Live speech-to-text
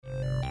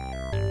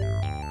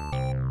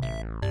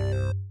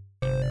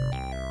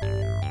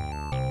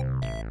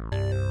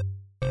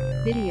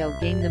Video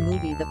Game the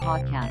Movie the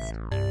Podcast.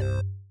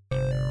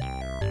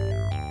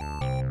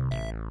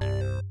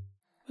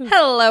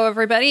 Hello,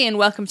 everybody, and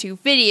welcome to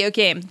Video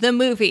Game the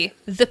Movie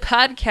the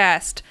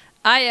Podcast.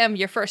 I am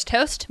your first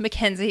host,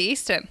 Mackenzie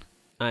Easton.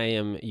 I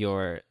am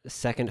your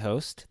second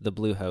host, the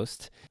blue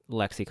host,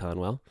 Lexi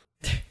Conwell.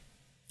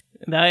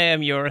 And I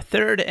am your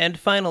third and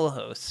final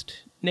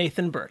host,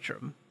 Nathan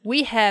Bertram.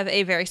 We have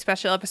a very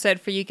special episode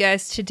for you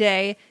guys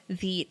today,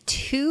 the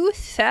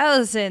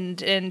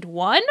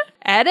 2001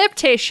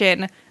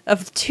 adaptation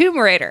of Tomb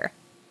Raider,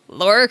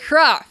 Lara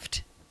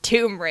Croft,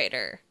 Tomb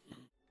Raider.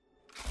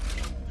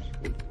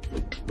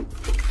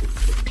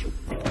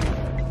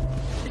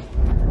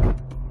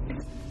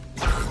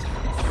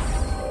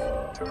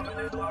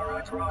 Terminate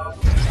Lara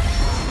Croft.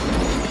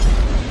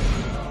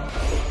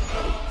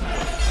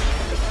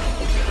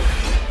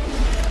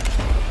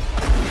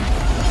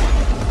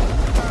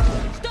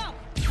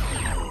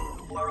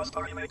 Lara's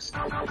party mates.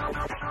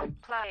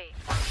 Play.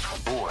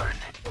 Born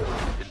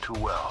into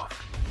wealth.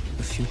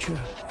 The future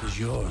is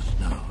yours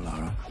now,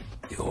 Lara.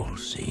 The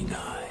all-seeing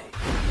eye.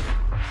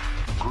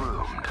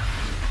 Groomed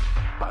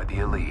by the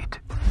elite.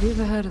 Have you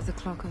ever heard of the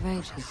Clock of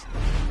Ages?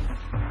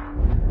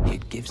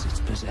 It gives its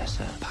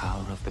possessor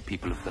power of the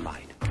people of the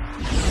light.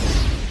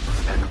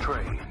 And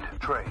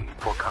trained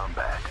for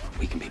combat.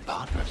 We can be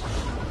partners.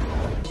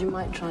 You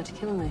might try to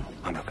kill me.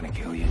 I'm not going to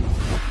kill you.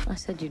 I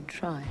said you'd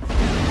try.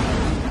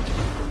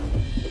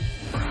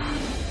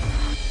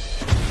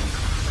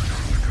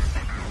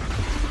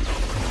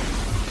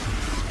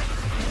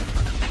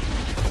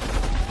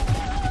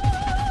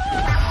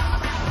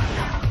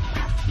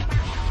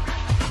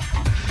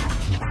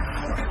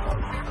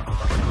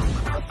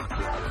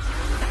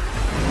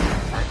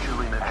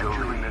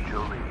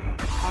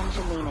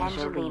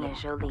 Angelina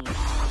Jolie.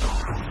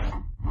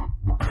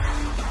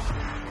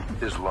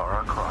 Is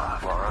Lara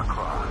Croft.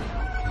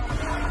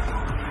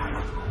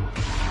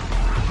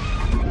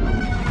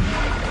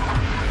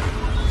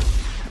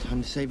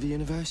 Time to save the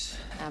universe?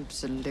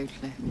 Absolutely.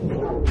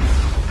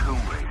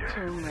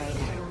 Tomb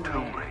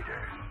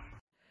Raider.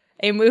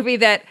 A movie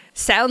that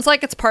sounds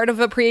like it's part of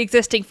a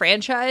pre-existing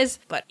franchise,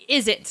 but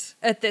isn't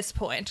at this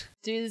point.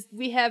 Do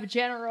we have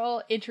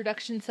general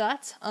introduction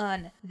thoughts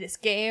on this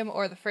game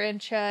or the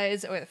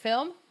franchise or the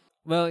film?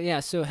 Well, yeah,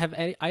 so have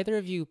either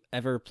of you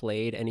ever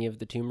played any of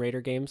the Tomb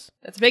Raider games?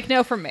 That's a big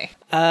no from me.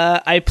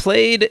 I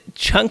played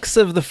chunks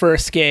of the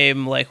first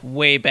game, like,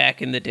 way back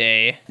in the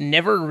day.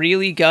 Never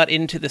really got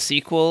into the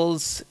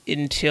sequels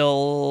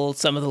until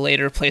some of the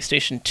later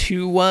PlayStation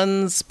 2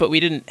 ones, but we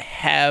didn't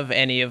have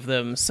any of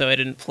them, so I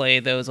didn't play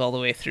those all the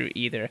way through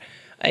either.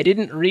 I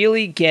didn't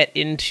really get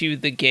into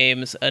the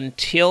games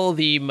until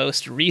the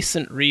most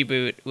recent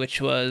reboot, which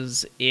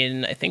was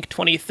in, I think,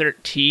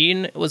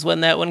 2013 was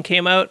when that one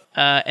came out.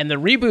 And the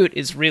reboot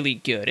is really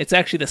good. It's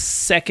actually the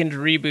second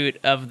reboot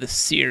of the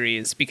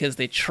series because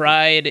they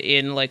tried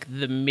in like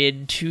the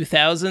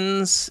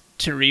mid-2000s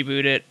to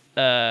reboot it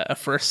a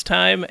first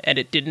time, and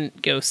it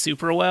didn't go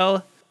super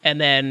well. And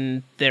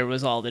then there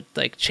was all the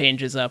like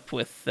changes up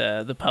with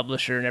the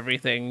publisher and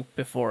everything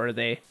before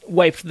they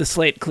wiped the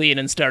slate clean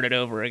and started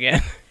over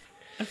again.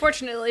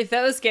 Unfortunately,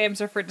 those games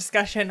are for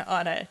discussion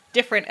on a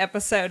different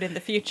episode in the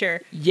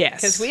future.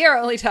 Yes. Because we are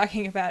only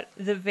talking about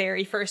the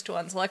very first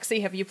ones.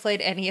 Lexi, have you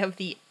played any of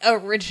the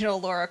original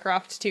Lara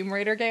Croft Tomb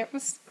Raider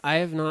games? I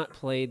have not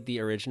played the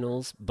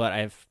originals, but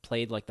I've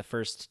played like the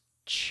first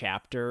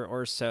chapter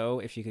or so,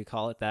 if you could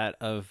call it that,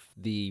 of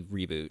the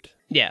reboot.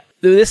 Yeah.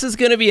 This is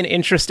going to be an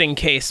interesting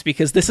case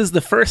because this is the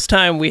first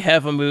time we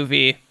have a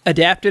movie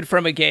adapted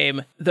from a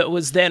game that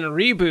was then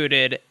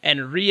rebooted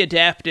and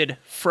readapted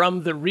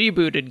from the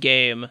rebooted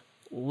game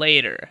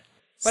later.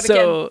 But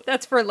again,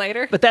 that's for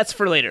later. But that's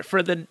for later.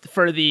 For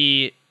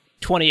the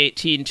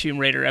 2018 Tomb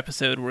Raider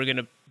episode, we're going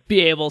to be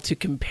able to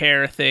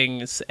compare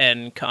things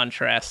and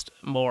contrast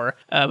more.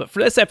 But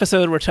for this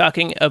episode, we're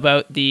talking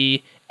about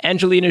the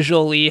Angelina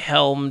Jolie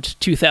helmed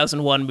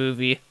 2001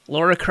 movie,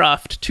 Lara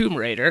Croft Tomb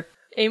Raider.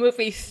 A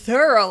movie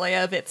thoroughly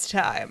of its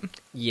time.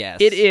 Yes.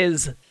 It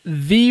is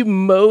the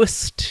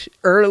most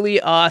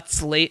early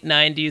aughts, late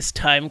 90s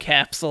time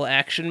capsule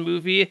action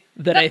movie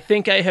that I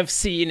think I have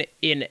seen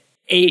in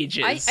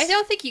ages. I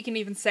don't think you can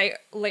even say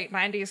late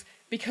 90s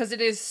because it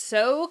is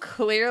so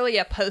clearly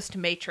a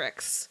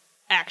post-Matrix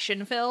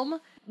action film.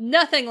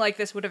 Nothing like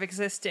this would have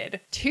existed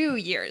 2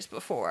 years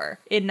before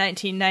in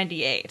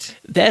 1998.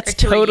 That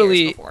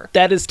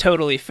is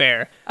totally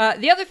fair.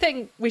 The other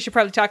thing we should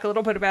probably talk a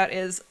little bit about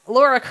is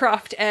Lara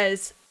Croft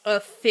as a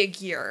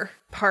figure.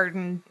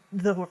 Pardon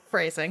the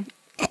phrasing.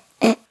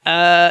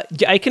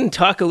 I can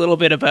talk a little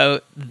bit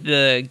about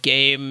the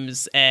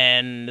games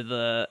and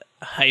the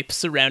hype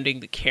surrounding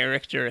the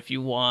character if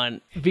you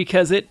want,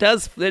 because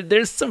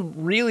there's some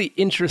really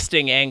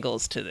interesting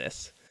angles to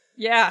this.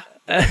 Yeah,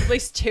 at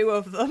least two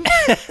of them.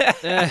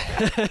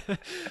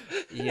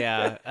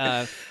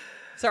 Yeah.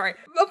 Sorry,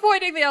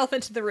 avoiding the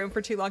elephant in the room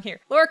for too long here.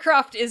 Lara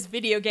Croft is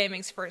video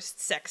gaming's first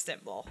sex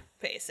symbol,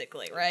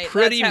 basically, right?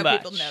 Pretty That's how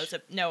much. people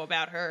know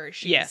about her.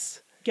 She's Yes.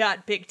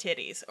 got big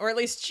titties, or at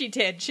least she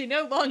did. She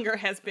no longer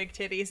has big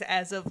titties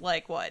as of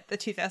the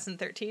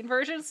 2013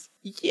 versions?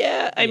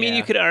 Yeah, I mean,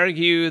 you could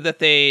argue that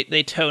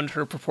they toned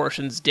her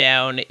proportions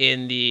down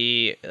in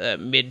the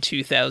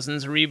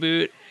mid-2000s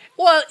reboot.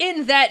 Well,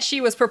 in that she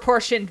was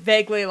proportioned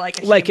vaguely like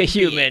a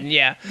human being.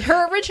 Yeah.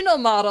 Her original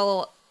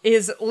model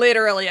is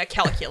literally a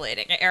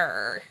calculating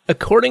error.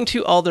 According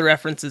to all the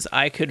references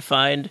I could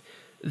find,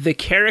 the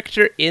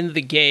character in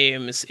the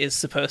games is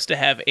supposed to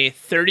have a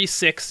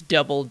 36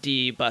 double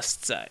D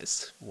bust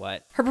size.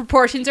 What? Her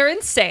proportions are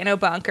insane-o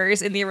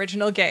bonkers in the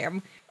original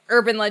game.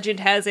 Urban legend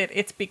has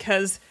it's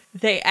because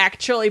they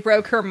actually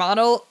broke her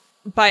model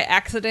by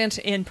accident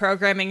in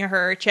programming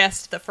her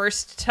chest the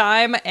first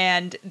time,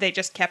 and they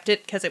just kept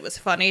it because it was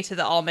funny to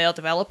the all-male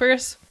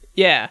developers.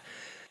 Yeah.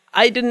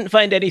 I didn't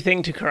find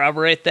anything to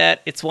corroborate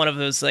that. It's one of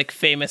those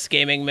famous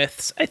gaming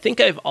myths. I think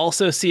I've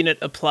also seen it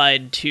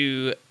applied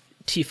to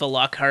Tifa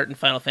Lockhart in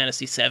Final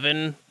Fantasy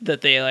VII,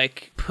 that they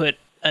put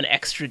an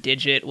extra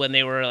digit when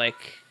they were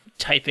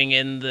typing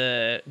in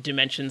the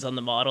dimensions on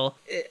the model.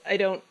 I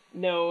don't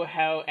know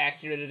how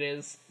accurate it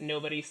is.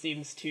 Nobody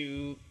seems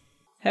to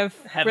have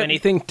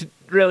anything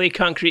really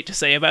concrete to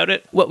say about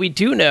it. What we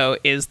do know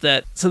is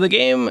that the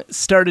game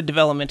started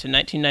development in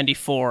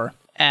 1994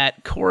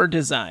 at Core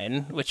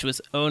Design, which was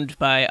owned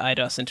by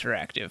Eidos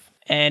Interactive.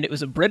 And it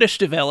was a British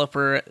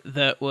developer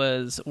that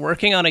was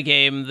working on a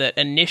game that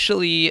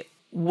initially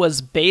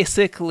was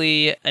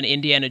basically an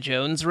Indiana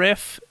Jones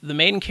riff. The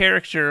main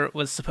character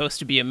was supposed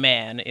to be a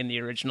man in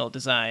the original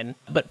design,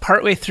 but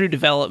partway through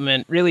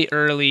development, really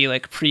early,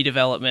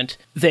 pre-development,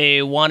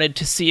 they wanted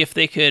to see if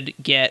they could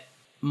get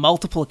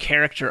multiple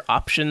character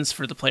options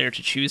for the player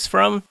to choose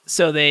from.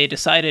 So they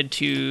decided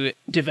to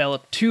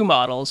develop two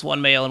models,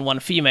 one male and one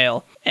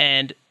female,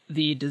 and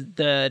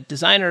the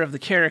designer of the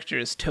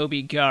characters,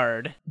 Toby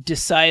Gard,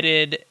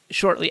 decided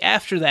shortly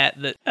after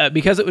that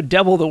because it would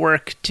double the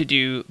work to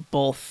do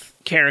both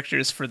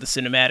characters for the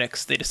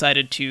cinematics, they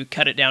decided to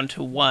cut it down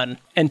to one.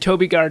 And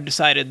Toby Gard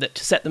decided that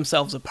to set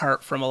themselves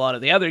apart from a lot of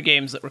the other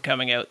games that were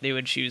coming out, they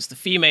would choose the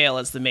female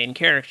as the main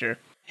character.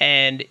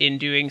 And in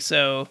doing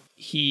so,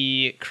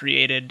 he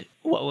created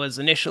what was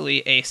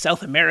initially a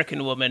South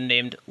American woman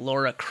named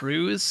Laura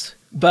Cruz.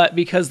 But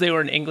because they were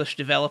an English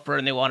developer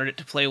and they wanted it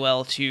to play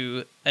well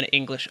to an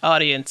English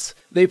audience,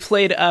 they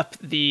played up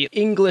the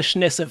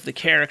Englishness of the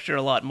character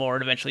a lot more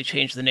and eventually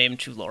changed the name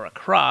to Laura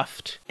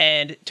Croft.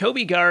 And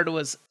Toby Gard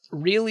was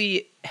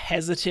really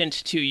hesitant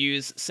to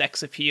use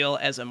sex appeal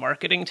as a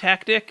marketing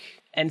tactic.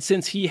 And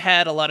since he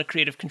had a lot of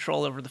creative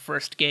control over the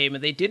first game,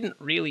 they didn't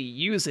really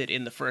use it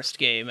in the first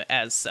game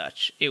as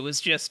such. It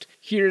was just,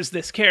 here's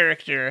this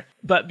character.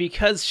 But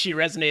because she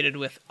resonated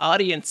with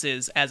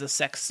audiences as a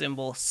sex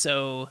symbol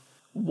so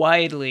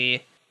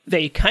widely,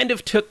 they kind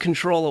of took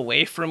control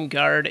away from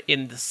Gard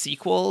in the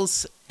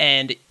sequels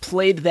and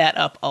played that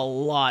up a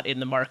lot in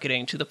the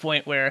marketing, to the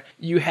point where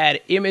you had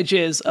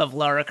images of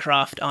Lara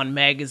Croft on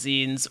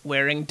magazines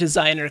wearing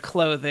designer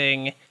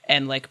clothing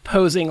and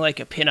posing like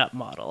a pinup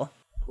model.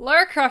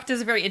 Lara Croft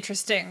is a very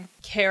interesting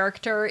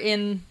character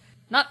in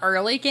not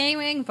early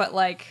gaming, but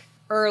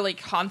early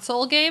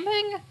console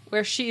gaming,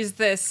 where she's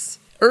this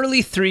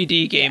early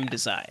 3D game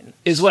design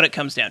is what it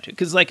comes down to.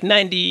 Because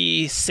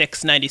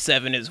 96,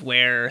 97 is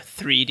where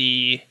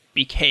 3D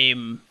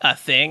became a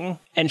thing.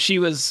 And she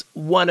was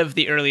one of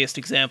the earliest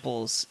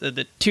examples.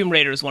 The Tomb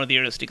Raider is one of the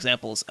earliest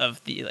examples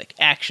of the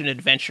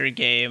action-adventure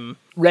game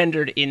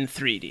rendered in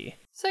 3D.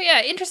 So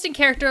yeah, interesting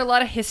character, a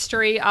lot of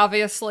history,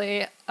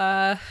 obviously.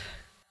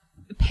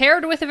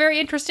 Paired with a very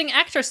interesting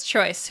actress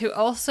choice, who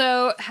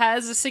also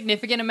has a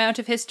significant amount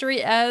of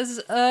history as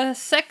a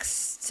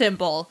sex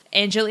symbol,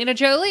 Angelina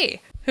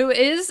Jolie, who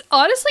is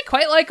honestly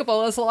quite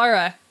likable as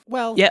Lara.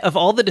 Well, yeah, of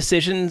all the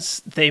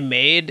decisions they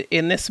made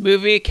in this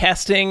movie,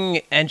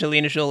 casting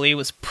Angelina Jolie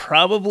was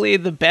probably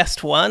the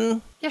best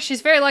one. Yeah,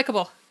 she's very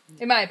likable,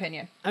 in my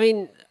opinion. I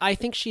mean, I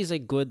think she's a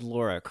good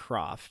Lara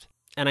Croft,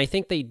 and I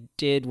think they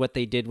did what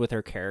they did with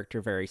her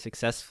character very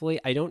successfully.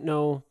 I don't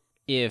know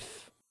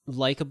if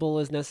likable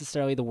is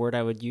necessarily the word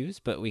I would use,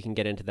 but we can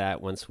get into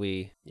that once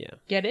we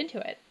get into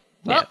it.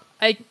 Well,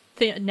 I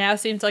think now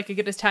seems like a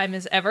good time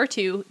as ever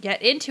to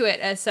get into it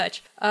as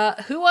such.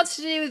 Who wants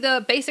to do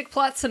the basic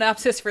plot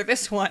synopsis for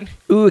this one?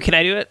 Ooh, can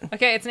I do it?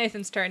 Okay, it's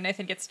Nathan's turn.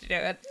 Nathan gets to do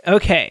it.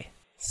 Okay,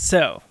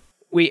 so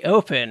we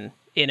open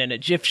in an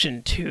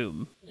Egyptian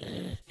tomb.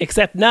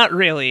 Except not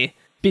really,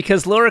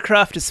 because Lara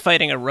Croft is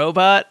fighting a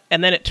robot,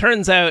 and then it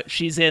turns out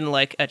she's in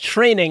a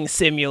training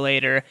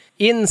simulator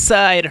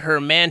inside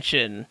her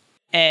mansion,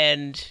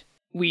 and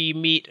we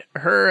meet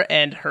her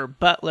and her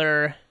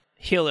butler,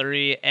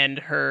 Hillary, and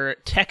her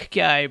tech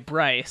guy,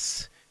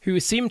 Bryce, who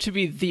seem to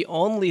be the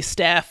only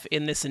staff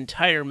in this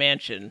entire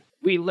mansion.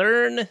 We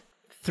learn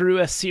through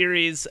a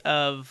series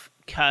of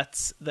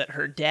cuts that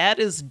her dad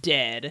is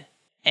dead,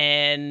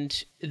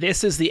 and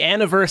this is the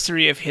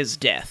anniversary of his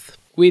death.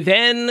 We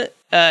then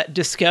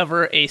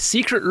discover a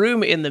secret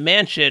room in the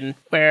mansion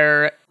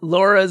where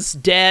Laura's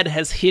dad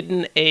has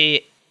hidden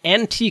a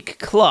antique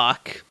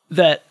clock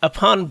that,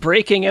 upon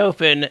breaking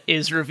open,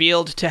 is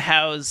revealed to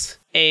house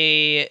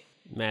a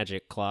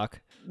Magic clock.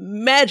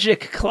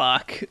 magic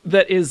clock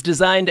that is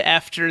designed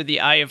after the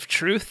Eye of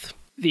Truth,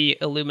 the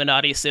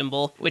Illuminati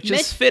symbol, which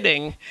is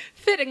fitting.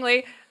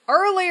 Fittingly,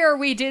 earlier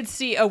we did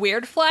see a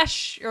weird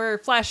flash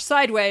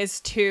sideways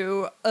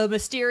to a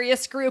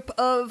mysterious group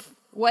of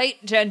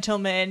white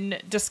gentlemen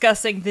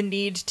discussing the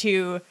need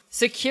to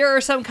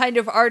secure some kind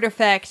of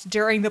artifact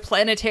during the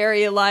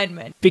planetary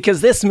alignment.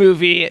 Because this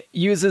movie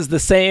uses the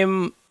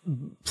same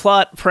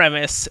plot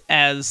premise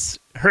as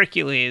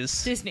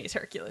Hercules. Disney's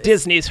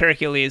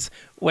Hercules.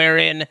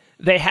 Wherein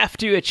they have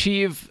to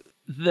achieve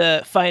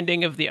the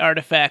finding of the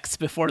artifacts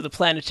before the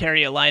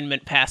planetary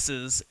alignment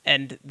passes,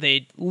 and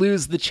they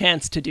lose the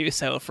chance to do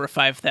so for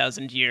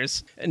 5,000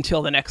 years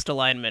until the next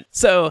alignment.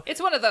 So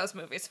It's one of those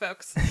movies,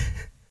 folks.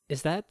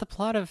 Is that the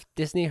plot of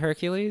Disney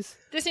Hercules?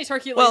 Disney's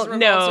Hercules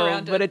revolves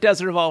around but it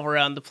does revolve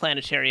around the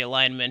planetary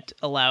alignment,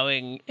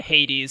 allowing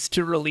Hades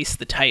to release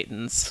the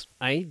Titans.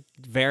 I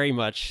very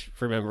much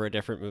remember a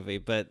different movie,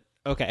 but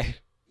okay.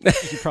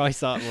 You probably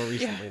saw it more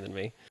recently than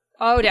me.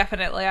 Oh,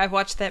 definitely. I've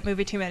watched that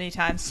movie too many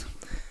times.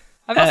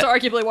 I've also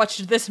arguably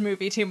watched this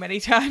movie too many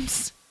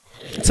times.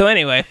 So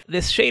anyway,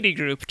 this shady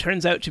group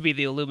turns out to be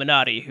the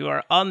Illuminati, who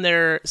are on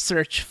their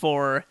search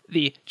for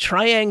the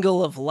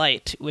Triangle of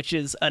Light, which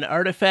is an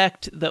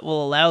artifact that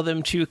will allow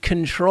them to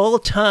control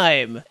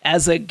time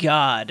as a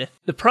god.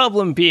 The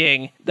problem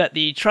being that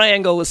the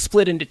triangle was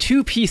split into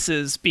two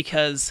pieces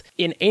because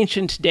in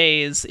ancient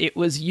days it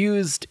was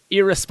used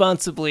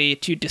irresponsibly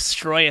to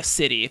destroy a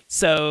city.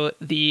 So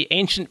the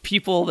ancient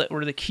people that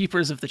were the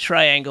keepers of the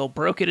triangle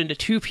broke it into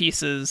two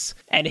pieces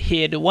and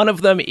hid one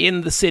of them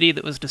in the city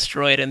that was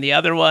destroyed and the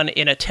other one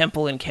in a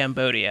temple in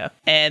Cambodia.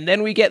 And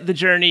then we get the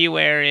journey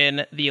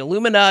wherein the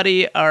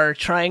Illuminati are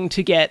trying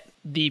to get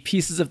the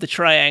pieces of the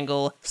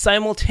triangle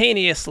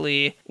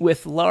simultaneously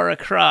with Lara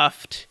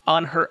Croft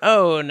on her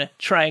own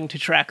trying to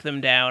track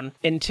them down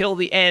until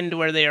the end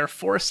where they are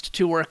forced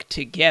to work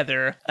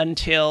together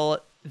until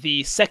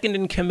the second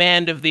in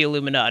command of the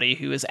Illuminati,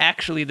 who is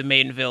actually the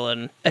main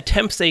villain,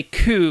 attempts a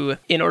coup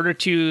in order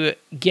to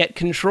get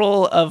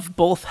control of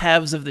both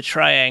halves of the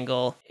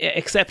triangle,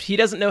 except he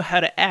doesn't know how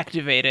to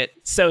activate it.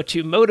 So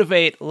to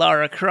motivate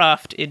Lara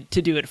Croft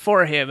to do it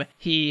for him,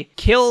 he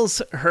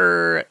kills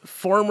her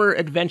former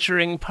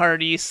adventuring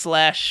party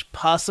 /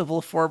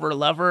 possible former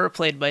lover,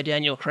 played by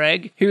Daniel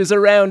Craig, who's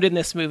around in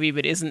this movie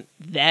but isn't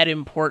that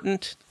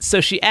important. So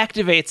she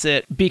activates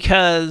it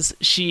because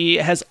she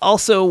has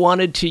also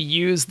wanted to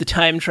use the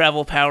time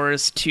travel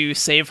powers to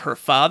save her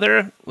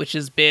father, which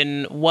has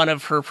been one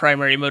of her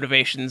primary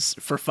motivations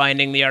for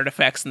finding the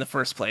artifacts in the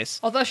first place.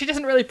 Although she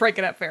doesn't really break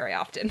it up very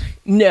often.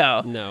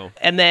 No.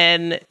 And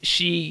then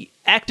she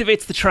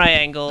activates the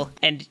triangle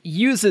and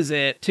uses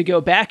it to go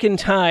back in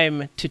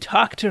time to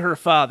talk to her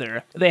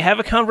father. They have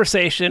a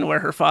conversation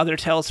where her father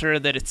tells her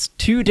that it's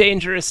too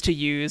dangerous to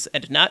use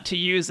and not to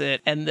use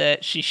it, and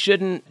that she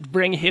shouldn't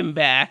bring him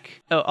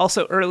back. Oh,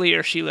 also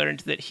earlier she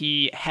learned that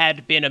he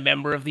had been a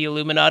member of the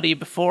Illuminati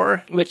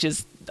before, which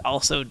is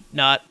also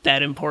not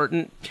that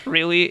important,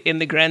 really, in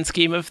the grand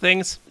scheme of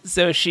things.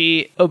 So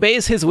she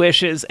obeys his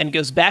wishes and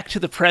goes back to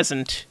the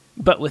present,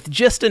 but with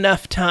just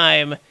enough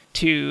time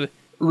to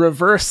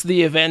reverse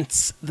the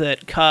events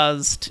that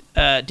caused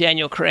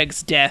Daniel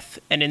Craig's death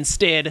and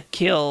instead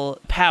kill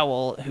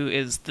Powell, who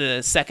is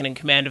the second in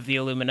command of the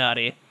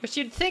Illuminati. Which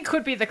you'd think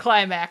would be the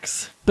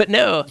climax. But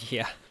no.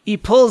 Yeah. He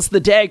pulls the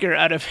dagger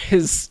out of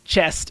his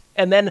chest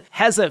and then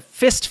has a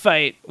fist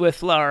fight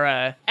with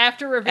Lara.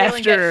 After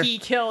revealing that he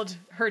killed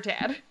her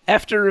dad.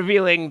 After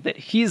revealing that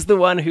he's the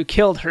one who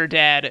killed her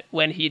dad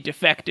when he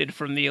defected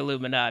from the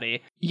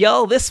Illuminati.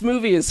 Y'all, this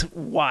movie is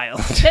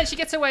wild. Then she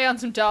gets away on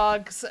some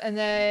dogs, and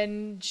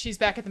then she's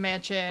back at the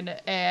mansion,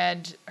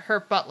 and her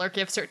butler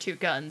gives her 2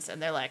 guns,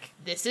 and they're like,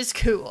 this is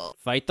cool.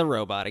 Fight the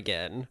robot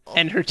again.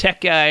 And her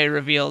tech guy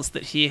reveals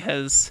that he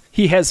has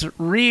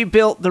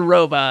rebuilt the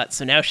robot,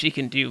 so now she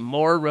can do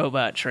more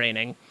robot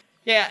training.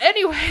 Yeah,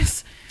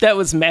 anyways. That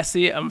was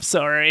messy, I'm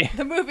sorry.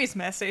 The movie's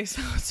messy,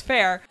 so it's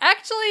fair.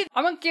 Actually,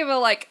 I'm gonna give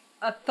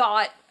a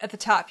thought at the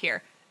top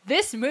here.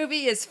 This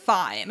movie is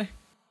fine.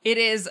 It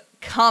is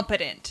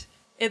competent.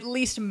 At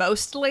least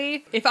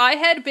mostly. If I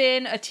had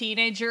been a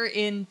teenager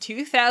in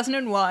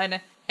 2001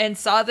 and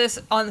saw this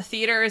on the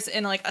theaters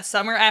in a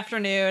summer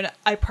afternoon,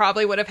 I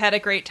probably would have had a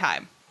great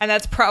time. And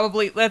that's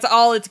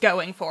all it's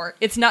going for.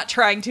 It's not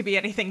trying to be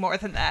anything more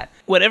than that.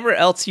 Whatever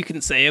else you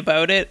can say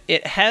about it,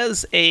 it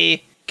has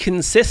a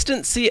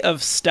consistency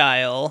of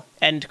style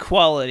and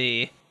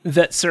quality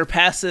that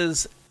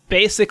surpasses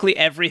basically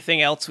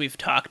everything else we've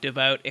talked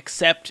about,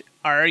 except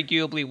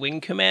arguably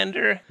Wing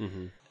Commander.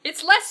 Mm-hmm.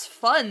 It's less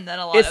fun than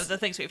a lot of the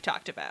things we've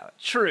talked about.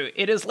 True.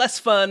 It is less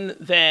fun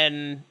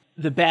than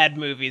the bad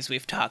movies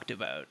we've talked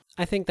about.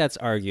 I think that's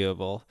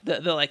arguable.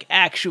 The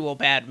actual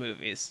bad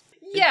movies.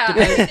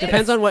 Yeah.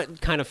 Depends on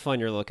what kind of fun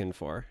you're looking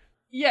for.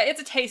 Yeah,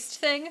 it's a taste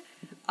thing.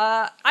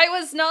 I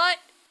was not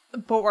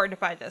bored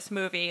by this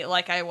movie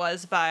like I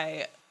was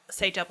by,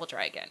 say, Double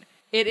Dragon.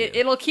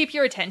 It'll keep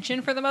your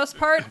attention for the most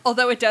part,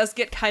 although it does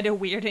get kind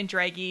of weird and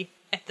draggy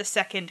at the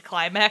second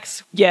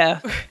climax. Yeah.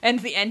 And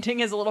the ending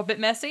is a little bit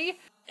messy.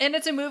 And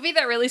it's a movie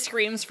that really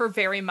screams for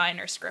very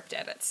minor script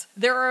edits.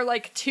 There are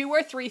like 2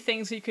 or 3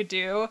 things you could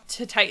do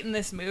to tighten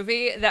this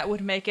movie that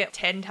would make it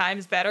 10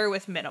 times better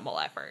with minimal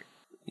effort.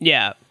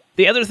 Yeah.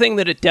 The other thing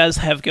that it does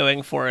have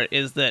going for it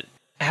is that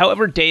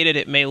however dated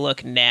it may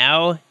look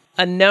now,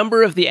 a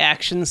number of the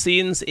action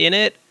scenes in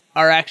it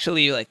are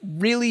actually like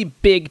really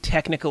big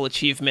technical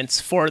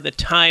achievements for the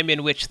time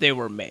in which they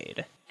were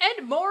made.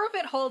 And more of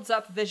it holds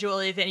up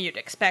visually than you'd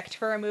expect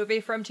for a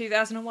movie from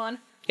 2001.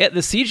 Yeah,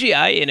 the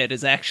CGI in it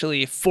is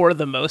actually, for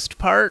the most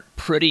part,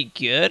 pretty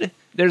good.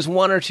 There's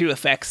 1 or 2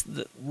 effects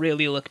that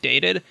really look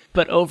dated,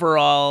 but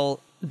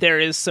overall, there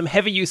is some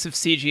heavy use of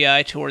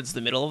CGI towards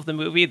the middle of the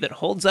movie that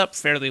holds up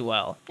fairly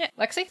well. Yeah,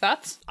 Lexi,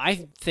 thoughts?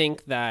 I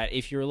think that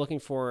if you're looking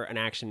for an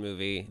action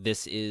movie,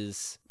 this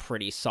is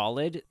pretty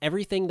solid.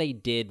 Everything they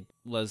did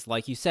was,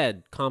 like you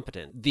said,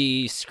 competent.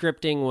 The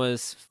scripting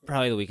was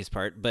probably the weakest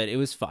part, but it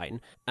was fine.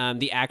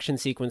 The action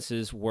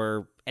sequences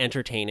were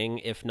entertaining,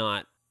 if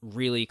not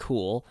really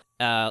cool.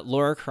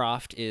 Lara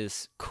Croft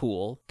is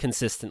cool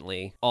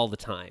consistently all the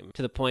time,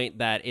 to the point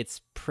that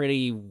it's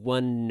pretty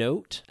one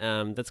note.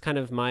 That's kind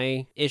of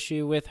my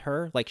issue with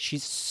her. Like,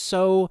 she's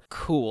so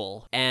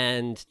cool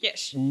and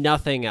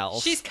nothing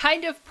else. She's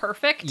kind of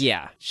perfect.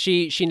 Yeah.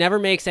 She never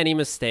makes any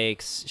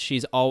mistakes.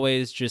 She's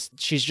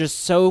just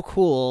so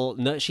cool.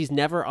 No, she's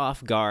never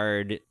off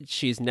guard.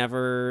 She's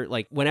never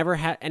like, whenever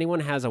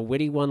anyone has a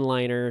witty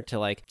one-liner to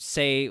like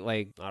say,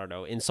 like, I don't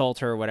know, insult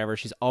her or whatever,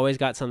 she's always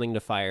got something to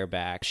fire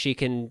back. She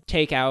can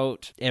take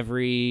out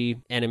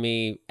every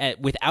enemy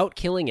without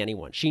killing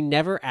anyone. She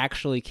never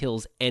actually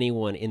kills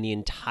anyone in the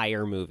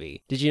entire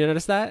movie. Did you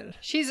notice that?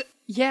 She's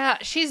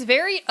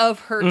very of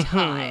her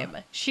time.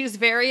 She's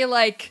very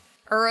like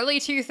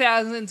early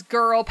 2000s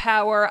girl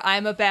power.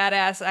 I'm a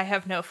badass. I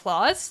have no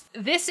flaws.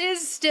 This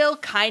is still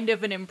kind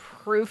of an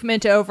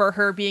improvement over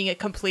her being a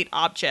complete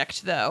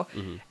object, though.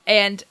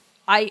 And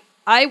I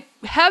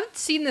haven't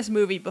seen this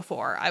movie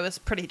before. I was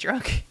pretty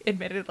drunk,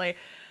 admittedly.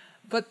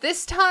 But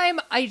this time,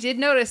 I did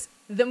notice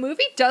the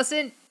movie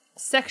doesn't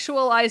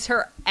sexualize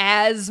her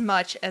as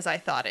much as I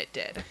thought it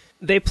did.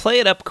 They play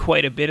it up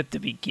quite a bit at the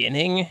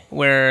beginning,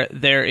 where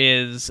there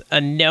is a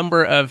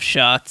number of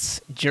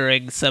shots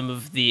during some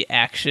of the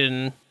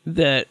action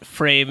that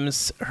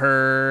frames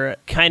her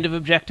kind of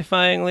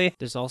objectifyingly.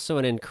 There's also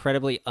an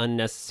incredibly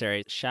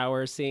unnecessary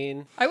shower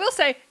scene. I will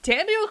say,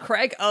 Daniel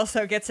Craig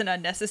also gets an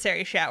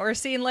unnecessary shower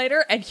scene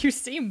later, and you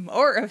see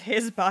more of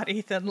his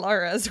body than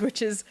Lara's,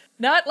 which is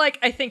not like,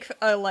 I think,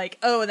 like,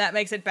 oh, that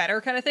makes it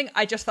better kind of thing.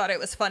 I just thought it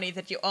was funny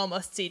that you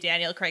almost see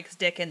Daniel Craig's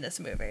dick in this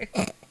movie.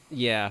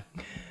 Yeah.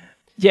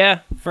 Yeah.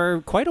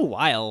 For quite a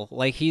while,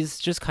 like, he's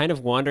just kind of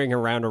wandering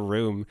around a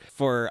room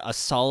for a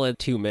solid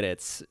 2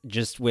 minutes,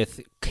 just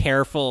with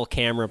careful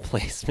camera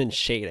placement,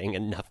 shading,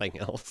 and nothing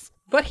else.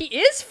 But he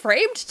is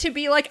framed to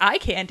be like eye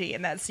candy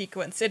in that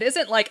sequence. It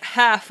isn't like,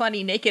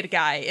 funny naked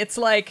guy. It's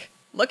like,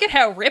 look at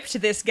how ripped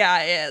this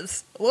guy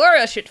is.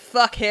 Laura should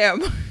fuck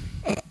him.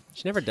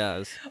 She never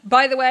does.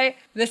 By the way,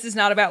 this is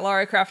not about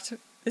Lara Croft.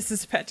 This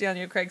is about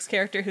Daniel Craig's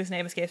character, whose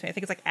name escapes me. I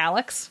think it's like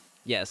Alex.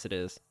 Yes, it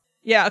is.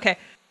 Yeah, okay.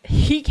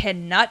 He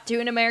cannot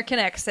do an American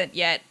accent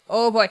yet.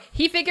 Oh boy,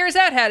 he figures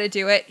out how to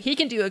do it. He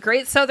can do a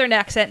great Southern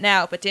accent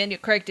now, but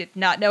Daniel Craig did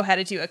not know how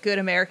to do a good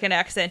American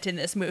accent in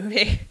this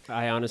movie.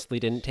 I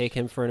honestly didn't take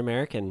him for an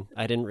American.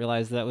 I didn't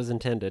realize that was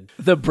intended.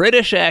 The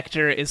British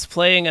actor is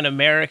playing an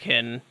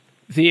American.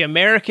 The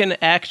American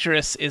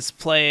actress is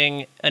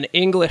playing an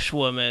English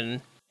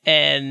woman,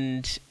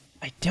 and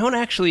I don't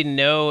actually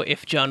know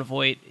if Jon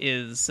Voight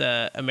is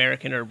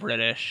American or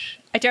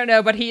British. I don't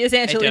know, but he is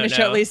Angelina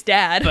Jolie's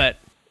dad. But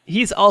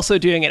he's also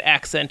doing an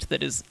accent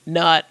that is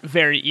not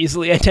very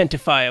easily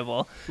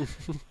identifiable,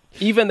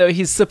 even though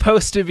he's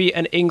supposed to be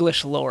an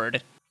English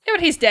lord. Yeah,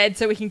 but he's dead,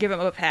 so we can give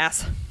him a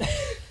pass.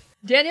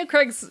 Daniel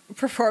Craig's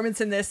performance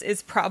in this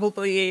is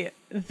probably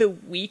the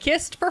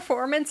weakest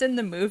performance in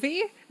the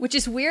movie, which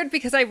is weird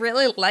because I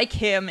really like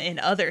him in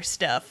other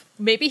stuff.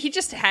 Maybe he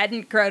just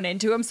hadn't grown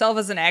into himself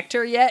as an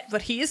actor yet,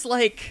 but he's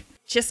like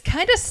just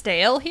kind of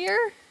stale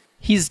here.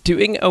 He's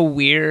doing a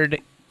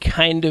weird,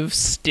 kind of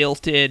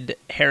stilted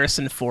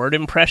Harrison Ford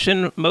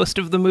impression most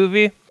of the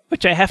movie,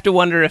 which I have to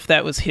wonder if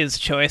that was his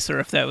choice or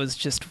if that was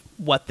just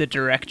what the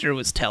director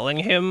was telling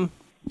him.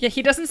 Yeah,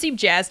 he doesn't seem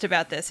jazzed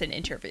about this in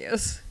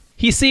interviews.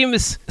 He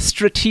seems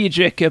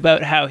strategic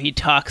about how he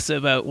talks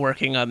about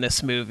working on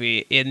this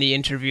movie in the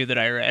interview that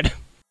I read.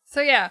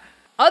 So yeah,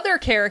 other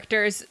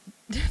characters,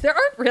 there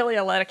aren't really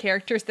a lot of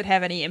characters that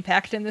have any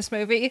impact in this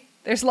movie.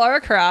 There's Lara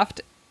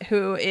Croft,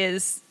 who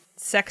is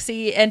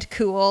sexy and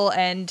cool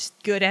and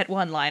good at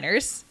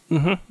one-liners.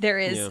 There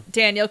is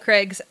Daniel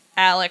Craig's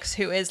Alex,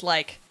 who is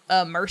like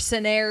a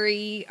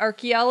mercenary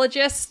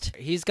archaeologist.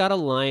 He's got a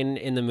line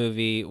in the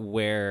movie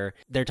where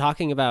they're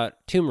talking about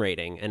tomb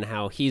raiding and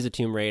how he's a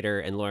tomb raider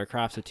and Lara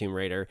Croft's a tomb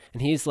raider.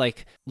 And he's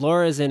like,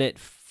 Laura's in it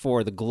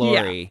for the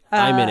glory.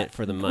 I'm in it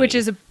for the money. Which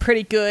is a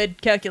pretty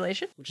good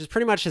calculation. Which is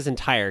pretty much his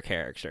entire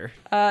character.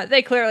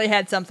 They clearly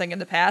had something in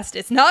the past.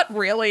 It's not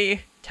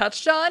really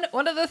touched on.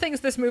 One of the things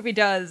this movie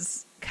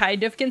does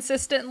kind of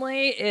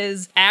consistently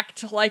is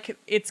act like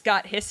it's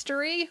got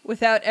history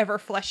without ever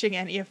fleshing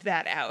any of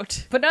that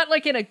out. But not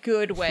like in a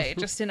good way,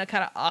 just in a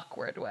kind of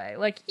awkward way.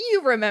 Like,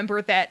 you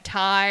remember that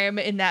time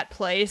in that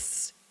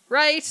place,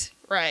 right?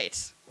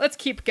 Right. Let's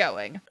keep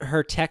going.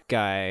 Her tech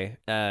guy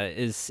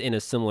is in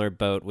a similar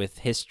boat with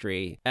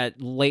history.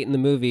 Late in the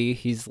movie,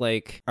 he's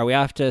like, "Are we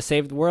off to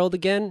save the world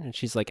again?" And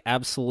she's like,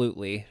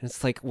 "Absolutely."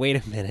 It's like,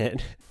 wait a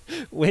minute.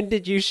 When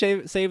did you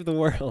save the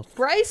world?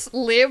 Bryce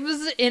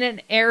lives in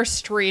an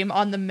airstream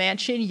on the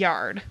mansion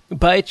yard.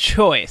 By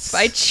choice.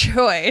 By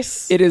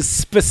choice. It is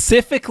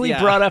specifically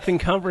brought up in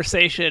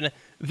conversation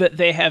that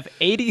they have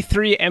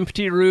 83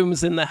 empty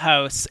rooms in the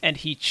house, and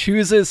he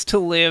chooses to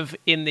live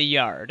in the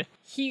yard.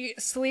 He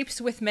sleeps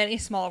with many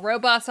small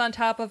robots on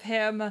top of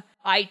him.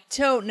 I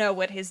don't know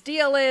what his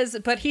deal is,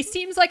 but he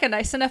seems like a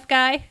nice enough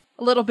guy.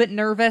 A little bit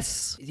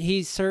nervous.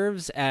 He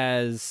serves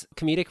as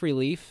comedic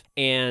relief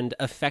and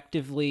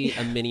effectively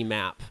a mini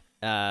map.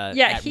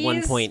 At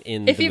one point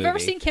in the movie. If you've ever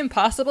seen Kim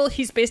Possible,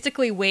 he's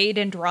basically Wade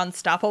and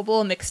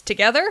Ronstoppable mixed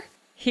together.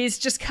 He's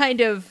just kind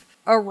of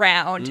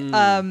around.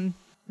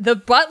 The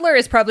butler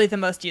is probably the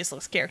most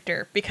useless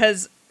character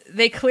because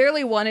they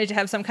clearly wanted to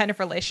have some kind of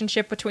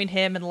relationship between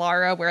him and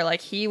Lara where,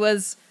 like, he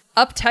was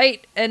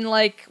uptight and,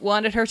 like,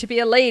 wanted her to be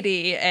a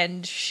lady,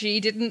 and she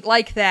didn't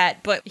like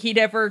that, but he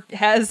never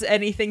has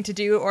anything to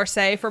do or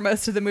say for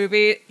most of the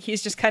movie.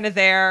 He's just kind of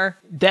there.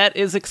 That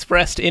is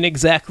expressed in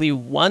exactly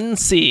one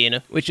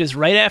scene, which is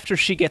right after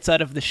she gets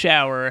out of the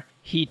shower.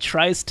 He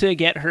tries to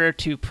get her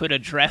to put a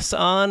dress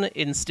on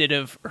instead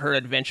of her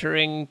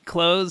adventuring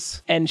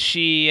clothes, and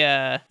she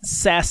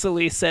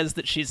sassily says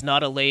that she's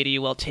not a lady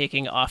while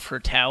taking off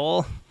her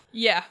towel.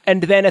 Yeah.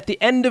 And then at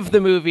the end of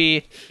the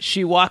movie,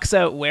 she walks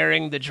out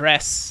wearing the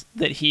dress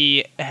that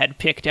he had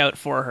picked out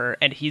for her,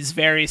 and he's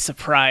very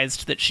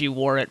surprised that she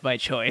wore it by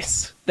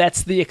choice.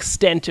 That's the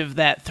extent of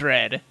that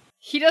thread.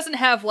 He doesn't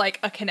have, like,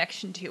 a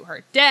connection to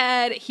her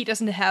dad. He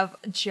doesn't have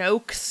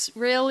jokes,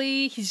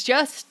 really. He's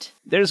just...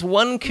 There's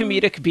one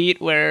comedic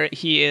beat where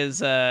he is,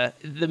 the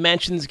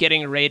mansion's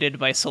getting raided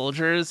by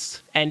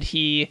soldiers, and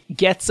he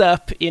gets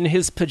up in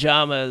his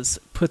pajamas,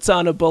 puts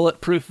on a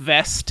bulletproof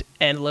vest,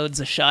 and loads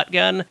a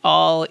shotgun,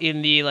 all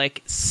in the,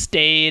 like,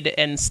 staid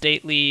and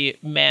stately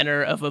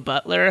manner of a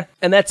butler,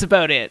 and that's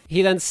about it.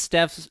 He then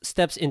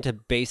steps into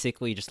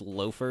basically just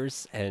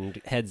loafers and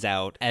heads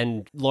out,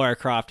 and Lara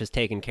Croft has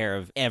taken care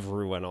of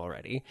everyone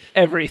already.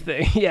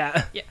 Everything,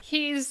 yeah. Yeah,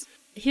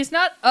 He's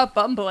not a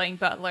bumbling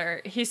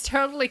butler. He's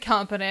totally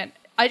competent.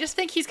 I just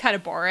think he's kind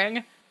of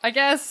boring, I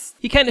guess.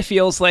 He kind of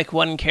feels like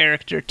one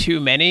character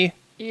too many.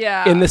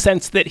 Yeah. In the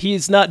sense that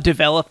he's not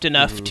developed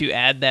enough to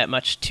add that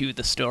much to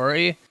the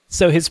story.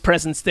 So his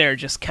presence there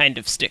just kind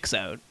of sticks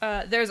out.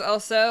 There's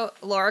also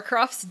Lara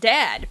Croft's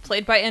dad,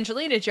 played by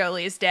Angelina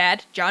Jolie's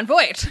dad, Jon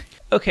Voight.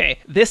 Okay,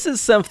 this is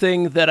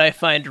something that I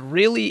find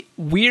really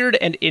weird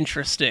and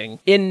interesting.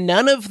 In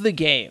none of the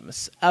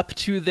games up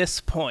to this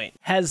point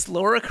has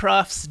Lara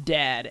Croft's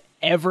dad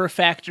ever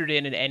factored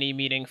in any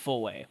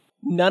meaningful way.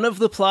 None of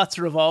the plots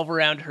revolve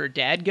around her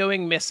dad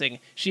going missing.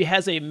 She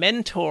has a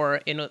mentor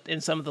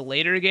in some of the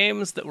later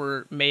games that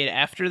were made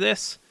after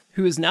this,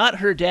 who is not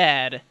her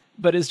dad,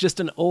 but is just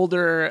an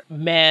older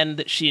man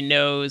that she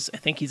knows. I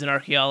think he's an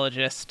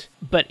archaeologist.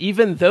 But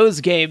even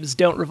those games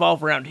don't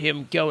revolve around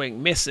him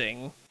going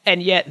missing.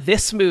 And yet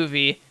this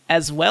movie,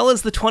 as well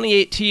as the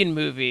 2018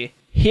 movie,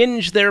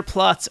 hinge their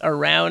plots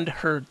around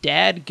her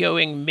dad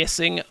going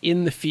missing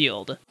in the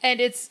field. And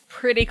it's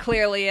pretty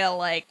clearly a,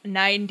 like,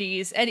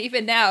 90s, and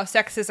even now,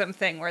 sexism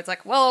thing, where it's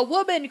like, well, a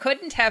woman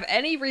couldn't have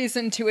any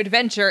reason to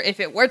adventure if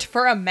it weren't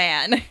for a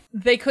man.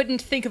 They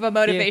couldn't think of a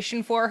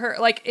motivation for her.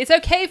 Like, it's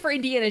okay for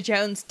Indiana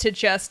Jones to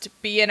just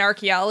be an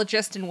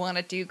archaeologist and want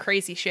to do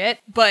crazy shit,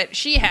 but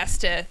she has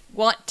to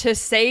want to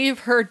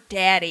save her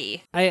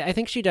daddy. I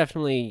think she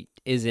definitely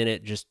is in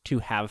it just to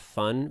have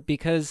fun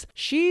because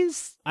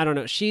she's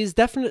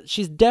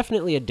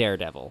definitely a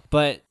daredevil,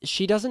 but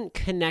she doesn't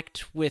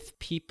connect with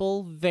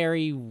people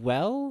very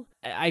well.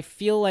 I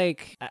feel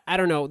like, I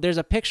don't know, there's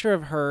a picture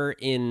of her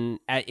in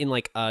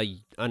like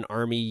an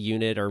army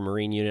unit or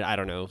marine unit, I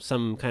don't know,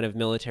 some kind of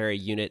military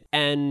unit,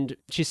 and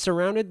she's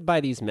surrounded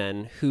by these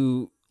men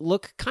who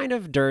look kind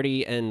of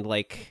dirty and,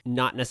 like,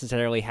 not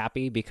necessarily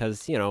happy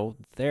because, you know,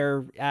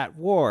 they're at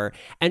war,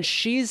 and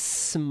she's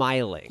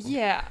smiling.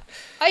 Yeah.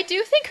 I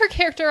do think her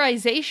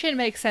characterization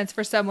makes sense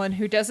for someone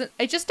who doesn't...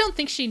 I just don't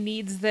think she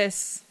needs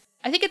this...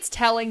 I think it's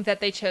telling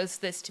that they chose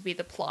this to be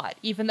the plot,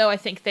 even though I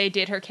think they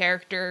did her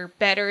character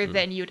better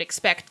than you'd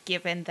expect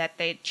given that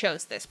they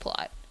chose this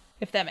plot.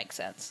 If that makes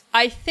sense.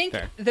 I think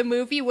the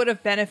movie would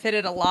have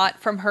benefited a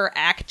lot from her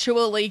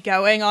actually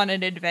going on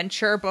an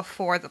adventure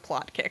before the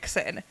plot kicks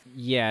in.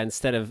 Yeah,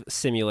 instead of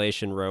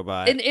simulation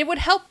robot. And it would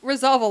help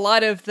resolve a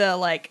lot of the,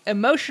 like,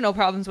 emotional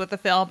problems with the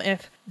film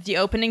if the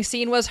opening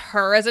scene was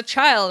her as a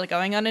child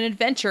going on an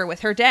adventure with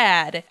her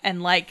dad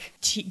and like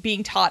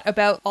being taught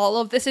about all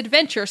of this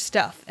adventure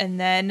stuff. And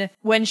then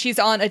when she's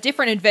on a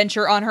different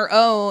adventure on her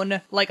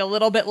own, like a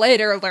little bit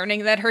later,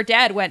 learning that her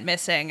dad went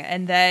missing.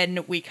 And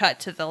then we cut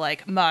to the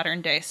like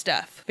modern day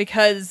stuff,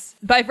 because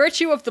by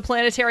virtue of the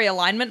planetary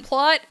alignment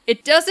plot,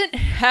 it doesn't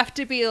have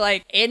to be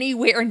like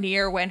anywhere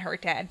near when her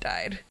dad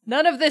died.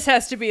 None of this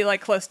has to be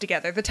like close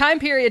together. The time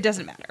period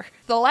doesn't matter.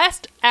 The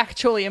last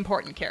actually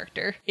important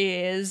character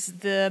is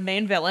the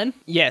main villain.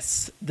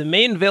 Yes, the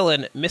main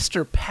villain,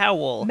 Mr.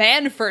 Powell.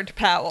 Manford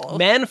Powell.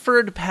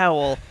 Manford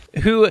Powell,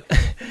 who,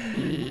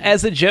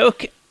 as a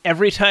joke,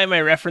 every time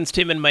I referenced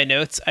him in my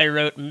notes, I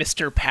wrote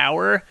Mr.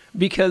 Power,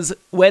 because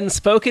when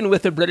spoken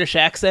with a British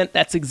accent,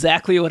 that's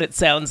exactly what it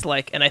sounds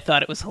like, and I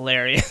thought it was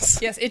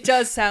hilarious. Yes, it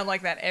does sound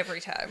like that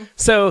every time.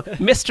 So,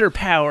 Mr.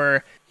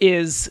 Power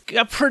is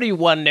a pretty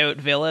one-note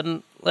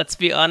villain, let's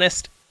be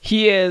honest.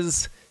 He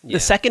is the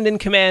second in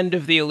command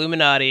of the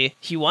Illuminati.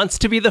 He wants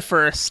to be the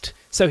first,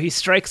 so he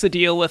strikes a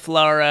deal with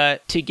Lara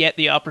to get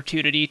the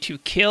opportunity to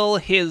kill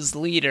his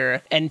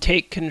leader and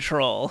take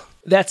control.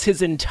 That's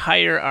his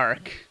entire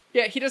arc.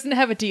 Yeah, he doesn't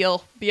have a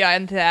deal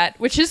beyond that,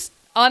 which is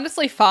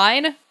honestly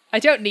fine. I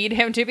don't need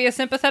him to be a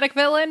sympathetic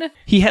villain.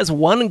 He has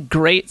one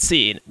great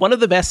scene. One of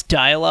the best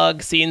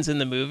dialogue scenes in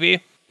the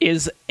movie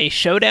is a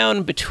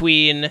showdown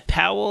between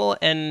Powell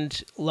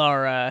and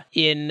Lara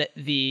in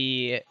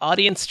the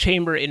audience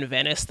chamber in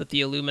Venice that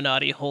the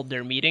Illuminati hold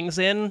their meetings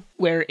in,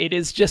 where it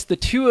is just the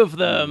two of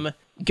them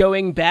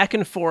going back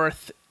and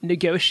forth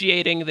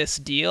negotiating this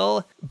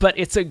deal, but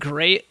it's a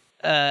great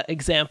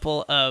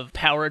example of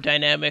power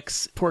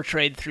dynamics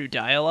portrayed through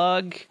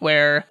dialogue,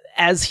 where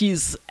as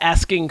he's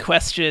asking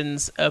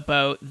questions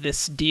about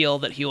this deal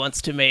that he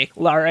wants to make,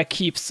 Lara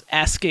keeps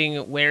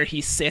asking where he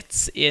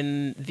sits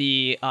in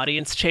the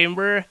audience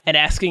chamber and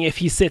asking if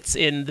he sits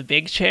in the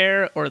big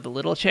chair or the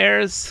little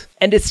chairs.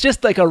 And it's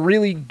just like a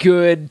really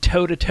good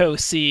toe-to-toe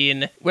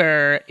scene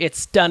where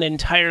it's done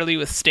entirely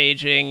with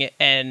staging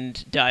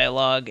and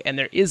dialogue, and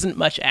there isn't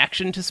much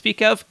action to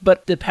speak of,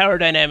 but the power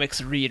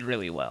dynamics read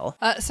really well.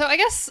 So I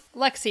guess,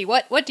 Lexi,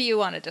 what do you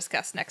want to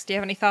discuss next? Do you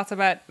have any thoughts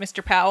about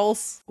Mr.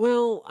 Powell's?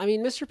 Well, I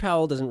mean, Mr.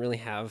 Powell doesn't really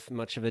have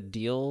much of a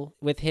deal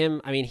with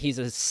him. I mean, he's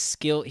as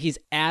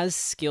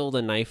skilled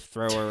a knife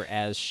thrower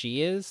as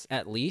she is,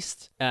 at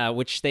least,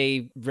 which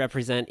they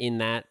represent in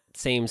that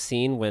same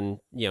scene when,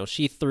 you know,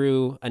 she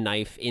threw a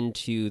knife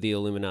into the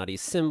Illuminati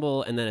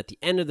symbol, and then at the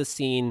end of the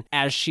scene,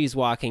 as she's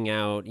walking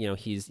out, you know,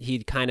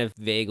 he kind of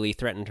vaguely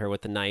threatened her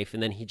with the knife,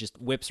 and then he just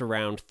whips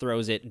around,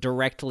 throws it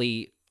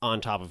directly on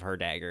top of her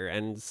dagger,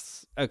 and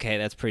okay,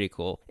 that's pretty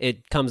cool.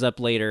 It comes up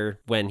later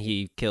when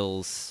he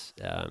kills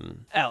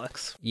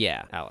Alex.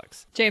 Yeah,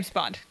 Alex. James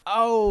Bond.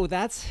 Oh,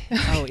 interesting.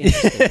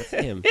 That's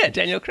him. Yeah,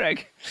 Daniel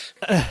Craig.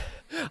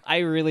 I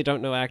really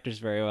don't know actors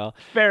very well.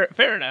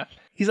 Fair enough.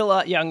 He's a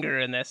lot younger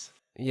in this.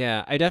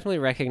 Yeah, I definitely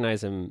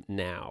recognize him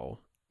now.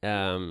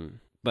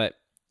 But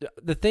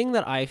the thing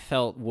that I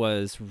felt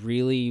was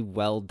really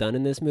well done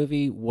in this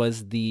movie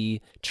was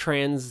the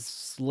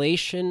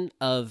translation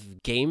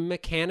of game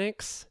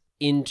mechanics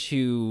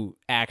into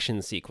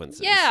action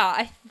sequences.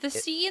 Yeah,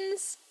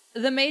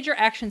 the major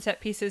action set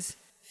pieces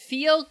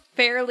feel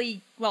fairly,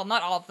 well,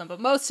 not all of them,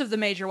 but most of the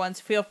major ones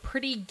feel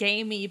pretty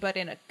gamey, but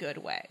in a good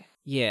way.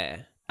 Yeah.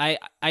 I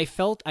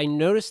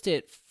noticed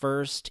it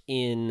first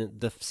in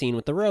the scene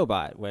with the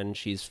robot when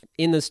she's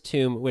in this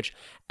tomb, which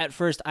at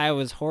first I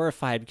was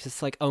horrified because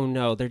it's like, oh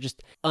no, they're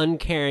just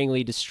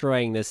uncaringly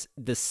destroying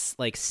this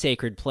like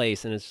sacred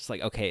place, and it's just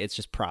like, okay, it's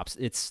just props.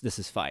 This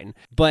is fine.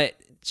 But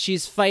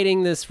she's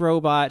fighting this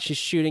robot, she's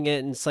shooting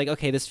it, and it's like,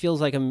 okay, this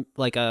feels like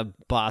a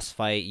boss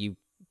fight. You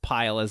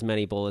pile as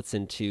many bullets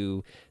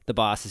into the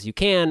boss as you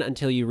can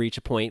until you reach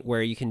a point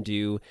where you can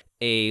do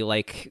a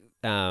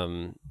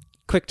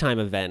QuickTime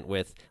event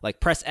with like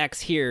press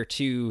X here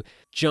to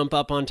jump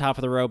up on top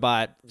of the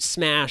robot,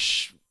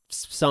 smash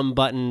some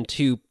button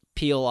to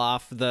peel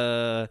off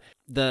the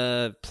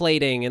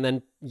plating, and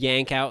then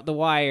yank out the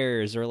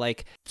wires, or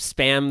like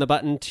spam the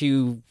button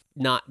to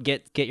not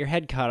get your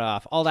head cut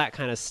off. All that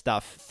kind of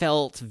stuff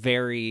felt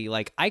very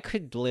like I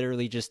could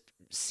literally just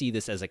see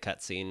this as a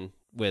cutscene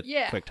with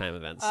QuickTime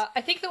events. I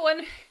think the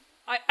one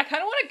I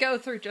kind of want to go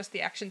through just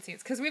the action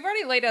scenes because we've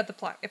already laid out the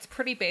plot. It's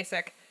pretty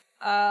basic.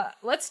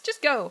 Let's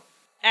just go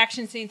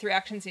action scene through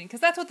action scene, because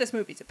that's what this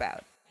movie's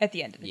about at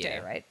the end of the day,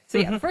 right?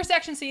 So the first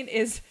action scene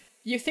is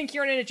you think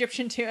you're in an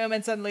Egyptian tomb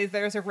and suddenly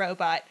there's a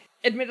robot.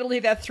 Admittedly,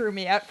 that threw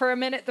me out for a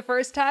minute the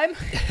first time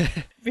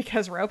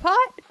because robot.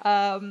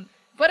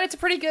 But it's a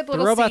pretty good little scene.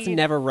 The robot's scene.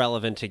 never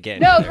relevant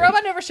again. No, the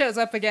robot never shows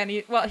up again.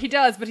 He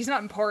does, but he's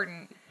not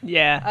important.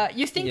 Yeah.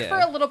 You think for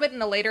a little bit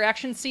in a later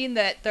action scene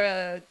that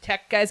the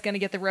tech guy's going to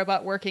get the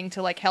robot working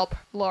to like help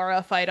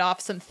Lara fight off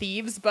some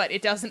thieves, but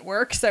it doesn't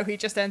work, so he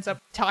just ends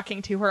up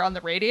talking to her on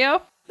the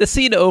radio. The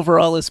scene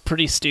overall is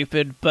pretty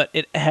stupid, but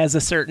it has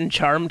a certain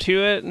charm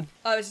to it.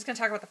 I was just going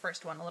to talk about the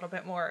first one a little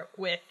bit more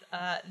with,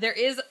 there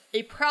is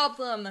a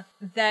problem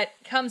that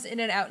comes in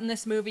and out in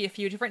this movie a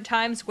few different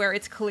times where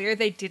it's clear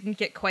they didn't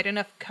get quite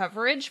enough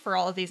coverage for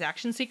all of these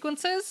action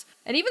sequences.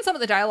 And even some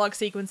of the dialogue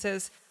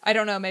sequences, I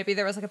don't know, maybe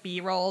there was like a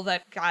B-roll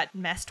that got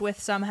messed with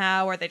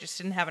somehow, or they just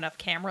didn't have enough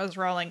cameras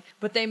rolling,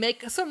 but they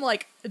make some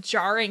like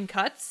jarring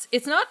cuts.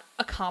 It's not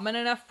a common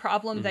enough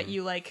problem that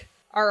you like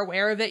are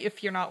aware of it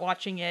if you're not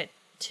watching it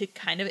to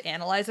kind of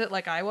analyze it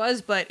like I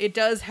was, but it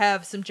does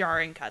have some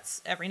jarring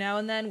cuts every now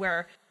and then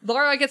where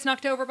Laura gets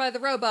knocked over by the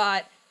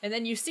robot, and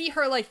then you see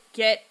her like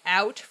get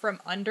out from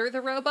under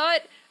the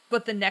robot,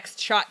 but the next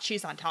shot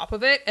she's on top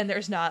of it, and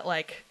there's not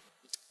like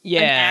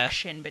an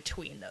action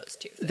between those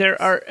two things.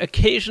 There are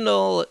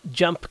occasional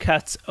jump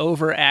cuts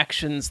over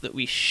actions that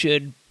we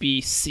should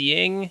be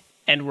seeing,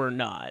 and we're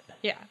not.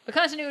 Yeah, the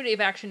continuity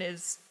of action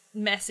is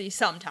messy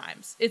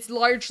sometimes. It's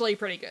largely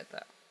pretty good,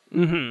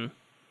 though.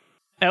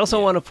 I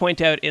also want to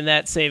point out in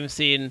that same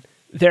scene,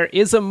 there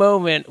is a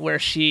moment where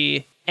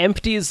she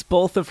empties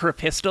both of her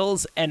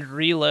pistols and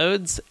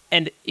reloads,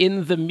 and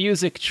in the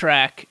music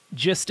track,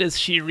 just as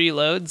she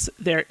reloads,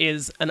 there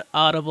is an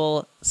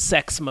audible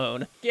sex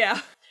moan.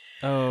 Yeah.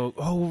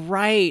 Oh,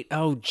 right.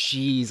 Oh,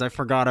 jeez, I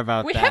forgot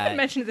about We that. haven't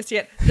mentioned this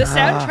yet. The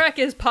soundtrack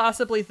is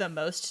possibly the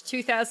most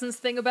 2000s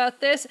thing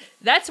about this.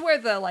 That's where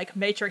the like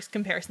Matrix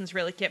comparisons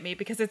really get me,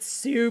 because it's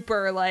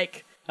super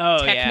like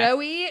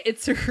techno-y.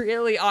 It's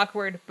really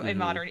awkward by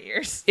modern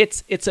ears.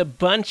 It's a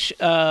bunch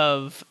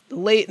of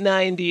late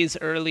 90s,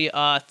 early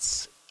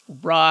aughts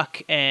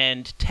rock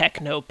and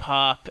techno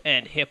pop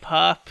and hip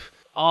hop,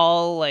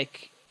 all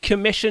like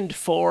commissioned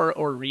for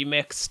or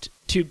remixed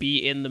to be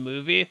in the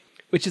movie,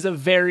 which is a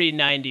very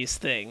 90s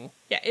thing.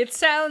 Yeah, it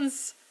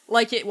sounds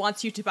like it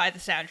wants you to buy the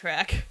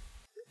soundtrack.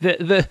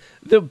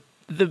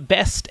 The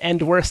best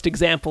and worst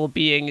example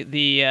being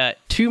the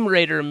Tomb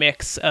Raider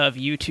mix of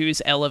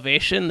U2's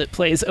Elevation that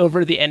plays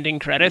over the ending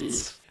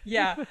credits.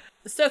 Yeah.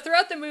 So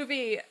throughout the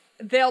movie,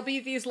 there'll be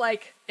these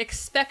like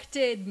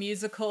expected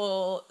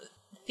musical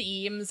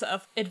themes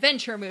of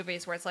adventure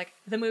movies where it's like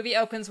the movie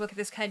opens with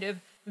this kind of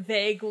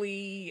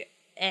vaguely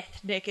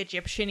ethnic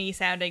Egyptian-y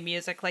sounding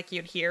music like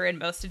you'd hear in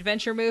most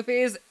adventure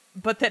movies,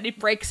 but then it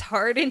breaks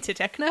hard into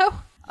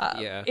techno.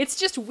 Yeah. It's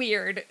just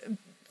weird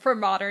for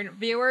modern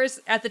viewers.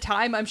 At the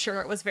time, I'm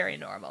sure it was very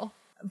normal,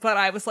 but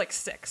I was like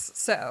 6,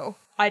 so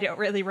I don't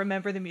really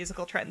remember the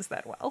musical trends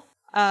that well.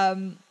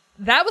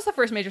 That was the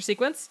first major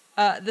sequence.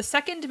 The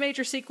second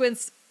major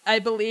sequence, I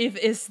believe,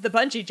 is the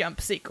bungee jump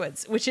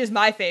sequence, which is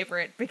my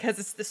favorite because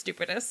it's the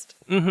stupidest.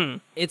 Mm-hmm.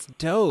 It's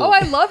dope. Oh,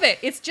 I love it.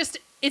 It's just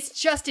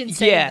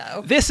insane,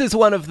 though. This is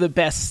one of the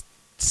best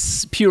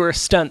pure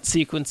stunt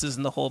sequences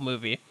in the whole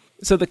movie.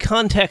 So the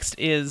context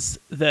is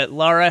that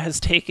Lara has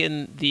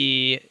taken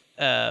the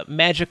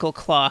magical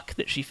clock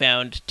that she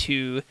found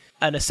to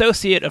an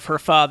associate of her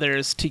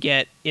father's to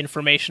get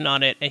information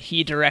on it, and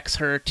he directs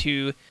her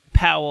to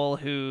Powell,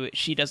 who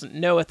she doesn't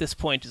know at this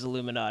point is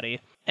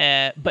Illuminati,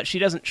 but she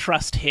doesn't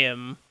trust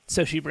him,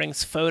 so she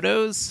brings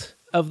photos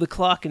of the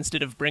clock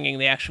instead of bringing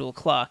the actual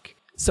clock.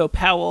 So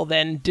Powell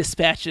then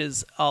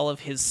dispatches all of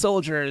his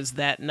soldiers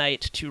that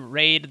night to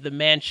raid the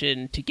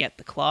mansion to get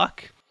the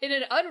clock. In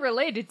an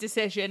unrelated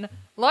decision,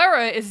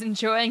 Lara is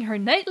enjoying her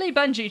nightly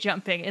bungee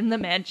jumping in the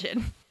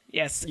mansion.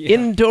 Yes,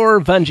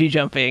 indoor bungee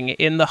jumping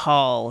in the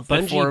hall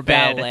Bungee before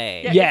bed.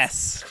 ballet. Yeah,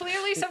 Yes. It's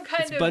clearly some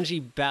kind It's of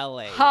bungee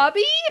ballet.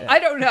 hobby? I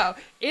don't know.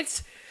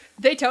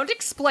 They don't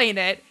explain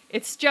it.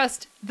 It's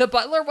just the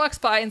butler walks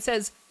by and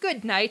says,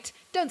 "Good night,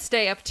 don't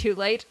stay up too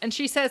late." And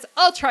she says,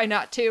 "I'll try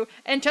not to,"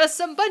 and does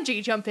some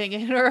bungee jumping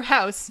in her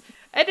house.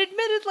 And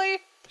admittedly,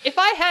 if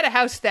I had a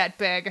house that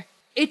big,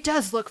 it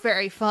does look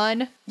very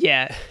fun.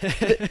 Yeah.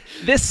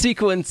 This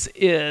sequence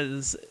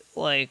is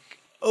like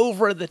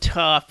over the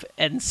top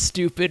and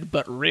stupid,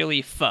 but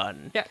really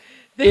fun. Yeah.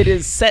 It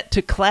is set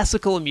to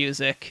classical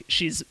music.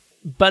 She's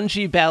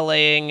bungee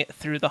balleting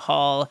through the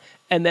hall,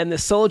 and then the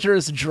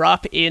soldiers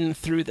drop in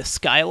through the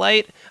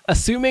skylight,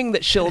 assuming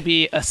that she'll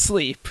be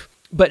asleep.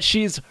 But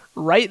she's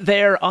right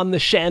there on the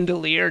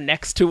chandelier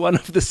next to one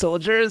of the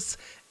soldiers,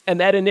 and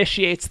that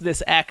initiates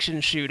this action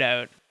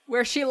shootout.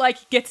 Where she,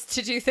 like, gets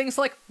to do things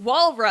like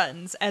wall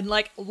runs and,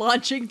 like,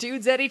 launching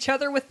dudes at each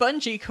other with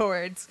bungee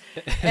cords.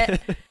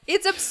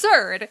 It's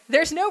absurd.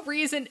 There's no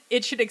reason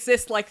it should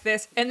exist like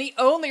this, and the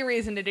only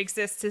reason it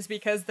exists is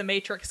because the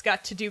Matrix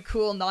got to do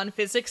cool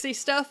non-physicsy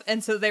stuff,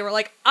 and so they were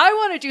like, I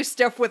want to do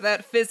stuff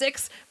without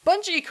physics.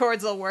 Bungee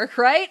cords will work,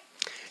 right?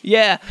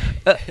 Yeah,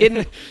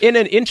 in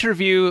an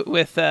interview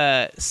with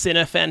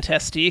Cine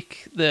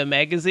Fantastique, the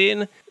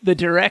magazine, the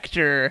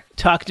director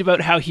talked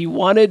about how he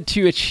wanted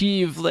to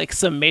achieve like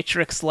some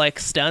Matrix-like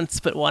stunts,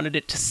 but wanted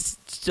it to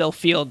still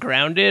feel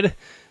grounded.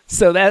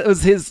 So that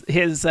was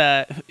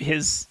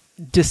his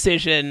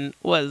decision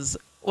was,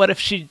 what if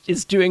she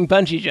is doing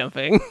bungee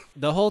jumping?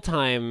 The whole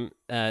time,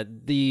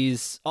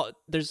 there's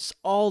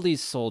all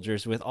these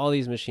soldiers with all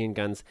these machine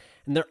guns,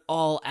 and they're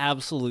all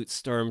absolute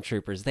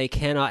stormtroopers. They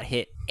cannot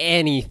hit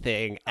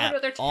anything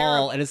at they're all,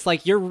 terrible. and it's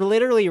like you're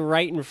literally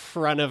right in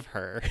front of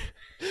her.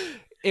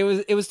 It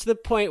was to the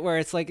point where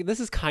it's like, this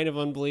is kind of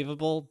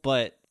unbelievable,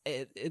 but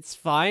it's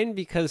fine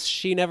because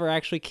she never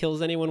actually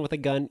kills anyone with a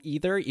gun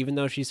either, even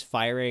though she's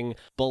firing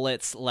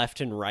bullets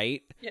left and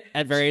right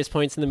at various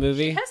points in the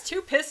movie. She has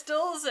 2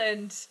 pistols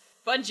and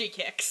bungee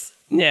kicks.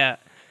 Yeah.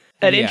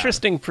 An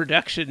interesting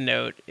production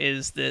note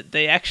is that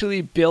they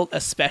actually built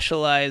a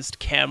specialized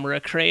camera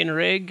crane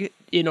rig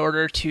in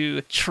order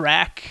to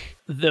track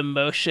the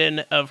motion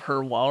of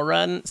her wall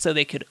run so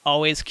they could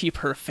always keep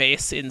her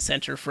face in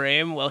center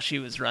frame while she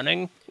was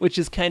running, which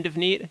is kind of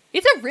neat.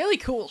 It's a really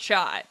cool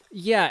shot.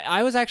 Yeah,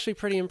 I was actually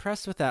pretty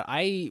impressed with that.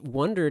 I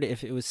wondered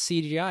if it was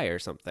CGI or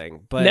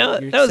something, but No,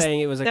 you're saying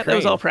it was a crane. That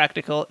was all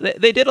practical.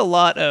 They did a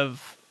lot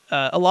of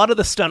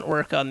the stunt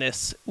work on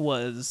this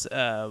was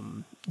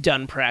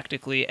done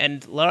practically,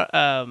 and not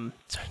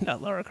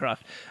Lara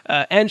Croft,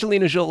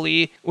 Angelina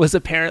Jolie was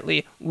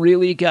apparently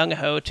really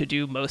gung-ho to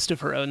do most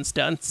of her own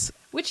stunts.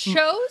 Which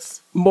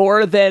shows?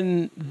 More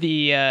than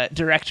the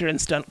director and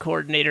stunt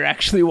coordinator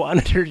actually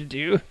wanted her to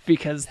do,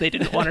 because they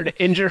didn't want her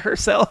to injure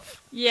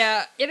herself.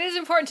 Yeah, it is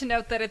important to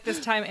note that at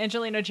this time,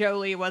 Angelina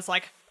Jolie was,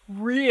 like,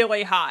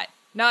 really hot.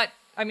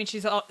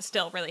 She's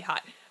still really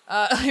hot.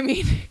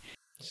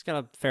 She's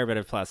got a fair bit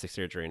of plastic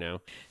surgery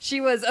now. She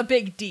was a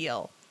big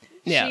deal.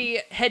 Yeah. She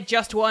had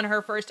just won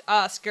her first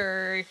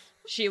Oscar.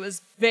 She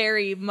was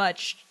very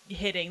much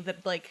hitting the,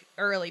 like,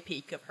 early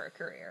peak of her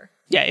career.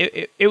 Yeah,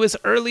 it was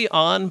early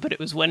on, but it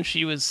was when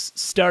she was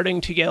starting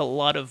to get a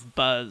lot of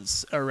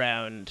buzz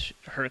around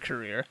her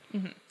career.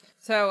 Mm-hmm.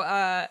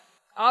 So,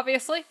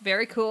 obviously,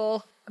 very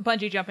cool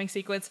bungee jumping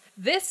sequence.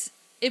 This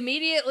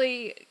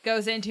immediately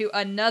goes into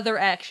another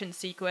action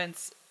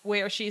sequence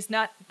where she's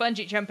not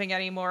bungee jumping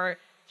anymore.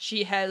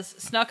 She has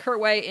snuck her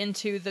way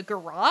into the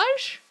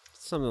garage.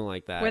 Something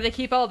like that. Where they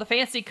keep all the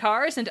fancy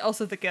cars and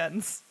also the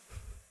guns.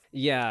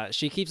 Yeah,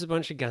 she keeps a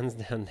bunch of guns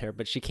down there,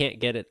 but she can't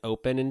get it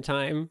open in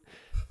time.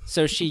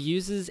 So she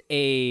uses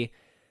a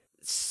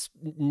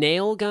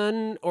nail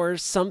gun or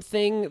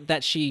something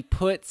that she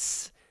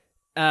puts...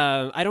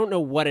 I don't know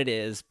what it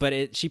is,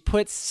 but she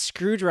puts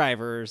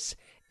screwdrivers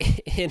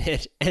in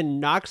it and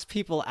knocks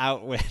people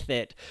out with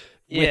it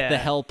with the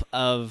help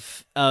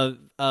of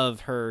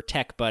her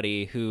tech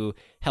buddy who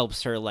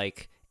helps her,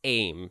 like,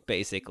 aim,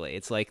 basically.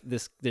 It's like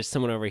there's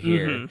someone over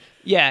here. Mm-hmm.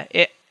 Yeah,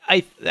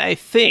 I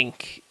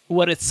think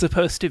what it's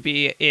supposed to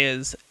be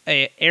is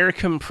a air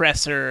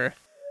compressor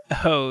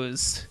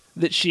hose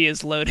that she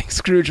is loading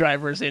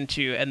screwdrivers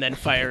into and then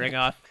firing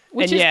off.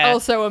 Which is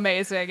also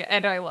amazing,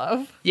 and I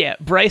love. Yeah,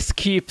 Bryce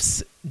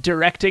keeps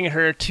directing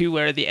her to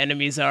where the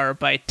enemies are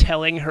by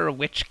telling her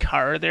which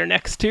car they're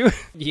next to.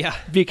 Yeah.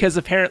 Because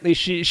apparently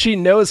she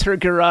knows her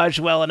garage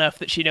well enough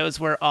that she knows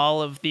where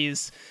all of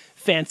these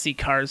fancy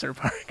cars are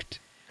parked.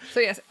 So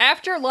yes,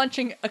 after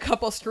launching a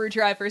couple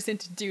screwdrivers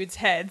into dudes'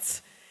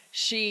 heads,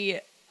 she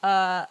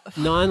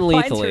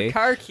non-lethally finds her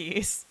car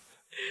keys.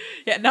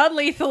 Yeah,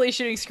 non-lethally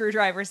shooting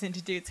screwdrivers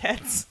into dudes'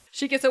 heads.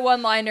 She gets a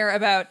one-liner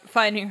about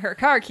finding her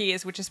car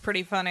keys, which is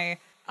pretty funny.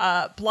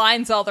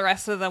 Blinds all the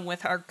rest of them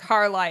with her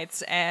car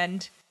lights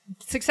and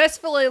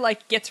successfully,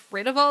 like, gets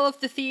rid of all of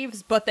the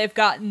thieves, but they've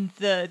gotten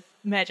the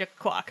magic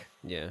clock.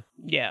 Yeah.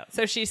 Yeah.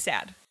 So she's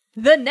sad.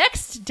 The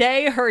next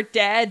day, her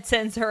dad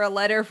sends her a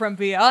letter from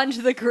beyond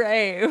the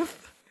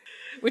grave,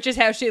 which is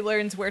how she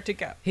learns where to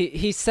go.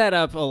 He set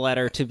up a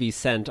letter to be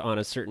sent on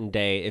a certain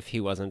day if he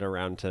wasn't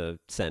around to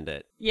send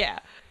it. Yeah.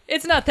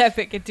 It's not that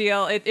big a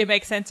deal. It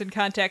makes sense in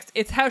context.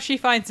 It's how she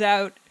finds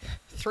out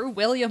through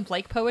William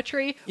Blake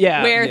poetry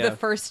where the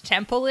first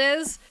temple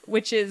is,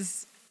 which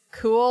is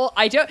cool.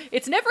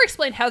 It's never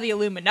explained how the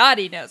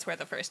Illuminati knows where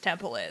the first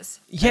temple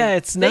is. Yeah,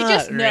 it's not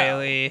just know.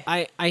 really.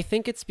 I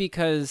think it's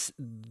because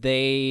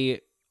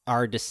they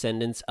are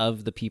descendants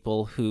of the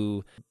people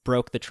who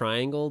broke the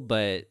triangle,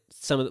 but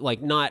some of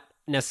like not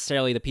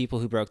necessarily the people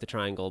who broke the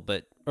triangle,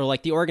 or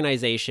like the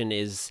organization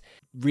is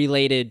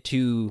related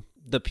to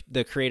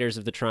the creators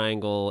of the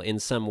triangle in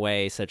some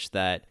way such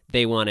that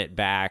they want it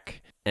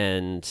back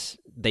and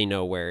they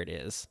know where it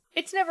is.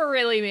 It's never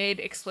really made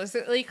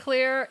explicitly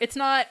clear. It's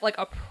not like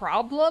a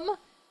problem.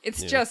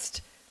 It's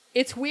just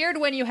it's weird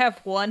when you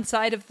have one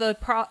side of the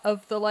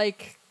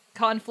like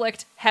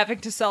conflict having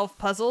to solve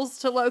puzzles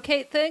to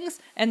locate things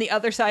and the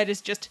other side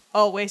is just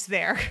always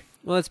there.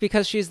 Well, it's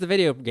because she's the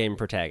video game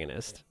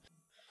protagonist.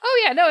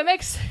 Oh yeah, no,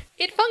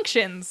 it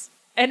functions.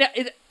 And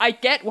I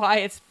get why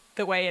it's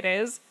the way it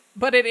is,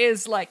 but it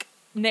is like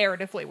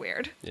narratively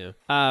weird. Yeah.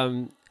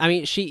 I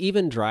mean, she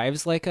even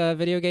drives like a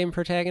video game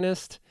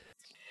protagonist.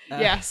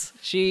 Yes.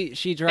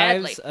 She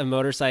drives Badly. a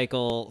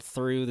motorcycle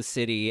through the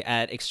city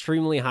at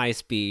extremely high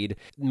speed,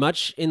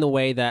 much in the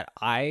way that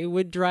I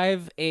would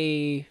drive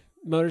a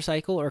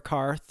motorcycle or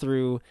car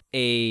through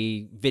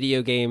a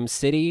video game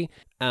city,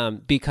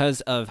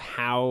 because of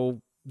how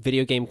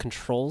video game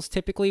controls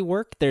typically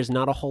work. There's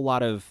not a whole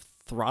lot of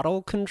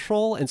throttle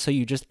control, and so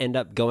you just end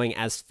up going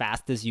as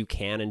fast as you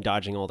can and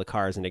dodging all the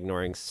cars and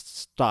ignoring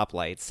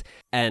stoplights,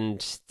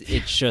 and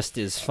it just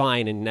is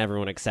fine and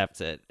everyone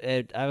accepts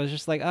it. I was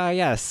just like,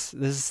 yes,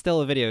 this is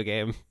still a video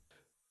game.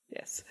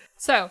 Yes.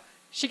 So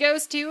she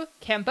goes to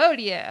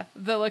Cambodia,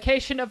 the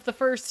location of the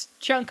first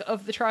chunk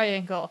of the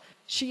triangle.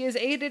 she is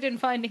aided in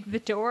finding the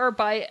door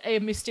by a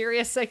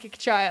mysterious psychic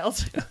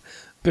child.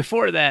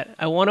 Before that,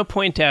 I want to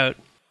point out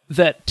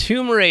that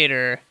Tomb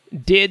Raider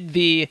did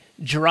the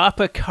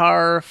drop a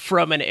car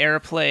from an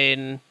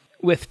airplane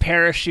with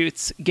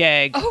parachutes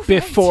gag Oh, right.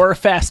 before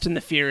Fast and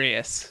the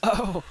Furious.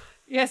 Oh.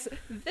 Yes,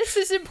 this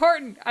is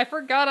important. I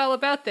forgot all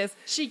about this.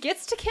 She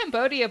gets to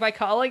Cambodia by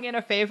calling in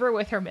a favor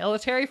with her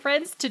military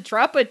friends to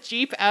drop a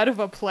Jeep out of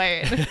a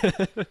plane.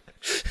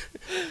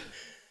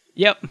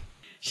 Yep.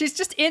 She's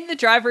just in the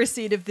driver's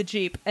seat of the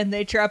Jeep, and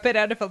they drop it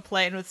out of a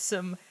plane with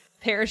some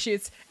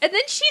parachutes. And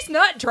then she's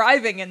not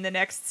driving in the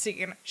next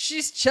scene.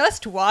 She's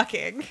just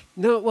walking.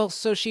 No, well,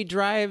 so she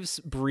drives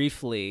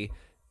briefly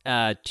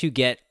to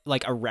get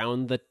like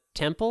around the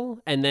temple,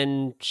 and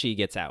then she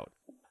gets out.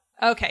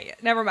 Okay,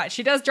 never mind.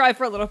 She does drive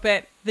for a little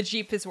bit. The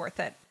Jeep is worth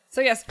it.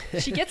 So yes,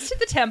 she gets to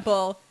the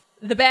temple.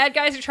 The bad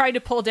guys are trying to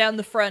pull down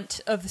the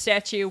front of the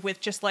statue with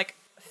just like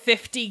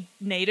 50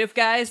 native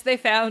guys they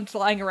found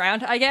lying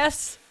around, I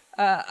guess.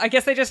 I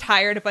guess they just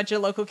hired a bunch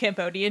of local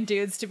Cambodian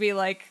dudes to be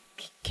like,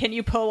 can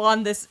you pull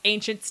on this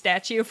ancient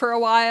statue for a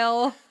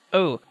while?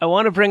 Oh, I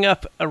want to bring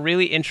up a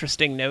really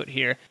interesting note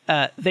here.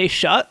 They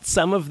shot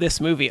some of this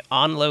movie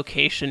on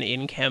location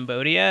in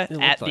Cambodia It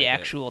looked at like the it.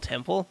 actual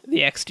temple,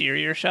 the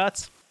exterior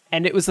shots.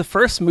 And it was the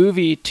first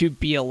movie to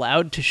be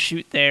allowed to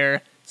shoot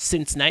there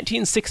since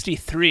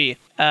 1963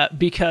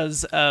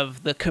 because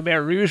of the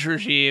Khmer Rouge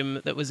regime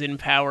that was in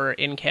power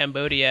in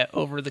Cambodia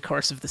over the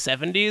course of the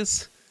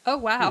 70s. Oh,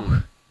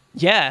 wow.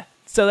 Yeah,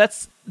 so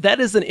that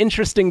is an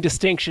interesting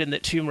distinction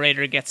that Tomb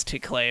Raider gets to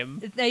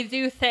claim. They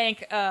do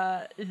thank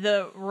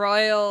the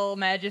Royal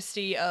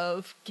Majesty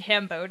of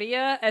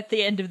Cambodia at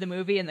the end of the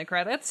movie in the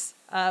credits,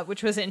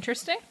 which was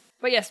interesting.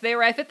 But yes, they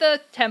arrive at the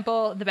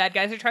temple. The bad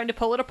guys are trying to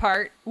pull it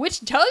apart,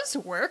 which does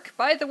work,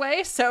 by the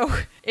way. So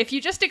if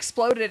you just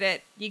exploded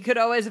it, you could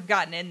always have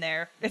gotten in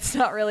there. It's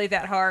not really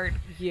that hard.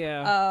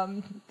 Yeah.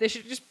 They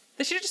should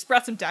have just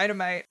brought some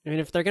dynamite. I mean,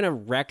 if they're gonna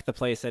wreck the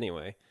place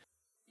anyway.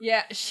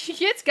 Yeah, she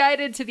gets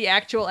guided to the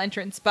actual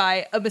entrance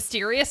by a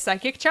mysterious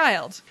psychic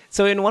child.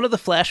 So in one of the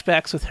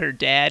flashbacks with her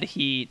dad,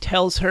 he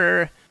tells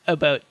her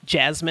about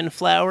jasmine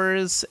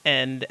flowers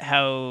and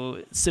how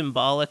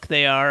symbolic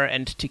they are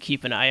and to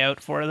keep an eye out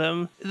for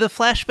them. The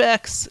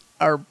flashbacks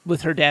are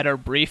with her dad are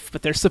brief,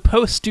 but they're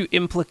supposed to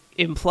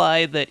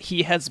imply that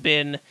he has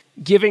been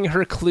giving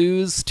her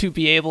clues to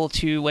be able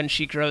to, when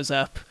she grows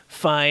up,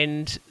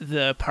 find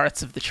the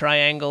parts of the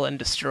triangle and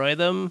destroy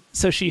them.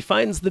 So she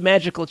finds the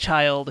magical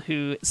child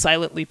who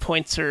silently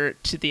points her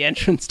to the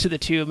entrance to the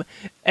tomb,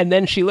 and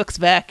then she looks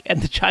back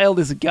and the child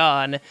is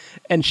gone,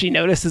 and she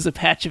notices a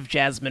patch of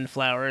jasmine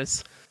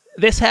flowers.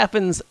 This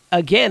happens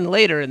again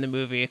later in the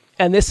movie,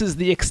 and this is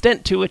the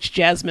extent to which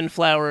jasmine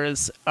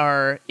flowers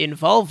are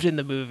involved in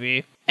the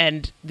movie,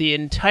 and the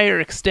entire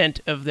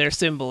extent of their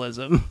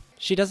symbolism.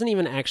 She doesn't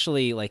even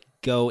actually like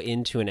go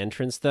into an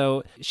entrance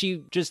though.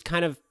 She just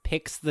kind of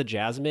picks the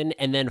jasmine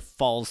and then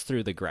falls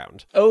through the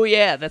ground. Oh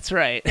yeah, that's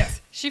right.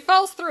 She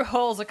falls through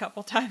holes a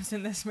couple times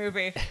in this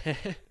movie.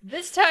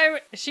 This time,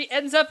 she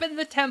ends up in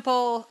the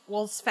temple.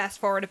 We'll fast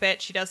forward a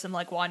bit. She does some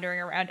like wandering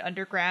around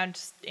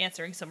underground,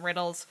 answering some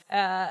riddles.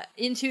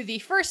 Into the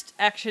first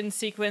action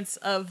sequence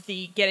of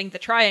the Getting the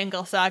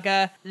Triangle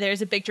saga,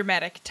 there's a big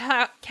dramatic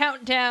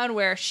countdown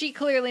where she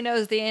clearly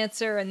knows the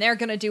answer and they're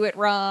gonna do it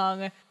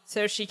wrong.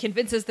 So she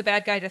convinces the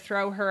bad guy to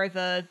throw her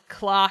the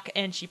clock,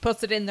 and she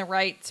puts it in the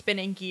right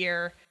spinning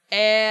gear.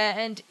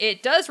 And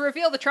it does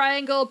reveal the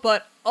triangle,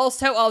 but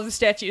also all the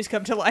statues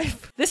come to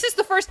life. This is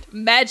the first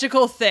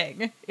magical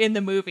thing in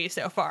the movie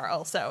so far,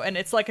 also. And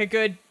it's like a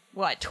good,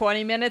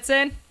 20 minutes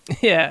in?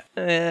 Yeah,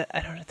 I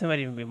don't know, there might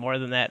even be more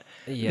than that.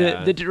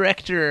 Yeah. The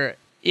director,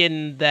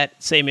 in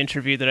that same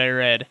interview that I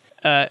read,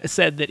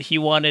 said that he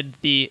wanted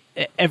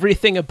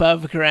everything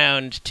above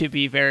ground to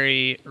be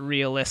very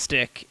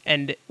realistic,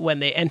 and when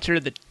they enter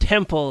the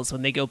temples,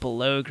 when they go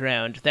below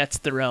ground, that's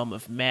the realm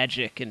of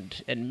magic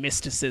and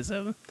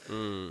mysticism.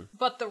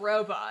 But the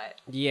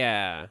robot.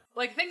 Yeah.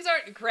 Like, things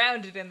aren't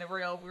grounded in the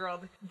real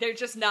world. They're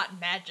just not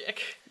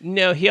magic.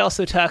 No, he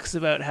also talks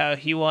about how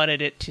he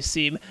wanted it to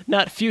seem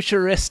not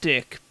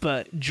futuristic,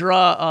 but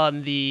draw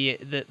on the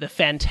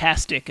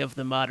fantastic of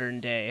the modern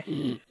day.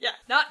 Yeah,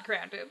 not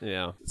grounded.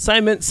 Yeah.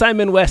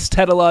 Simon West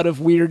had a lot of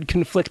weird,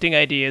 conflicting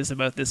ideas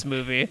about this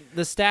movie.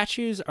 The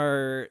statues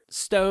are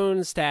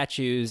stone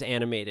statues,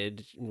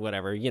 animated,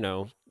 whatever,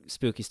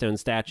 spooky stone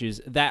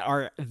statues that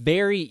are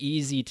very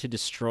easy to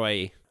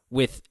destroy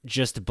with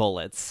just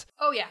bullets.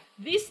 Oh yeah,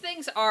 these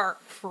things are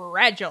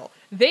fragile.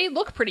 They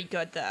look pretty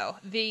good though.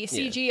 The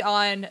CG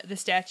on the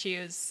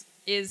statues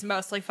is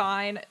mostly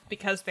fine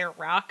because they're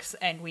rocks,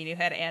 and we knew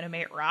how to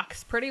animate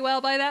rocks pretty well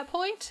by that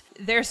point.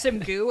 There's some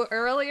goo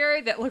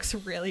earlier that looks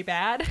really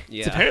bad.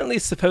 Yeah. It's apparently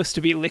supposed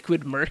to be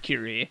liquid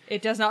mercury.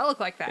 It does not look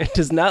like that. It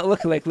does not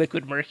look like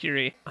liquid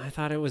mercury. I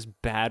thought it was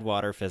bad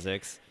water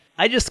physics.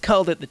 I just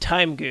called it the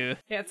time goo.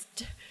 Yeah,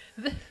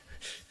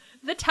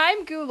 the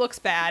time goo looks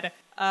bad.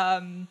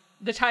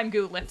 The time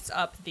goo lifts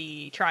up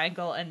the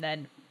triangle and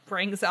then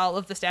brings all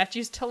of the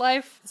statues to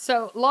life.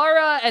 So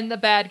Lara and the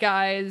bad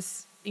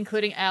guys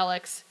including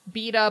Alex,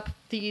 beat up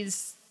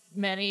these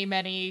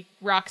many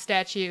rock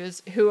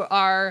statues who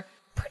are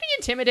pretty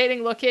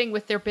intimidating looking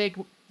with their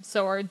big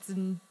swords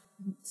and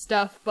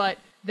stuff, but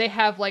they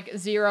have like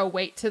zero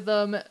weight to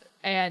them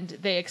and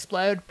they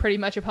explode pretty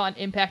much upon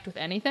impact with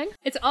anything.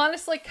 It's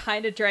honestly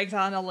kind of drags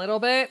on a little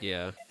bit.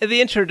 Yeah.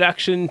 The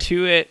introduction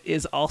to it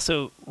is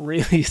also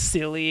really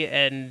silly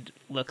and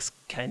looks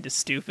kind of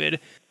stupid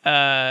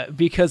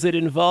because it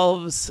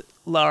involves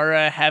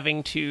Lara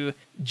having to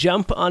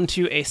jump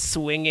onto a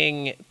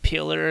swinging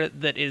pillar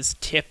that is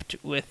tipped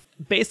with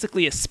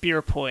basically a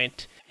spear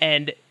point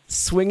and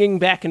swinging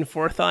back and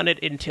forth on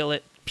it until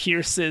it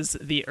pierces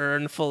the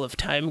urn full of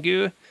time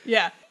goo.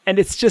 Yeah. And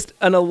it's just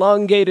an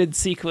elongated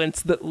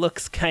sequence that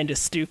looks kind of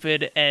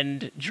stupid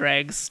and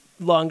drags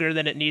longer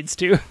than it needs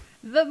to.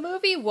 The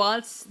movie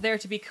wants there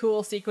to be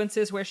cool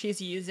sequences where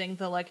she's using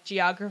the like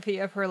geography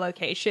of her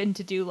location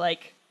to do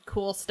like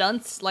cool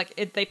stunts.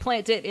 Like they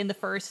plant it in the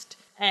first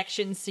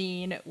action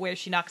scene where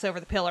she knocks over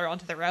the pillar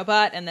onto the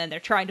robot, and then they're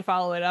trying to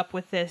follow it up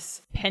with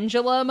this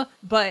pendulum,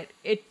 but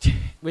it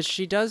Which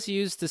she does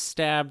use to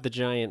stab the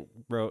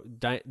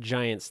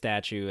giant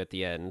statue at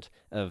the end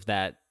of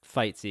that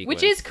fight sequence.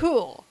 which is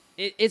cool.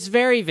 It's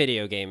very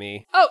video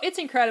gamey. Oh, it's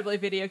incredibly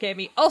video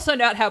gamey. Also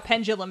not how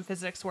pendulum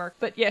physics work,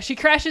 but yeah, she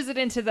crashes it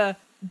into the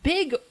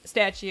big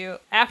statue.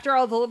 After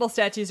all the little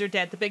statues are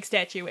dead, the big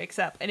statue wakes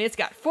up, and it's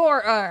got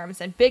 4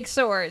 arms and big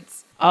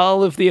swords.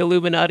 All of the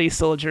Illuminati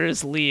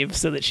soldiers leave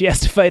so that she has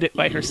to fight it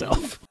by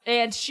herself.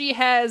 And she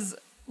has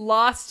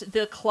lost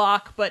the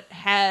clock, but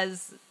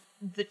has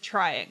the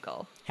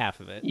triangle.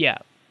 Half of it. Yeah.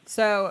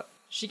 So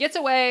she gets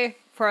away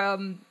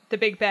from the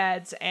big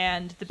bads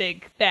and the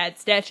big bad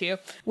statue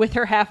with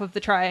her half of the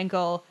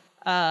triangle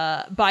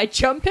by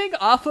jumping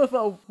off of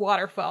a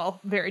waterfall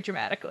very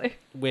dramatically.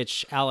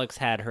 Which Alex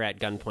had her at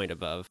gunpoint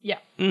above. Yeah.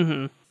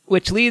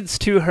 Which leads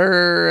to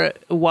her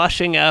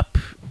washing up,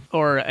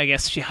 or I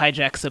guess she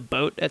hijacks a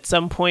boat at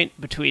some point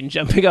between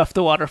jumping off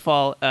the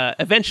waterfall,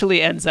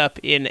 eventually ends up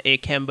in a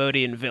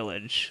Cambodian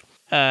village.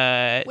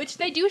 Which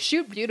they do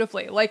shoot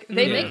beautifully. Like,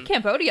 they make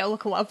Cambodia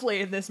look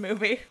lovely in this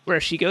movie. Where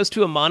she goes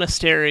to a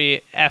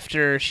monastery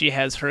after she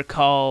has her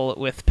call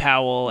with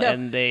Powell, No.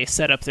 and they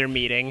set up their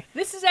meeting.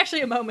 This is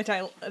actually a moment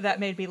that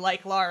made me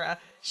like Lara.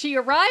 She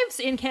arrives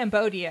in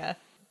Cambodia.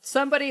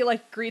 Somebody,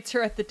 like, greets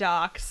her at the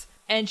docks,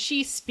 and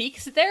she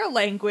speaks their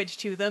language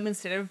to them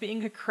instead of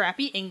being a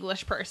crappy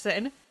English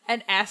person,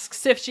 and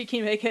asks if she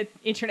can make an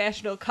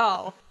international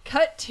call.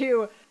 Cut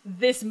to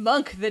this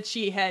monk that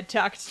she had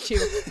talked to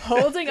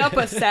holding up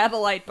a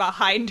satellite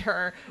behind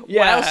her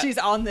while she's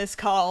on this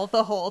call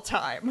the whole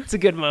time. It's a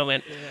good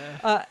moment.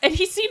 And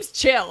he seems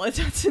chill. It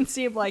doesn't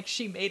seem like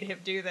she made him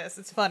do this.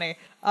 It's funny.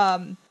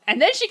 And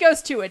then she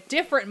goes to a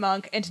different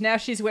monk, and now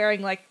she's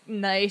wearing, like,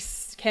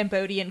 nice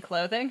Cambodian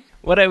clothing.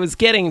 What I was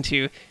getting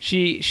to,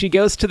 she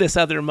goes to this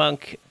other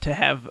monk to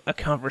have a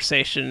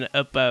conversation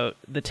about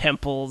the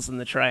temples and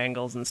the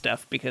triangles and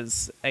stuff,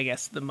 because I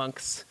guess the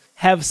monks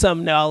have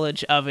some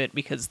knowledge of it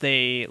because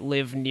they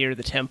live near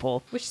the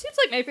temple. Which seems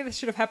like maybe this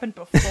should have happened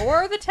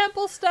before the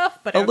temple stuff,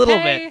 but A okay. little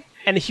bit.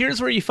 And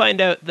here's where you find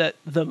out that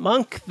the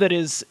monk that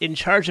is in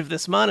charge of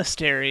this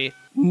monastery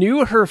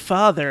knew her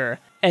father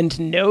and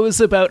knows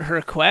about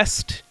her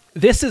quest.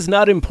 This is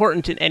not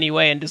important in any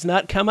way and does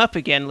not come up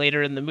again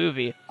later in the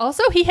movie.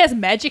 Also, he has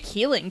magic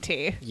healing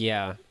tea.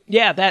 Yeah.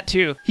 Yeah, that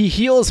too. He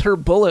heals her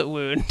bullet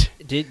wound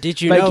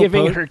Did you by know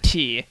giving her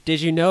tea.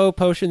 Did you know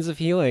potions of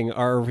healing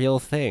are a real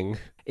thing?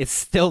 It's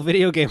still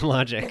video game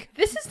logic.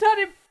 This is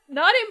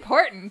not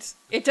important.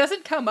 It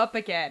doesn't come up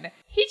again.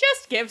 He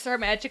just gives her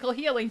magical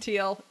healing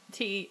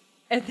tea,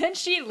 and then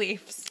she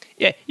leaves.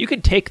 Yeah, you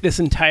could take this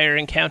entire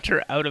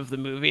encounter out of the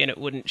movie and it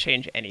wouldn't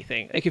change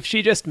anything. Like, if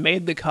she just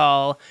made the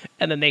call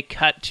and then they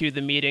cut to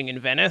the meeting in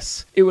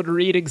Venice, it would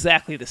read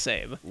exactly the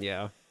same.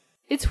 Yeah.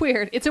 It's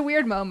weird. It's a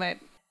weird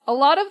moment. A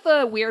lot of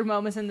the weird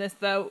moments in this,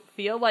 though,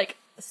 feel like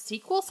a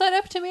sequel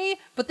setup to me,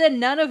 but then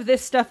none of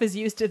this stuff is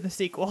used in the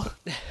sequel.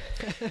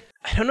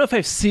 I don't know if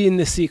I've seen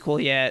the sequel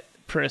yet,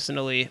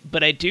 personally,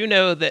 but I do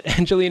know that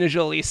Angelina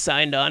Jolie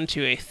signed on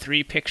to a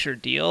 3-picture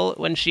deal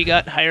when she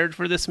got hired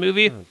for this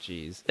movie. Oh,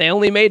 jeez. They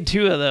only made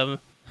 2 of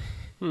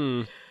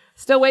them.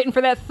 Still waiting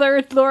for that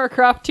third Lara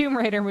Croft Tomb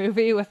Raider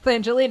movie with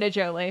Angelina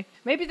Jolie.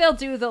 Maybe they'll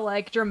do the,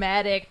 like,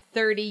 dramatic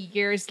 30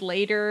 years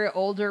later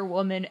older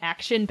woman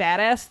action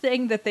badass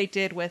thing that they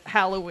did with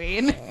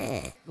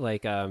Halloween.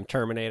 Like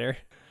Terminator.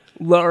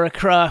 Lara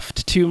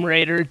Croft, Tomb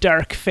Raider,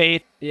 Dark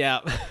Fate.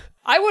 Yeah.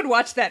 I would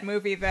watch that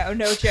movie, though,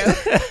 no joke.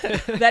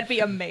 That'd be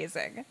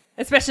amazing.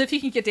 Especially if you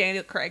can get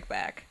Daniel Craig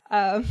back.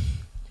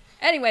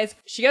 Anyways,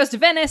 she goes to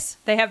Venice.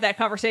 They have that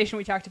conversation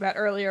we talked about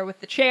earlier with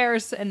the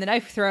chairs and the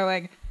knife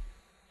throwing.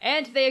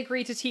 And they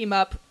agree to team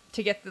up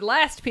to get the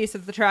last piece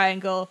of the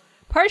triangle,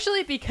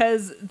 partially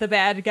because the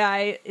bad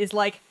guy is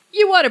like,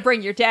 you want to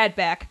bring your dad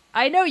back.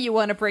 I know you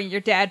want to bring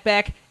your dad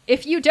back.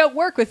 If you don't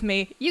work with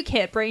me, you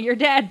can't bring your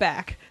dad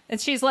back.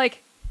 And she's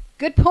like,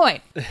 good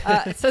point.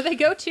 So they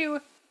go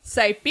to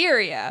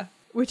Siberia,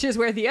 which is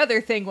where the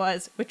other thing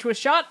was, which was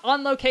shot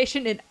on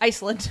location in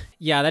Iceland.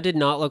 Yeah, that did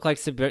not look like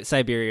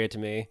Siberia to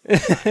me.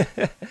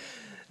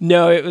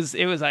 No, it was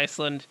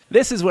Iceland.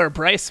 This is where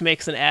Bryce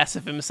makes an ass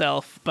of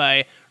himself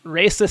by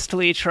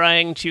racistly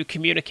trying to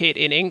communicate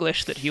in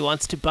English that he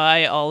wants to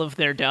buy all of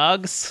their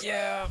dogs.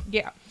 Yeah.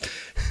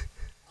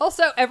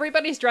 Also,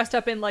 everybody's dressed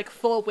up in, like,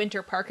 full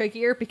winter parka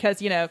gear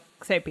because, you know,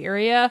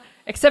 Siberia,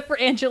 except for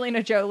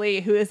Angelina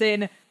Jolie, who is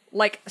in,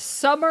 like,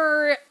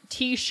 summer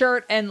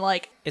t-shirt and,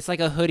 like... It's like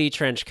a hoodie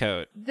trench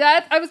coat.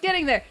 That, I was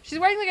getting there. She's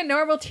wearing, like, a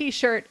normal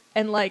t-shirt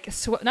and, like,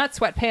 not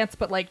sweatpants,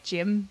 but, like,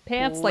 gym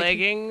pants.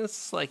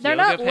 Leggings? Like they're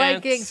yoga not pants?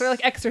 leggings, they're,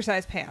 like,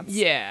 exercise pants.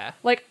 Yeah.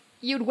 Like,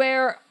 you'd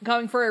wear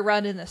going for a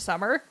run in the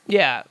summer.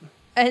 Yeah.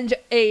 And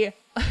a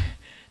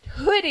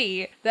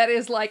hoodie that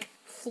is, like,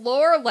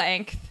 floor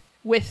length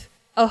with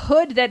a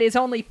hood that is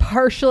only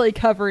partially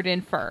covered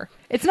in fur.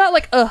 It's not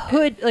like a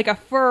hood, like a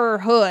fur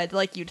hood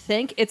like you'd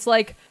think. It's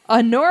like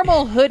a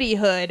normal hoodie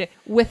hood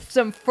with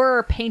some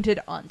fur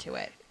painted onto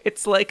it.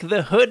 It's like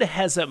the hood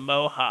has a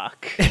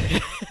mohawk.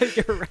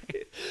 You're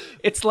right.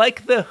 It's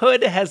like the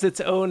hood has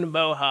its own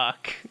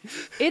mohawk.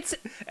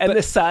 And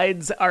the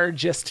sides are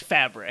just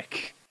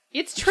fabric.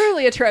 It's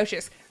truly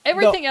atrocious.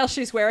 Everything else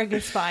she's wearing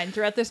is fine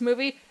throughout this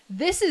movie.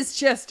 This is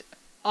just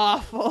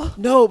awful.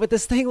 No, but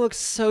this thing looks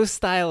so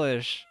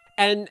stylish.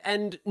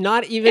 And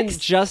not even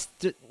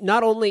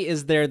not only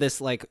is there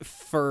this like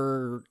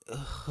fur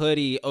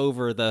hoodie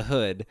over the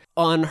hood,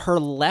 on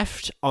her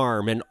left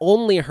arm and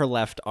only her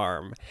left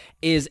arm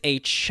is a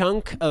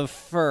chunk of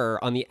fur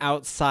on the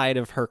outside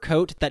of her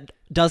coat that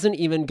doesn't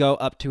even go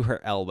up to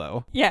her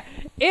elbow. Yeah,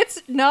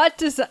 it's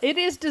not it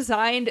is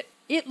designed,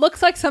 it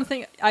looks like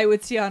something I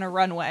would see on a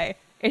runway.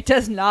 It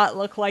does not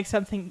look like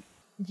something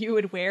you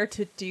would wear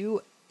to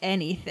do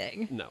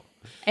anything. No.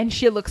 And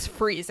she looks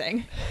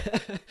freezing.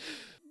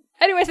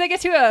 Anyways, they get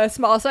to a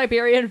small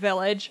Siberian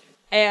village,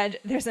 and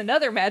there's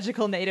another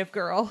magical native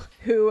girl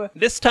who...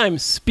 This time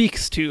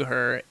speaks to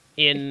her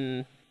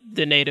in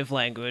the native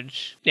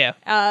language. Yeah.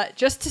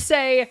 Just to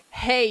say,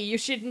 hey, you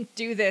shouldn't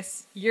do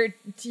this. You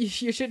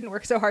shouldn't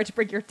work so hard to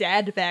bring your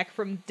dad back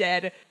from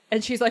dead.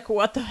 And she's like,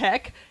 what the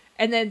heck?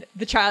 And then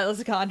the child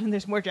is gone, and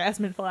there's more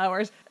jasmine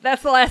flowers.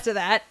 That's the last of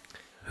that.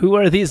 Who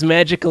are these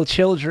magical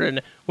children?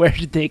 Where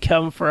did they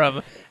come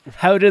from?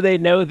 How do they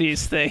know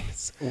these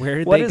things? Where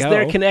did What they is go?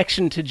 their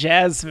connection to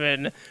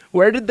Jasmine?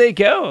 Where did they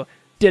go?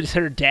 Did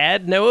her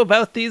dad know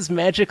about these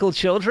magical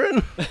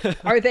children?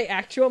 Are they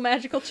actual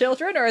magical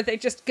children, or are they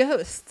just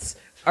ghosts?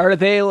 Are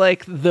they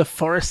like the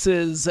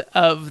forces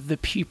of the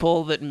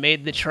people that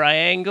made the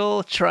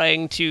triangle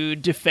trying to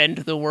defend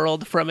the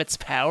world from its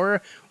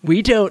power?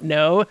 We don't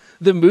know.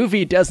 The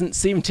movie doesn't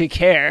seem to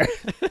care.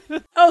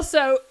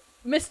 Also,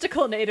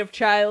 mystical native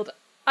child,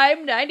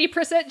 I'm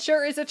 90%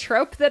 sure is a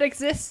trope that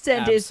exists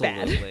and is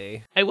bad.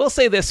 Absolutely. I will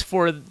say this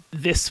for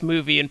this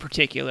movie in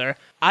particular.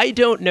 I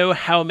don't know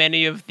how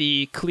many of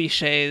the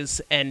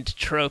cliches and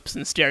tropes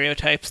and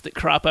stereotypes that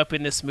crop up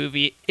in this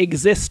movie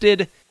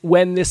existed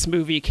when this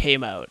movie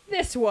came out.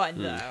 This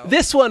one, though.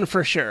 This one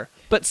for sure,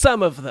 but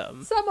some of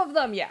them. Some of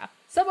them, yeah.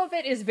 Some of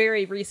it is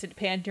very recent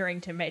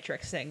pandering to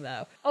Matrixing,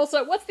 though.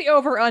 Also, what's the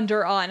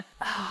over-under on...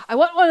 I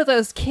want one of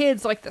those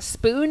kids, like the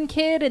Spoon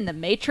Kid in the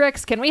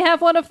Matrix. Can we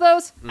have one of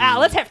those?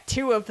 Let's have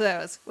two of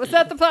those. Was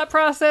that the thought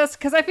process?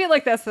 Because I feel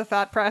like that's the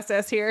thought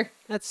process here.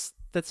 That's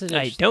an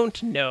I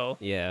don't know.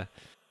 Yeah.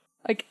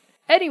 Like,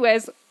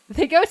 anyways,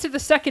 they go to the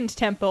second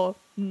temple.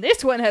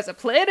 This one has a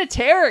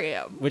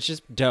planetarium. Which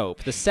is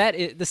dope. The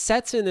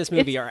sets in this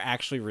movie are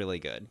actually really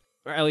good.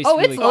 Or at least Oh,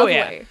 really it's good.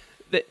 lovely.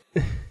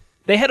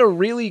 They had a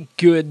really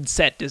good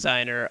set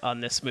designer on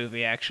this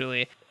movie,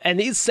 actually. And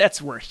these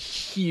sets were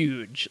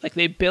huge. Like,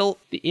 they built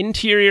the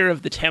interior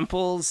of the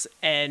temples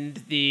and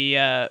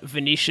the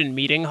Venetian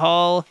meeting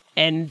hall.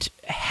 And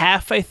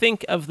half, I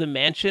think, of the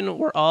mansion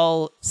were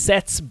all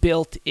sets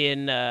built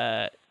in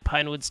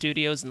Pinewood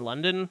Studios in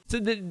London. So,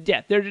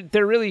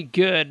 they're really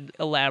good,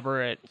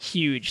 elaborate,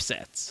 huge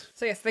sets.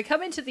 So yes, they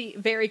come into the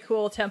very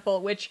cool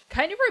temple, which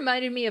kind of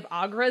reminded me of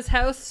Agra's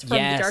house from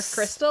the Dark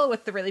Crystal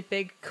with the really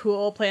big,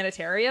 cool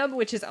planetarium,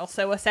 which is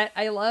also a set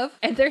I love.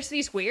 And there's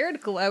these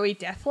weird glowy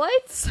death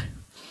lights.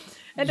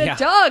 And a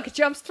dog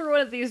jumps through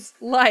one of these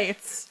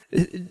lights.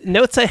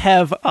 Notes I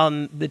have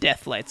on the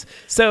death lights.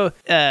 So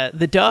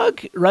the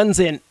dog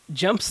runs in,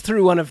 jumps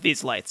through one of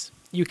these lights.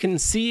 You can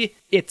see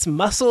its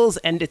muscles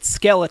and its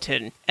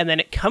skeleton, and then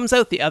it comes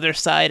out the other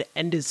side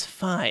and is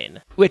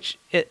fine. Which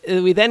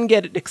we then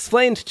get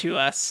explained to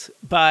us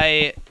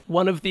by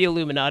one of the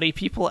Illuminati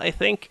people, I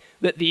think,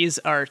 that these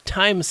are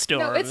time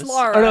storms. No, it's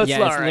Laura. Oh, no, it's Yeah,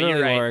 Laura. it's literally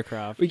You're right. Laura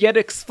Croft. We get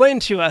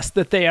explained to us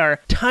that they are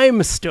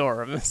time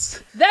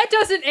storms. That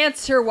doesn't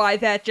answer why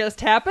that just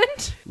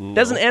happened.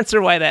 Doesn't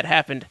answer why that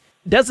happened.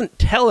 Doesn't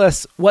tell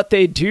us what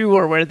they do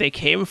or where they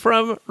came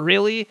from,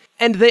 really.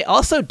 And they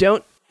also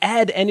don't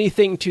add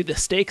anything to the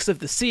stakes of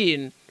the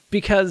scene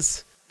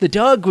because the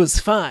dog was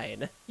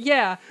fine.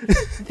 Yeah,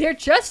 they're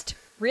just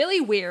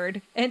really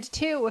weird. And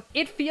two,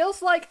 it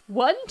feels like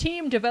one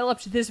team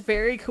developed this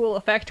very cool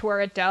effect where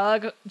a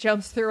dog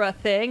jumps through a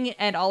thing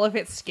and all of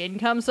its skin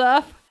comes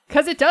off.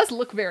 because it does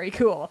look very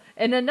cool.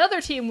 And another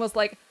team was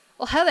like,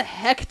 well, how the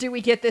heck do we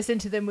get this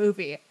into the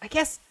movie? I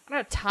guess, I don't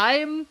know,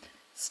 time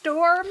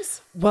storms?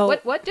 Well-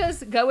 what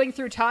does going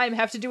through time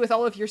have to do with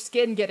all of your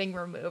skin getting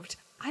removed?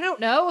 I don't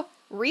know.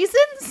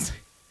 Reasons?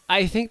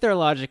 I think their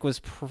logic was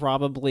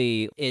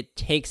probably it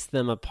takes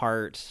them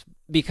apart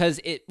because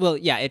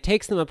it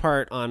takes them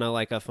apart on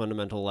a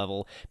fundamental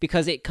level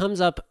because it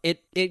comes up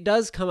it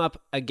does come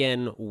up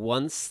again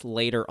once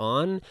later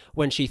on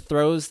when she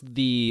throws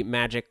the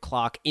magic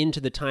clock into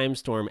the time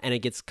storm and it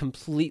gets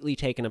completely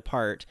taken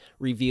apart,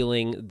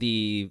 revealing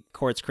the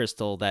quartz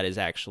crystal that is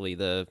actually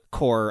the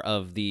core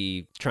of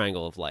the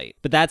Triangle of Light.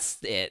 But that's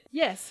it.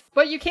 Yes.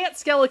 But you can't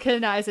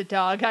skeletonize a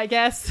dog, I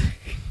guess.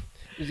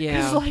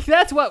 Yeah. Like,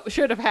 that's what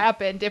should have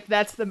happened if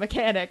that's the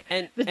mechanic.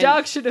 The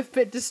dog should have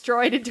been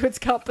destroyed into its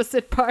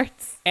composite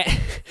parts.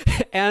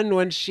 And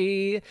when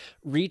she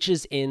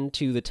reaches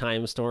into the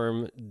time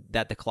storm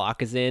that the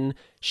clock is in,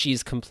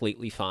 she's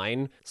completely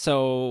fine.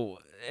 So...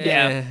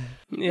 Yeah.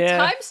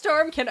 Time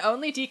storm can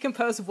only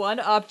decompose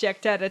one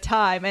object at a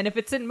time, and if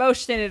it's in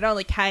motion, it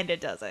only kinda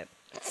does it.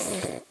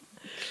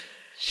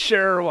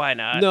 Sure, why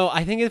not? No,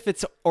 I think if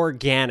it's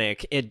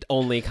organic, it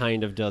only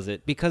kind of does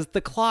it. Because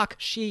the clock,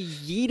 she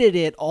yeeted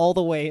it all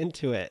the way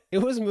into it. It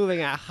was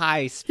moving at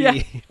high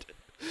speed.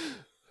 Yeah.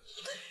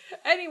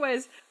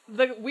 Anyways,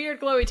 the weird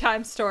glowy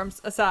time storms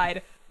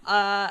aside,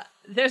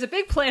 there's a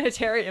big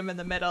planetarium in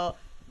the middle,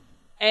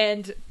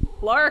 and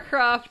Lara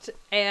Croft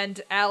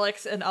and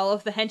Alex and all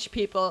of the hench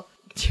people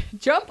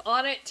jump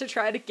on it to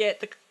try to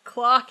get the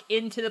clock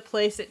into the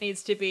place it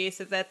needs to be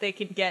so that they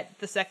can get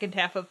the second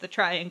half of the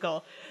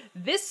triangle.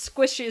 This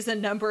squishes a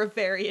number of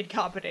very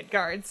incompetent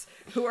guards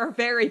who are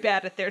very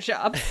bad at their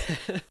jobs.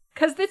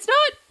 Because it's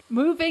not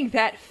moving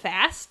that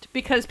fast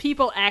because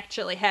people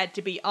actually had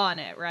to be on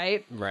it,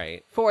 right?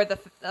 Right. For the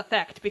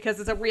effect, because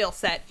it's a real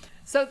set.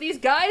 So these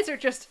guys are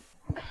just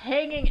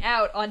hanging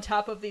out on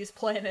top of these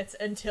planets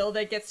until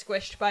they get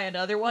squished by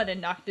another one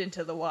and knocked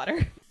into the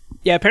water.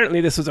 Yeah,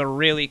 apparently this was a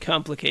really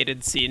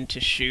complicated scene to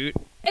shoot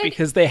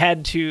because they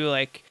had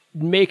to,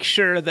 make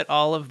sure that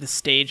all of the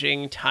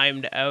staging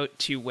timed out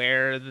to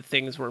where the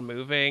things were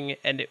moving,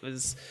 and it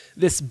was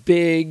this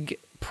big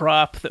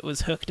prop that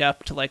was hooked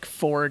up to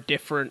 4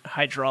 different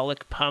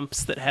hydraulic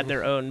pumps that had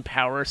their own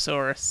power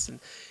source, and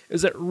it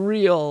was a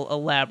real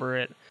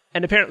elaborate.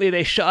 And apparently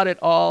they shot it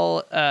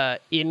all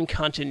in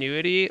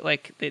continuity,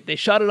 they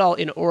shot it all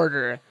in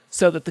order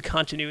so that the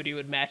continuity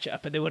would match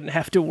up and they wouldn't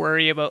have to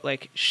worry about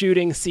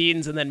shooting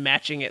scenes and then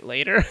matching it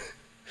later.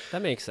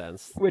 That makes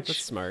sense. That's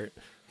smart.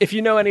 If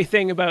you know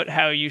anything about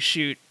how you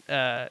shoot,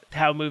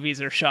 how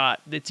movies are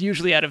shot, it's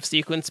usually out of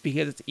sequence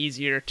because it's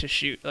easier to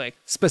shoot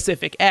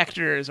specific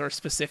actors or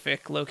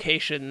specific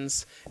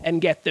locations and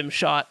get them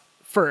shot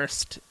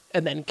first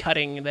and then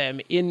cutting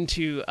them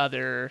into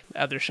other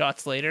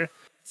shots later.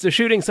 So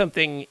shooting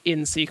something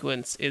in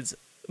sequence is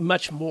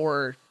much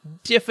more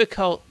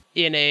difficult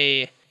in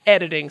a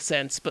editing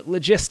sense, but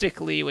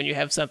logistically, when you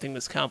have something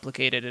this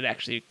complicated, it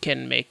actually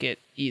can make it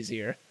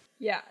easier.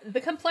 Yeah, the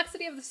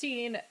complexity of the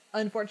scene,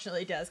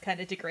 unfortunately, does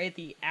kind of degrade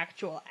the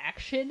actual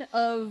action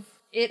of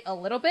it a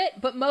little bit,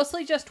 but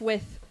mostly just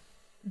with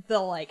the,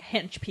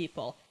 hench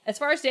people. As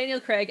far as Daniel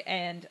Craig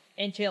and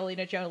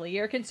Angelina Jolie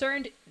are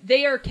concerned,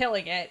 they are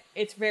killing it.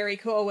 It's very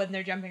cool when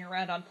they're jumping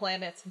around on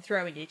planets and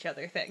throwing each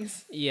other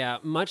things. Yeah,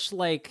 much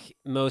like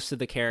most of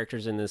the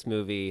characters in this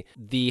movie,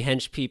 the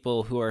hench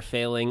people who are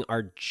failing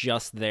are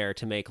just there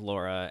to make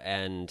Laura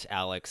and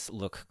Alex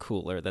look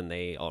cooler than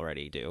they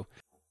already do.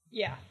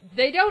 Yeah,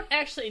 they don't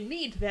actually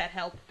need that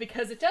help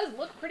because it does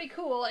look pretty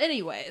cool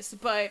anyways,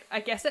 but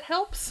I guess it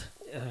helps.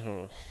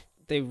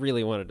 They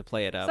really wanted to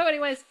play it up. So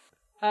anyways,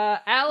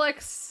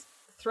 Alex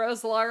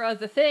throws Lara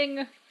the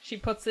thing, she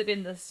puts it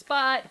in the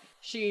spot,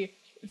 she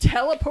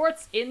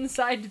teleports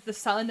inside the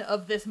sun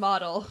of this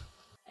model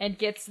and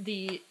gets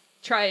the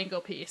triangle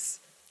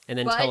piece. And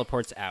then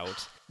teleports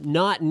out.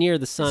 Not near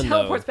the sun,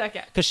 teleports back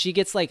out. Because she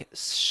gets,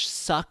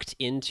 sucked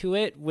into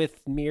it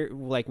with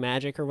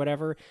magic or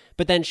whatever.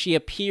 But then she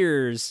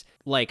appears,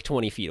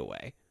 20 feet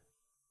away.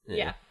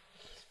 Yeah.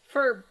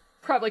 For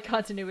probably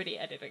continuity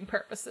editing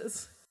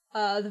purposes.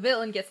 The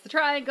villain gets the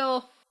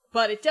triangle,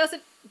 but it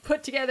doesn't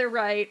put together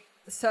right.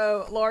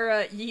 So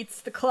Laura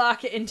yeets the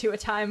clock into a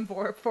time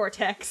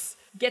vortex,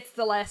 gets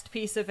the last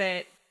piece of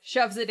it,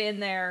 shoves it in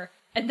there,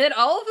 and then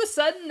all of a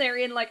sudden they're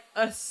in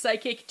a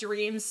psychic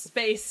dream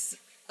space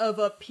of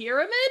a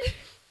pyramid?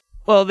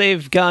 Well,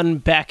 they've gone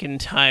back in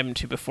time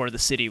to before the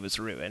city was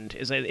ruined,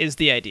 is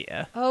the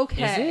idea.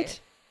 Okay. Is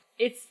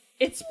it?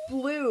 It's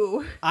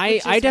blue. I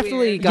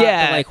definitely weird.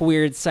 got the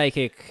weird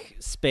psychic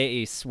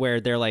space where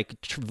they're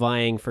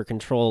vying for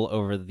control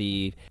over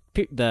the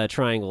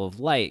Triangle of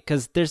Light,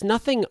 because there's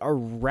nothing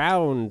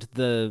around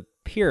the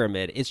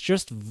pyramid. It's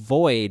just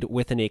void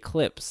with an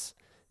eclipse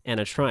and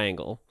a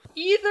triangle.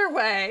 Either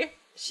way,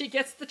 she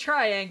gets the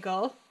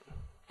triangle,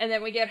 and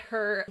then we get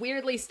her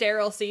weirdly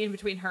sterile scene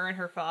between her and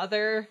her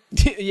father.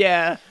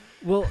 Yeah.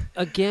 Well,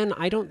 again,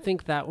 I don't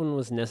think that one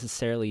was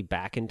necessarily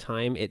back in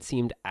time. It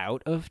seemed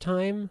out of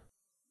time.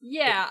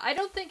 Yeah, I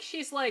don't think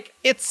she's like...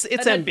 It's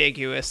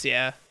ambiguous,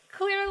 yeah.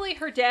 Clearly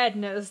her dad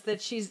knows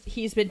that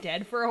he's been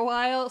dead for a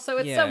while, so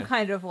it's some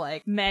kind of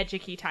like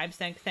magic-y time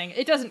sink thing.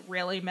 It doesn't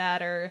really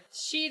matter.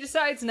 She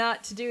decides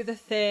not to do the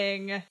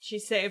thing. She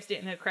saves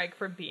Daniel Craig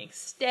from being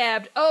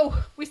stabbed.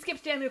 Oh, we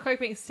skipped Daniel Craig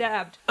being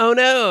stabbed. Oh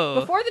no!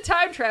 Before the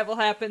time travel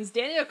happens,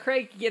 Daniel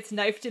Craig gets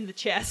knifed in the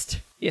chest.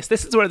 Yes,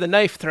 this is where the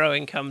knife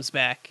throwing comes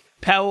back.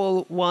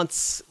 Powell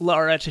wants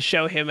Laura to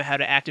show him how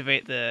to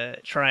activate the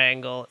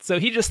triangle, so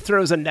he just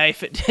throws a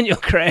knife at Daniel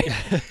Craig,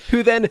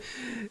 who then...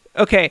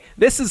 Okay,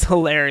 this is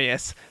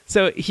hilarious.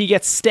 So he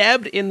gets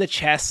stabbed in the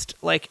chest,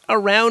 like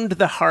around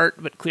the heart,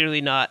 but clearly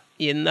not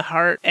in the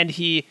heart, and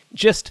he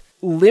just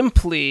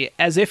limply,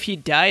 as if he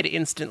died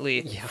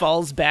instantly,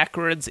 falls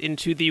backwards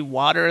into the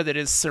water that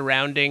is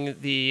surrounding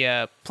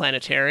the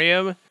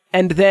planetarium,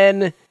 and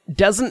then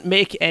doesn't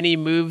make any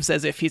moves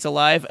as if he's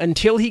alive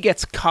until he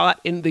gets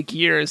caught in the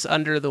gears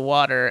under the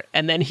water,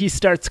 and then he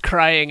starts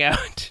crying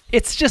out.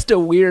 It's just a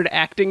weird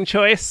acting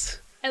choice.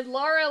 And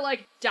Laura,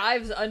 like,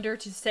 dives under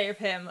to save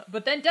him,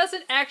 but then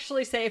doesn't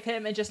actually save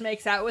him and just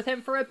makes out with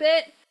him for a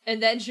bit,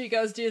 and then she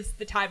goes does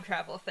the time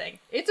travel thing.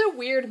 It's a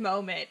weird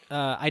moment.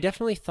 I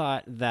definitely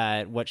thought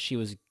that what she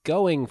was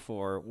going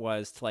for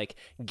was to, like,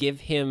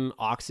 give him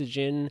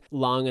oxygen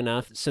long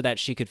enough so that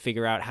she could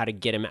figure out how to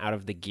get him out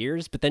of the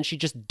gears, but then she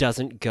just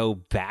doesn't go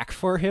back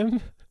for him.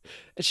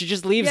 She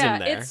just leaves him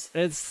there.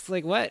 It's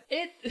like, what?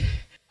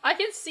 I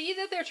can see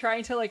that they're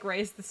trying to, like,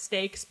 raise the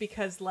stakes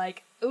because,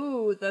 like,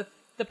 ooh, the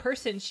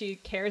person she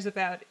cares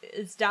about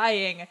is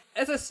dying.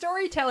 As a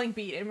storytelling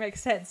beat, it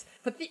makes sense.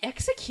 But the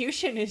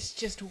execution is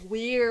just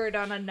weird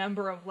on a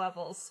number of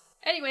levels.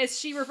 Anyways,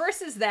 she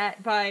reverses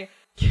that by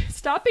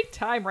stopping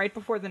time right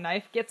before the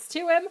knife gets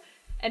to him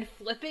and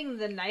flipping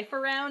the knife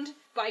around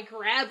by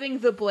grabbing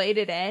the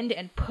bladed end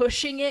and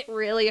pushing it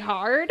really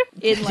hard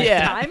in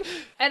time.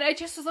 And I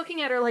just was looking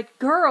at her like,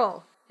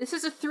 girl, this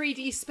is a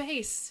 3D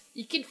space.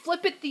 You can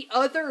flip it the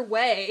other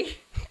way.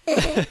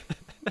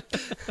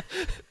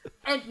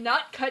 And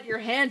not cut your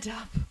hand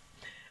up.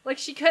 Like,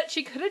 she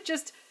could have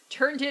just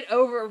turned it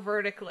over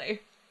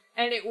vertically,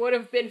 and it would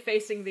have been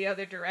facing the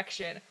other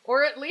direction.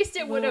 Or at least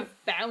it would have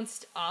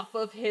bounced off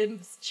of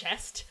his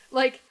chest.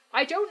 Like,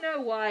 I don't know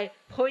why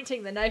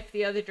pointing the knife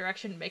the other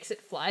direction makes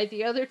it fly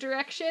the other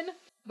direction,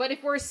 but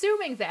if we're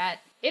assuming that,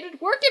 it'd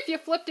work if you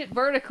flipped it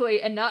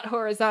vertically and not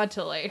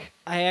horizontally.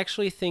 I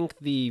actually think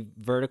the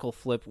vertical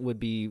flip would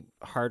be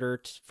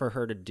harder for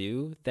her to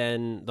do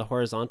than the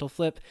horizontal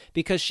flip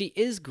because she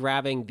is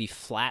grabbing the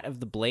flat of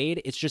the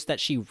blade. It's just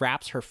that she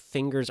wraps her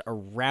fingers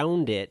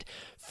around it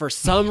for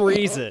some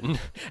reason.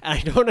 And I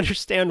don't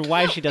understand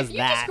why she does you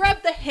that. You just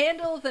grab the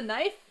handle of the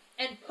knife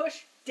and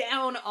push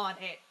down on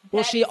it.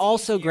 Well, she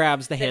also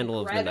grabs the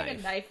handle of the knife. Grabbing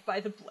a knife by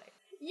the blade.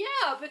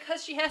 Yeah,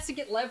 because she has to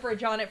get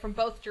leverage on it from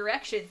both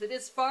directions. It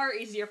is far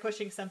easier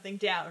pushing something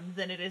down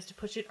than it is to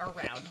push it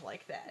around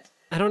like that.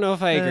 I don't know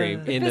if I agree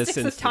in this Physics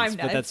instance, of Time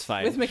but that's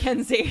fine. With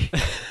Mackenzie.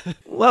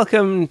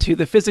 Welcome to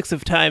the Physics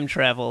of Time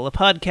Travel, a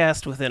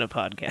podcast within a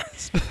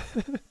podcast.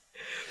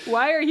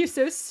 Why are you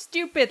so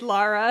stupid,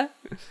 Lara?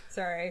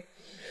 Sorry.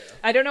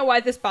 I don't know why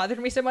this bothered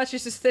me so much.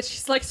 It's just that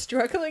she's like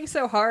struggling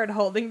so hard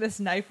holding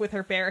this knife with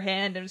her bare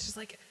hand, and it's just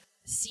like,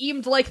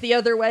 seemed like the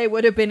other way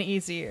would have been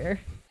easier.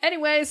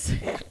 Anyways.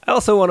 I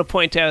also want to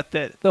point out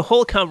that the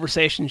whole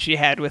conversation she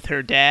had with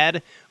her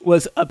dad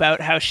was about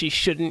how she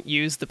shouldn't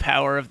use the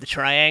power of the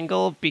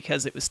triangle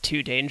because it was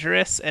too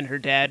dangerous, and her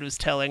dad was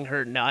telling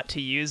her not to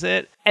use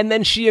it. And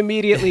then she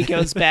immediately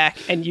goes back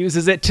and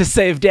uses it to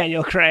save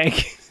Daniel Craig.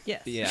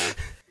 Yes. Yeah.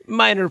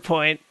 Minor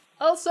point.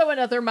 Also,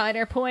 another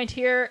minor point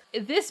here.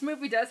 This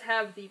movie does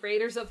have the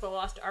Raiders of the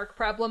Lost Ark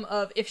problem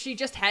of if she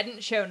just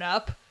hadn't shown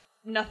up,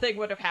 nothing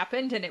would have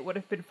happened and it would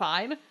have been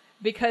fine.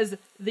 Because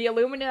the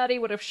Illuminati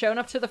would have shown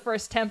up to the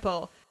first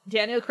temple,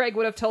 Daniel Craig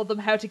would have told them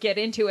how to get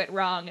into it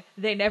wrong,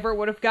 they never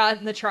would have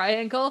gotten the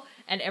triangle,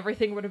 and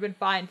everything would have been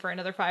fine for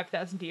another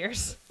 5,000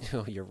 years.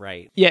 Oh, you're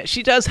right. Yeah,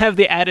 she does have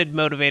the added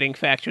motivating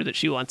factor that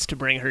she wants to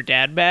bring her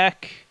dad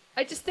back.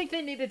 I just think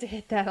they needed to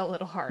hit that a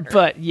little harder.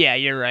 But yeah,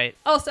 you're right.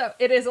 Also,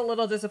 it is a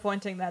little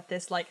disappointing that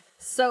this, like,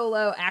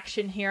 solo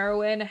action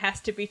heroine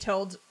has to be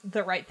told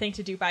the right thing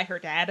to do by her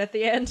dad at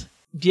the end.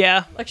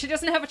 Yeah. Like, she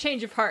doesn't have a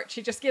change of heart.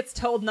 She just gets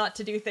told not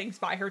to do things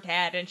by her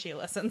dad, and she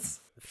listens.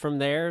 From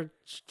there,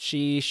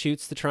 she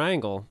shoots the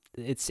triangle.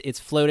 It's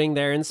floating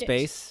there in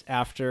space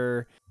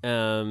after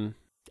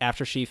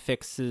she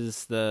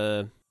fixes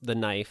the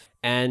knife,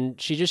 and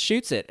she just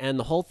shoots it, and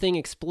the whole thing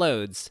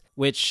explodes,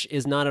 which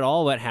is not at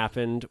all what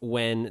happened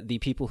when the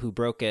people who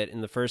broke it in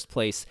the first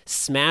place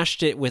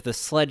smashed it with a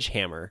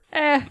sledgehammer.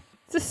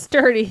 It's a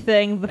sturdy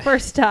thing the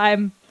first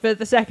time, but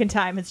the second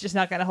time it's just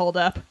not going to hold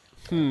up.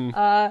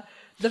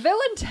 The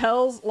villain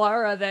tells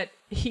Lara that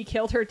he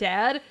killed her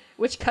dad,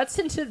 which cuts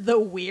into the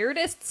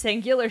weirdest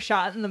singular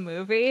shot in the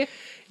movie.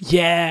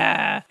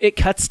 Yeah. It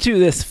cuts to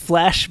this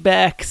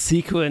flashback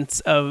sequence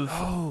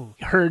of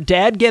her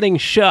dad getting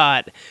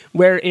shot,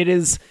 where it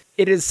is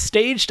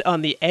staged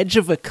on the edge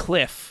of a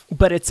cliff,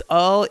 but it's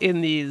all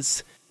in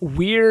these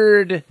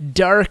weird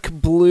dark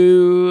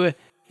blue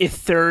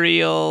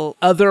ethereal,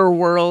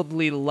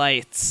 otherworldly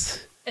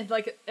lights. And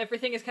like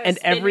everything is kind of And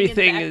spinning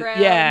everything, in the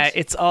background. yeah,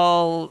 it's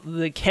all,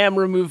 the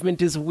camera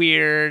movement is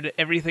weird,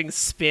 everything's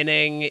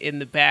spinning in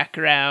the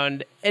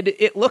background, and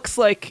it looks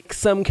like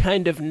some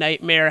kind of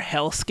nightmare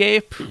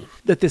hellscape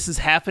that this is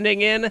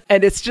happening in,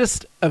 and it's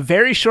just a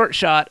very short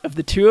shot of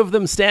the two of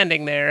them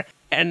standing there,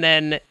 and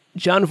then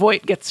John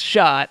Voight gets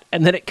shot,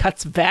 and then it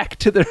cuts back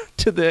to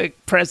the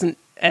present,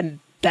 and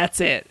that's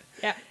it.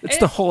 Yeah. It's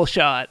And the whole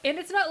shot. And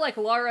it's not like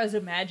Laura's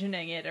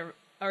imagining it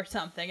or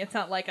something. It's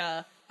not like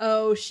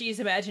she's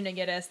imagining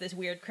it as this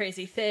weird,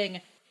 crazy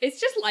thing. It's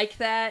just like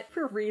that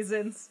for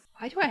reasons.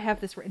 Why do I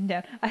have this written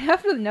down? I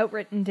have the note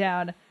written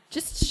down.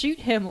 Just shoot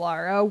him,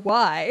 Laura.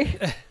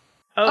 Why?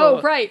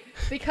 Oh, right.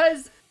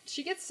 Because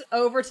she gets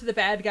over to the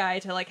bad guy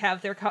to like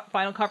have their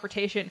final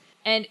confrontation,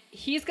 and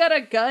he's got a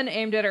gun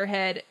aimed at her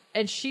head,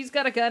 and she's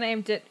got a gun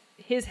aimed at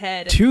his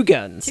head. Two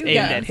guns aimed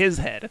guns. at his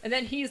head. And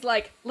then he's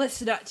like,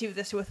 let's not do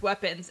this with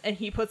weapons. And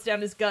he puts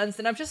down his guns,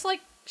 and I'm just like,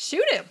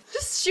 shoot him.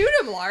 Just shoot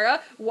him, Laura.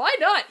 Why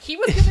not? He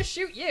was going to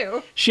shoot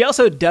you. She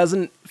also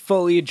doesn't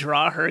fully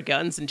draw her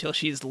guns until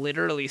she's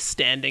literally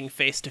standing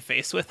face to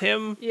face with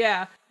him.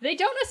 Yeah. They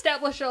don't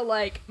establish a,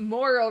 like,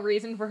 moral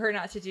reason for her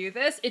not to do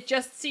this. It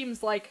just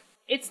seems like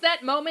it's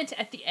that moment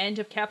at the end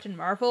of Captain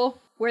Marvel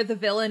where the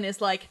villain is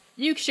like,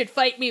 you should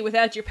fight me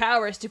without your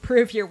powers to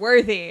prove you're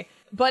worthy.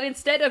 But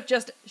instead of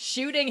just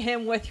shooting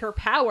him with her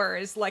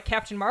powers like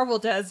Captain Marvel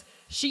does,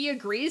 she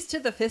agrees to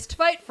the fist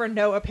fight for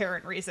no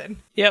apparent reason.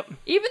 Yep.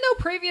 Even though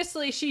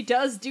previously she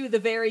does do the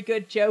very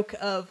good joke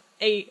of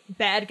a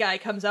bad guy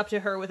comes up to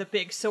her with a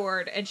big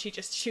sword and she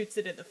just shoots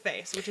it in the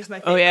face, which is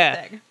my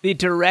favorite thing. The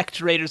direct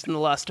Raiders in the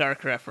Lost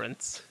Ark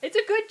reference. It's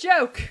a good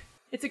joke.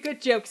 It's a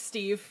good joke,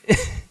 Steve.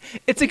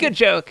 It's a good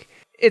joke.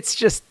 It's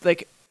just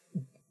like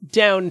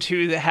down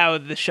to how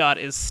the shot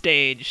is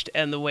staged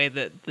and the way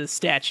that the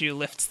statue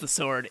lifts the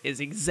sword is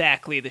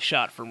exactly the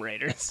shot from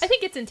Raiders. I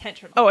think it's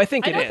intentional. Oh, I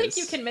think it I don't is.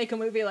 think you can make a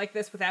movie like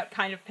this without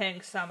kind of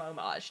paying some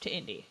homage to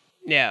Indy.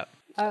 Yeah.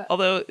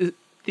 Although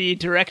the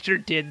director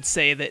did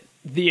say that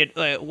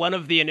one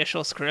of the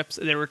initial scripts,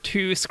 there were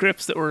 2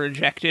 scripts that were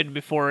rejected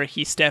before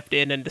he stepped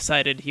in and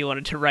decided he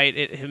wanted to write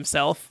it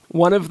himself.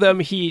 One of them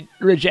he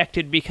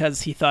rejected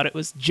because he thought it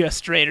was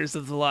just Raiders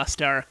of the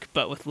Lost Ark,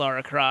 but with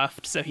Lara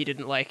Croft, so he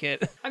didn't like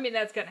it. I mean,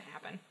 that's gonna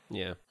happen.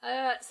 Yeah.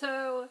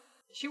 So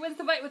she wins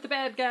the fight with the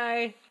bad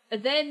guy,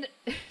 and then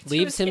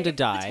Leaves him to escape the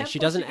die. temple, She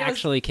doesn't goes-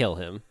 actually kill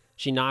him.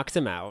 She knocks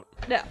him out.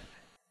 No.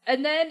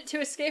 And then to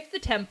escape the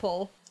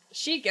temple,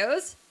 she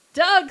goes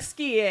dog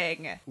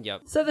skiing.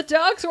 Yep. So the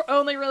dogs were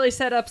only really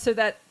set up so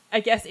that, I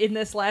guess, in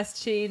this last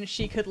scene,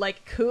 she could,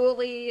 like,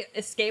 coolly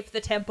escape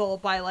the temple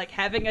by, like,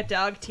 having a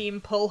dog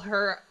team pull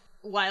her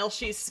while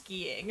she's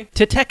skiing.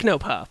 To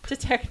Technopop. To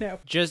techno.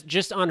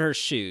 Just on her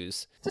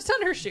shoes. Just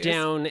on her shoes.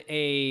 Down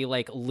a,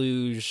 like,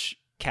 luge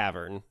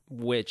cavern,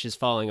 which is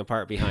falling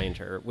apart behind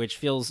her, which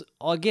feels,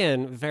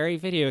 again, very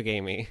video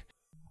gamey.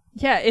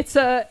 Yeah, it's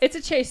a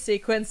chase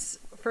sequence,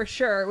 for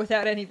sure,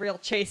 without any real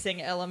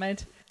chasing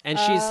element. And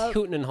she's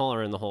hooting and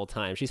hollering the whole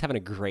time. She's having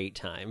a great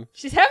time.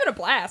 She's having a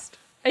blast.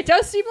 It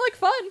does seem like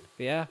fun.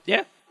 Yeah.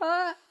 Yeah.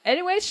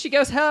 Anyways, she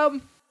goes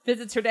home,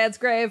 visits her dad's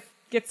grave,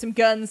 gets some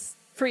guns,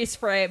 freeze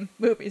frame,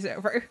 movie's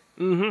over.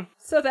 Mm-hmm.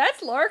 So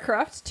that's Lara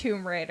Croft's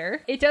Tomb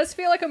Raider. It does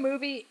feel like a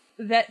movie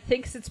that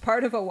thinks it's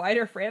part of a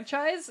wider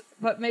franchise,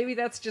 but maybe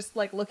that's just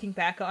like looking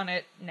back on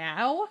it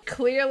now.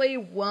 Clearly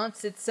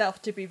wants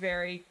itself to be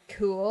very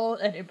cool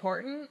and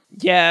important.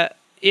 Yeah,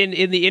 in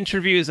the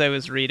interviews I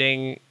was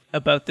reading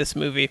about this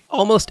movie,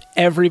 almost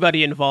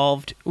everybody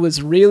involved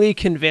was really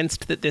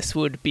convinced that this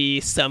would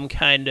be some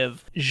kind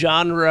of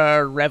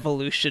genre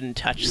revolution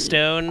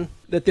touchstone,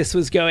 that this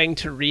was going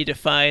to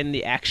redefine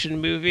the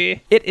action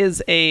movie. It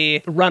is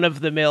a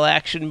run-of-the-mill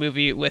action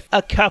movie with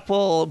a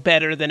couple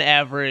better than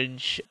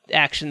average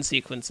action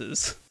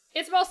sequences.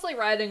 It's mostly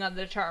riding on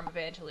the charm of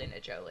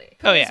Angelina Jolie.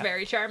 Oh, yeah. It's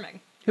very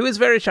charming. Who is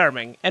very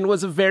charming and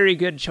was a very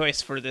good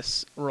choice for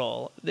this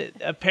role.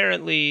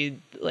 Apparently,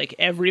 like,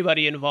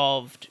 everybody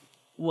involved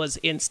was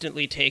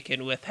instantly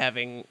taken with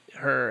having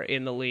her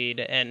in the lead,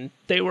 and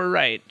they were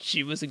right.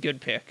 She was a good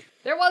pick.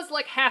 There was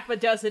like half a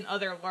dozen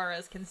other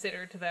Laras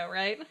considered, though,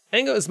 right? I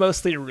think it was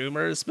mostly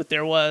rumors, but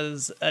there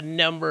was a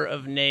number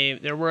of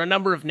names. There were a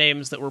number of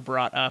names that were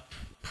brought up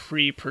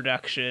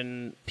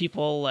pre-production.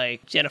 People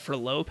like Jennifer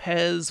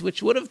Lopez,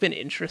 which would have been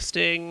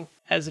interesting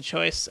as a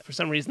choice. For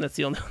some reason, that's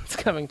the only one that's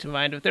coming to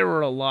mind. But there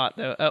were a lot,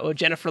 though.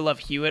 Jennifer Love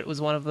Hewitt was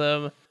one of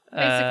them.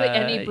 Basically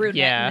any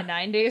brunette in the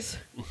 90s.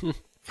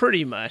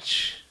 Pretty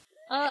much.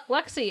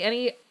 Lexi,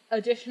 any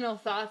additional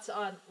thoughts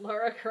on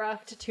Lara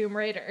Croft Tomb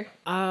Raider?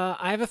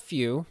 I have a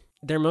few.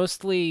 They're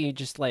mostly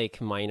just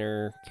like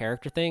minor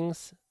character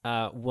things.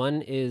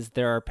 One is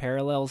there are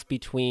parallels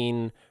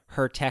between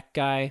her tech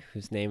guy,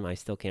 whose name I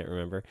still can't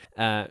remember,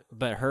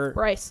 but her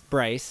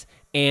Bryce,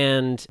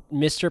 and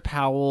Mr.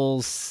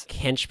 Powell's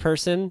hench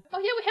person. Oh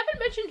yeah, we haven't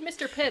mentioned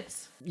Mr.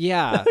 Pibbs.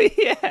 Yeah.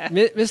 Yeah.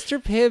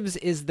 Mr. Pibbs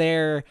is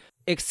there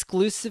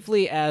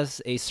exclusively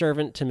as a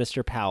servant to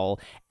Mr. Powell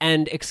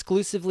and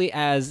exclusively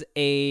as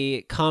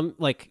a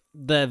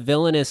the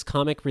villainous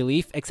comic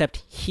relief,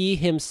 except he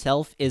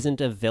himself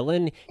isn't a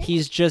villain.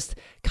 He's just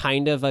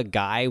kind of a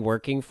guy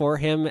working for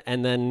him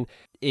and then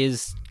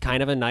is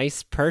kind of a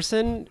nice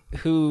person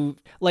who,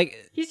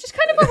 like... He's just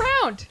kind of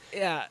around.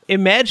 Yeah.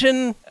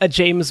 Imagine a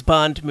James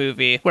Bond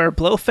movie where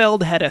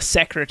Blofeld had a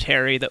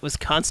secretary that was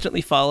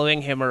constantly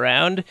following him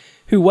around,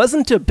 who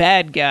wasn't a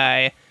bad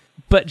guy,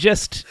 but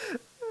just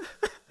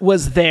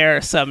was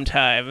there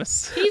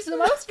sometimes. He's the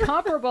most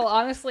comparable,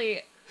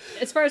 honestly,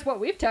 as far as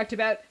what we've talked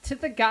about, to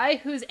the guy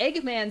who's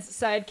Eggman's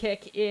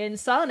sidekick in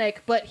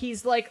Sonic, but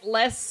he's, like,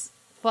 less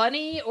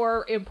funny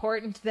or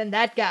important than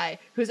that guy,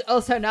 who's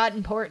also not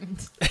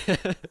important.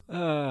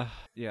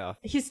 Yeah.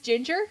 He's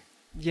ginger?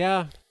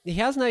 Yeah. He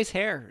has nice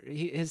hair.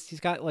 He's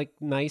got, like,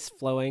 nice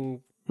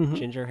flowing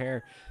ginger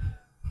hair.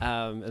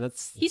 And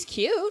that's... He's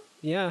cute.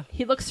 Yeah.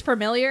 He looks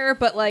familiar,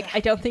 but, like,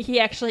 I don't think he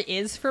actually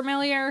is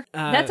familiar.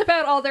 That's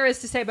about all there is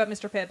to say about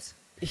Mr. Pibbs.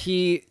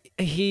 He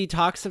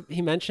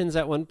mentions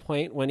at one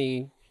point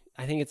when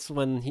I think it's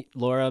when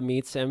Laura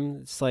meets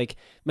him, it's like,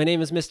 my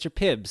name is Mr.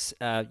 Pibbs.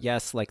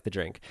 Yes, like the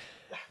drink.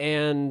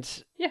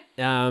 And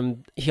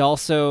he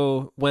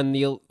also, when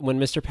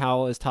Mr.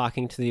 Powell is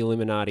talking to the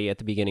Illuminati at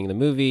the beginning of the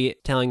movie,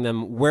 telling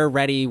them, we're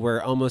ready,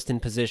 we're almost in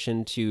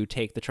position to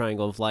take the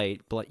Triangle of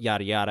Light,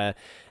 yada, yada.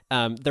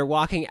 They're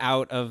walking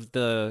out of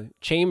the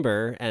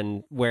chamber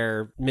and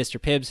where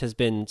Mr. Pibbs has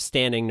been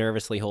standing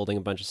nervously holding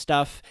a bunch of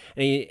stuff.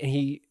 And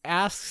he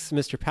asks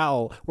Mr.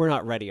 Powell, we're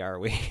not ready, are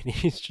we? And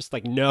he's just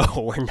like, no,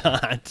 we're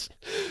not.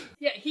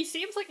 Yeah, he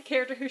seems like a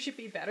character who should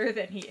be better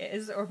than he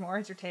is or more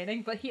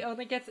entertaining, but he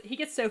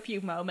gets so few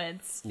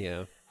moments.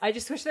 Yeah. I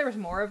just wish there was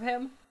more of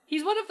him.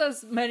 He's one of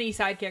those many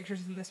side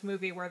characters in this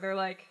movie where they're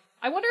like,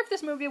 I wonder if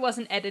this movie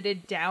wasn't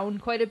edited down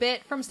quite a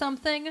bit from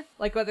something.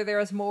 Like whether there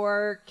was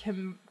more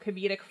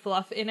comedic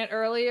fluff in it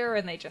earlier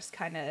and they just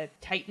kind of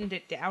tightened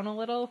it down a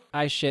little.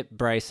 I ship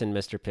Bryce and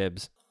Mr.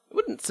 Pibbs. It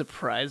wouldn't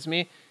surprise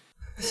me.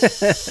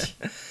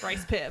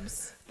 Bryce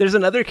Pibbs. There's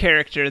another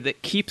character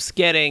that keeps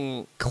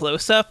getting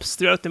close-ups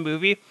throughout the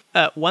movie.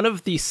 One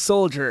of the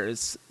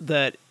soldiers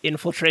that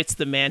infiltrates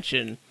the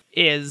mansion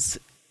is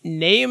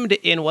named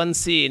in one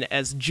scene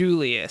as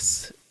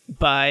Julius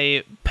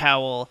by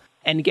Powell,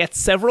 and gets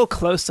several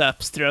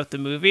close-ups throughout the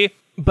movie,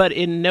 but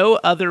in no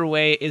other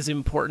way is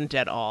important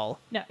at all.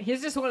 No,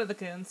 he's just one of the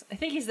goons. I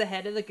think he's the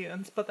head of the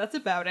goons, but that's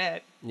about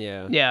it.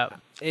 Yeah. Yeah.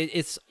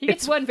 He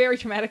gets one very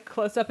dramatic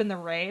close-up in the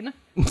rain.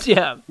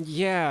 Yeah.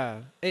 Yeah.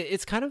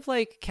 It's kind of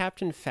like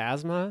Captain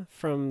Phasma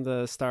from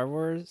the Star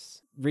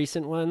Wars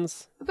recent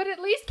ones. But at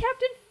least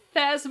Captain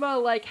Phasma,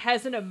 like,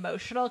 has an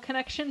emotional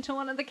connection to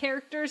one of the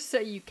characters, so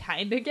you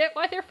kind of get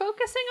why they're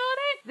focusing on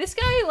it. This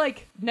guy,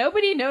 like,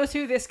 nobody knows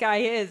who this guy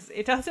is.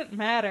 It doesn't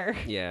matter.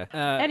 Yeah.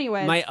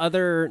 Anyways. My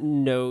other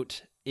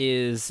note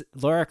is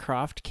Lara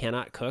Croft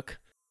cannot cook.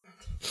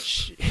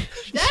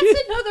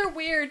 That's another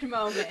weird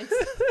moment.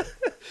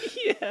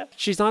 Yeah.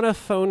 She's on a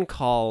phone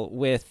call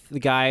with the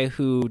guy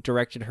who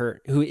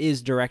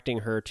is directing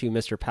her to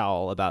Mr.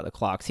 Powell about the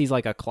clocks. He's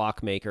like a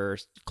clockmaker,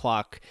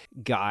 clock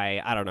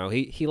guy. I don't know.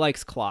 He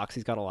likes clocks.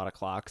 He's got a lot of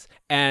clocks.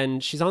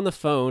 And she's on the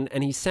phone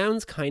and he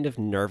sounds kind of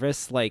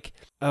nervous, like,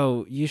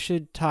 oh, you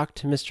should talk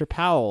to Mr.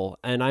 Powell,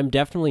 and I'm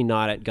definitely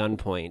not at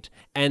gunpoint.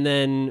 And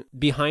then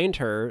behind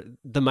her,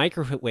 the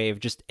microwave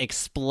just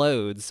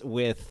explodes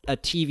with a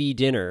TV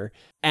dinner.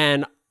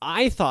 And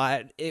I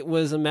thought it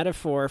was a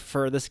metaphor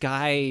for this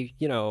guy,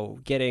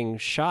 getting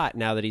shot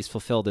now that he's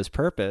fulfilled his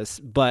purpose.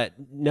 But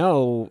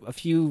no,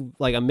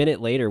 a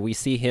minute later, we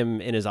see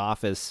him in his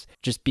office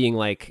just being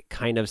like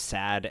kind of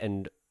sad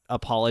and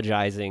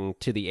apologizing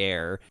to the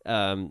air.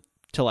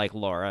 To like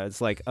Laura. It's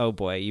like, oh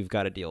boy, you've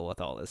got to deal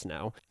with all this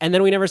now. And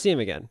then we never see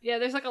him again. Yeah,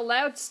 there's a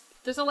loud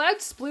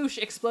sploosh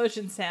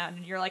explosion sound,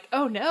 and you're like,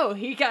 oh no,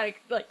 he got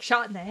like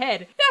shot in the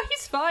head. No,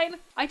 he's fine.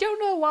 I don't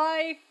know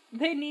why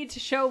they need to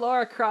show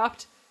Lara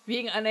Croft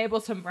being unable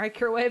to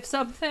microwave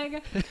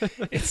something.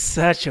 It's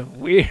such a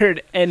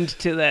weird end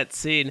to that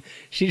scene.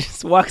 She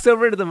just walks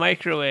over to the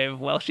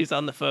microwave while she's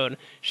on the phone.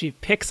 She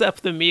picks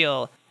up the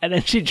meal, and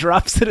then she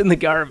drops it in the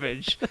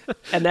garbage.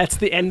 And that's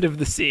the end of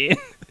the scene.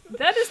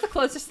 That is the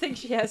closest thing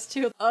she has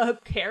to a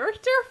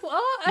character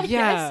flaw, I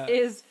guess,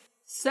 is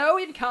so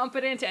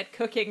incompetent at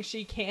cooking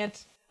she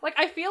can't. Like,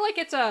 I feel like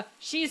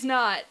she's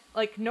not,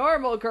 like,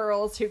 normal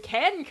girls who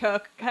can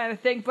cook kind of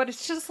thing, but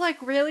it's just,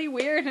 like, really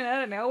weird and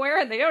out of nowhere,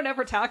 and they don't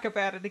ever talk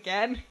about it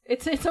again.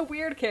 It's a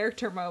weird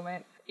character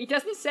moment. He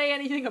doesn't say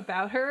anything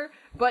about her,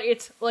 but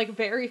it's, like,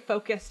 very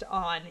focused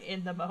on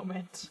in the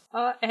moment.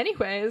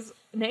 Anyways,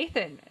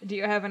 Nathan, do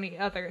you have any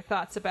other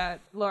thoughts about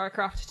Lara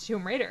Croft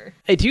Tomb Raider?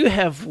 I do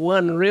have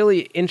one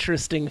really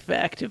interesting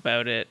fact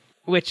about it,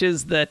 which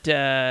is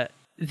that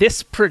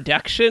this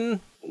production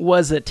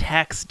was a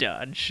tax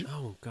dodge.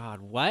 Oh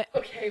God, what?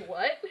 Okay,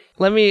 what?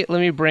 Let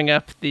me bring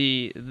up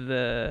the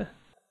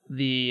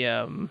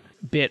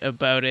bit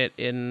about it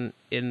in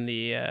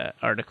the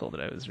article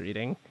that I was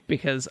reading,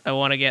 because I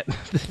want to get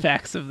the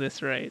facts of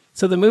this right.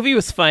 So the movie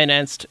was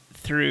financed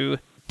through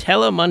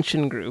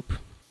Telemunchen Group,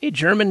 a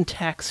German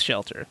tax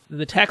shelter.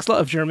 The tax law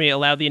of Germany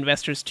allowed the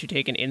investors to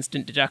take an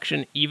instant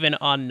deduction even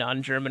on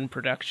non-German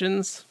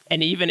productions,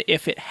 and even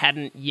if it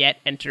hadn't yet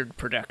entered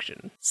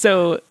production.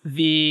 So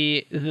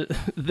the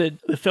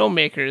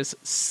filmmakers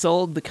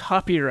sold the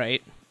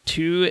copyright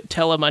to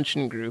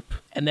Telemunchen Group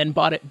and then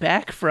bought it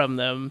back from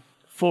them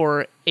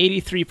for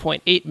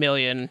 $83.8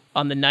 million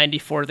on the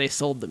 94 they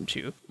sold them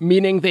to,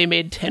 meaning they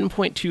made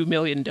 $10.2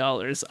 million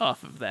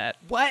off of that.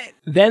 What?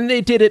 Then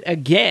they did it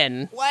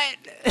again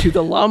to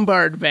the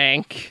Lombard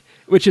Bank,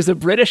 which is a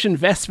British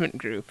investment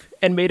group,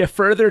 and made a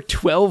further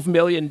 $12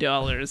 million.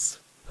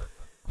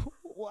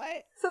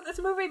 What? So this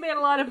movie made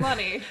a lot of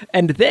money.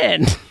 And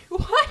then,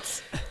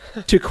 What?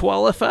 to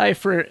qualify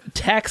for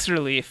tax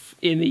relief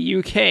in the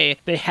UK,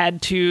 they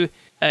had to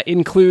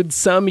include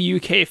some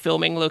UK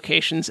filming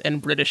locations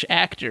and British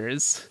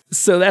actors.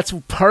 So that's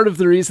part of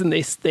the reason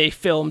they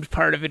filmed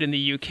part of it in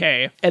the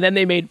UK. And then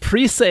they made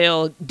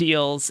pre-sale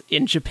deals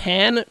in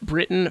Japan,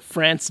 Britain,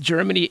 France,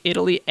 Germany,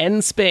 Italy,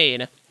 and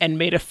Spain, and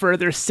made a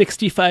further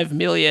 $65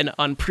 million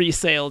on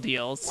pre-sale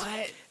deals.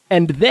 What?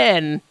 And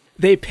then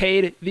they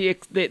paid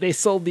they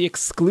sold the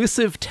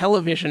exclusive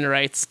television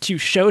rights to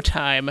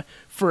Showtime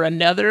for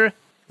another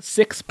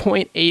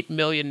 $6.8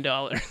 million.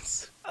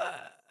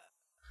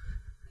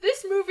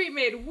 This movie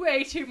made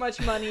way too much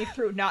money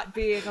through not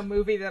being a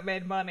movie that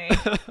made money.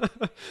 And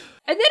then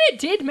it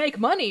did make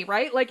money,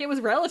 right? Like, it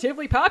was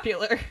relatively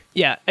popular.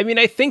 Yeah, I mean,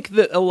 I think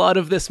that a lot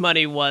of this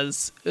money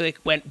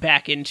went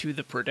back into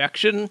the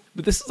production,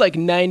 but this is like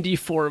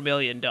 $94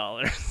 million.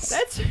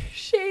 That's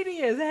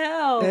shady as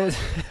hell.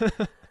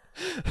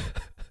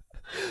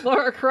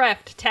 Laura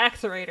Croft,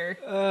 tax raider.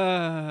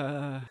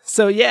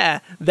 So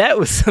yeah, that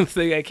was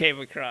something I came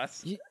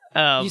across.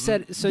 You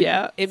said, so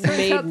yeah. it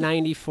made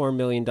 $94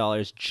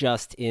 million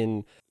just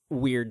in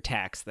weird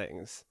tax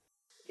things.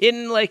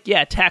 In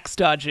tax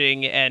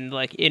dodging and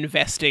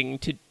investing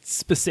to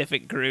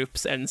specific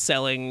groups and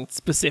selling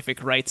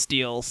specific rights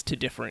deals to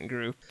different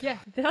groups. Yeah,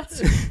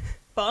 that's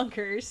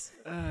bonkers.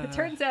 It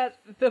turns out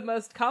the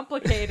most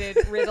complicated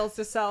riddles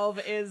to solve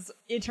is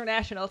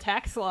international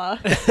tax law.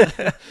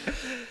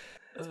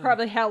 That's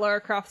probably how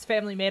Lara Croft's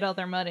family made all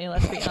their money,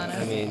 let's be honest.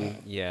 I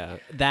mean, yeah.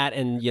 That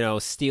and,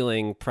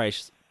 stealing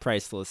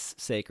priceless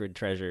sacred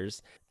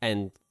treasures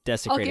and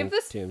desecrating I'll give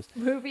this tombs.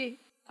 movie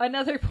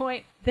another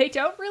point. They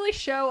don't really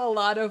show a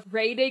lot of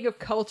raiding of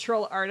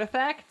cultural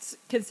artifacts,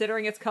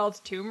 considering it's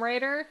called Tomb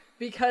Raider,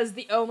 because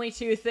the only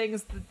two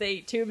things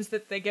tombs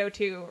that they go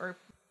to, or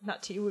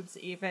not tombs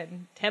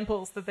even,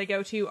 temples that they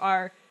go to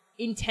are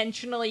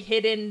intentionally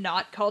hidden,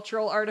 not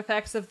cultural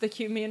artifacts of the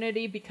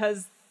community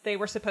because they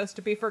were supposed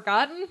to be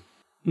forgotten.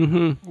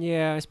 Mm-hmm.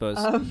 Yeah, I suppose.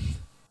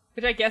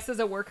 Which I guess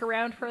is a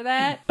workaround for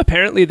that.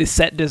 Apparently the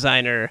set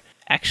designer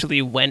actually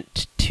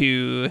went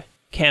to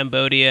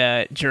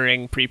Cambodia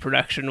during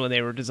pre-production when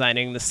they were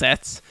designing the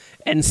sets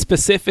and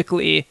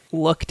specifically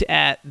looked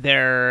at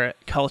their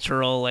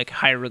cultural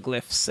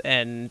hieroglyphs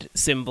and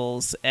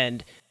symbols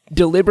and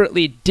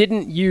deliberately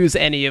didn't use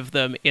any of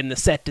them in the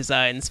set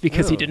designs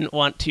because he didn't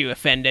want to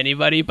offend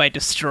anybody by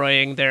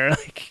destroying their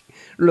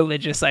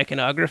religious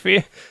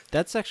iconography.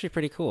 That's actually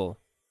pretty cool.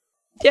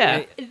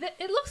 Yeah.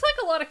 It looks like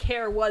a lot of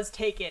care was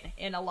taken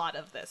in a lot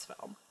of this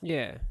film.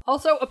 Yeah.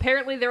 Also,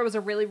 apparently there was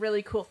a really,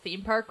 really cool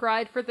theme park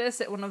ride for this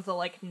at one of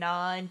the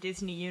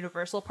non-Disney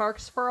Universal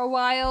parks for a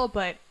while,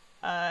 but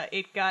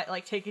it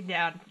got taken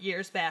down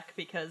years back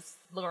because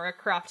Lara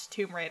Croft's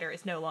Tomb Raider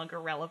is no longer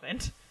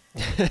relevant.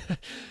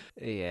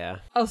 Yeah.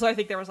 Also, I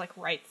think there was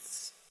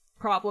rights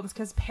problems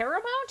because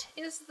Paramount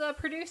is the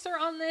producer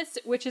on this,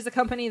 which is a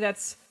company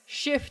that's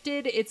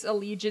shifted its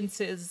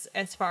allegiances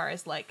as far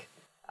as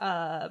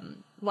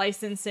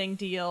licensing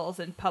deals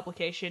and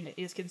publication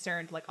is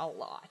concerned a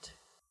lot.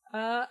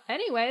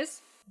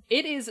 Anyways,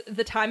 it is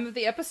the time of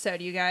the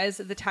episode, you guys.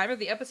 The time of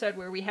the episode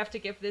where we have to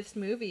give this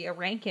movie a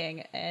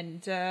ranking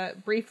and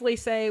briefly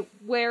say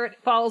where it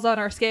falls on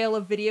our scale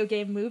of video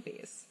game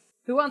movies.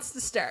 Who wants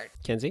to start?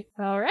 Kenzie?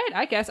 All right,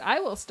 I guess I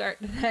will start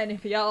then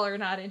if y'all are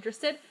not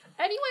interested.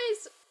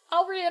 Anyways,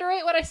 I'll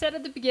reiterate what I said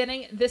at the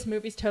beginning. This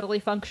movie's totally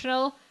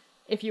functional.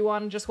 If you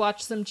want to just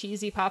watch some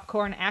cheesy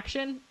popcorn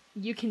action,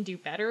 you can do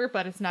better,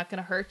 but it's not going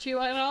to hurt you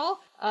at all.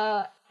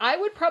 I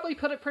would probably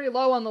put it pretty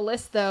low on the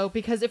list, though,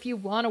 because if you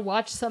want to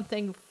watch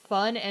something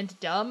fun and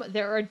dumb,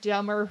 there are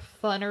dumber,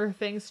 funner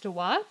things to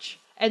watch.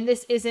 And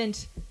this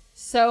isn't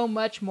so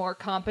much more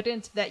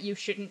competent that you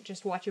shouldn't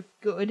just watch a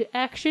good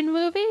action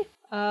movie.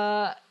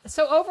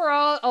 So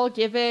overall, I'll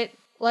give it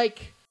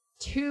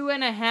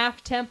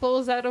 2.5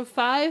 temples out of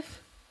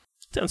 5.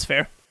 Sounds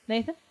fair.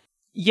 Nathan?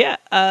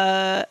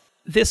 Yeah,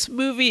 this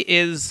movie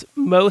is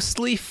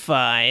mostly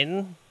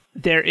fine.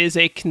 There is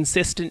a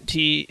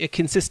consistency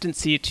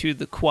to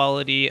the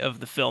quality of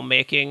the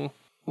filmmaking,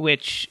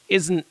 which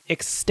isn't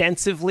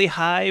extensively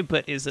high,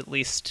 but is at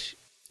least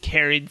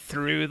carried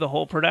through the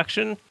whole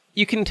production.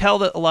 You can tell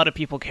that a lot of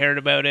people cared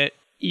about it,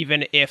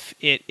 even if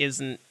it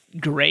isn't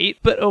great.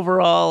 But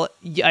overall,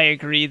 I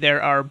agree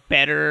there are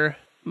better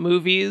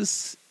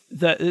movies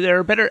There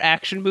are better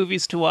action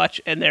movies to watch,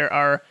 and there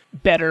are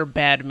better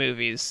bad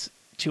movies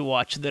to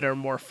watch that are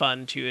more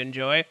fun to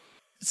enjoy.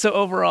 So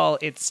overall,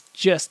 it's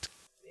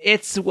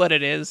what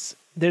it is.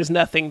 There's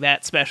nothing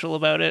that special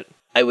about it.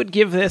 I would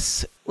give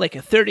this like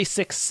a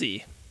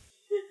 36C.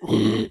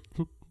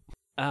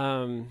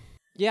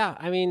 Yeah,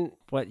 I mean,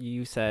 what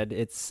you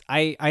said,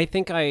 I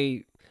think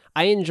I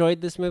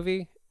enjoyed this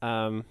movie.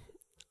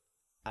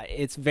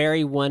 It's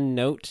very one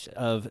note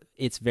of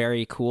it's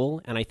very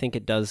cool, and I think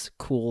it does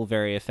cool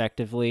very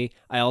effectively.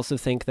 I also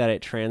think that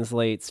it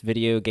translates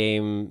video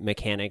game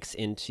mechanics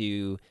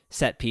into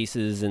set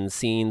pieces and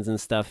scenes and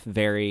stuff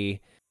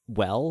very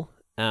well.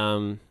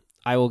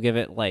 I will give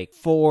it like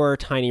 4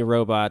 tiny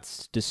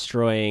robots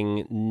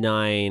destroying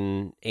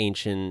 9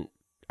 ancient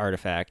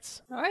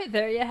artifacts. All right,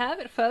 there you have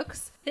it,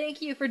 folks.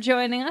 Thank you for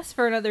joining us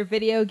for another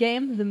Video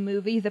Game, the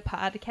Movie, the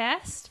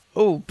Podcast.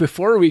 Oh,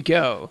 before we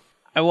go,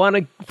 I want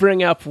to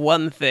bring up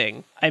one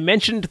thing. I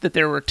mentioned that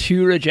there were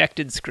 2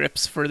 rejected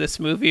scripts for this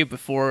movie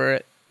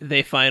before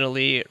they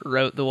finally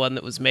wrote the one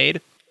that was made.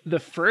 The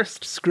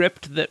first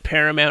script that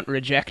Paramount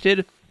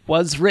rejected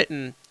was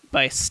written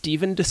by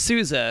Steven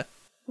D'Souza,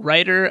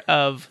 writer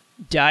of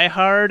Die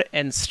Hard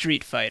and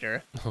Street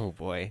Fighter. Oh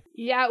boy.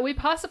 Yeah, we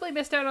possibly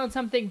missed out on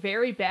something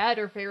very bad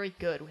or very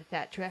good with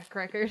that track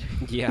record.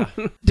 Yeah.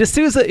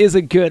 D'Souza is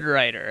a good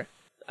writer.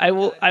 I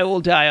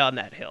will die on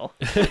that hill.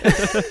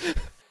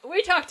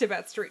 We talked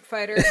about Street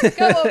Fighter.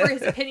 Go over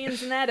his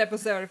opinions in that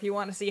episode if you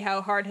want to see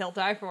how hard he'll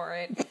die for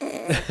it.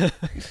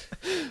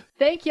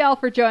 Thank y'all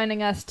for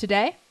joining us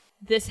today.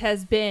 This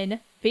has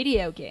been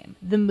Video Game,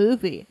 the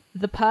Movie,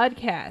 the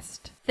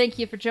Podcast. Thank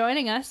you for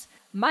joining us.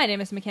 My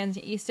name is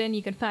Mackenzie Easton.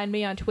 You can find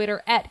me on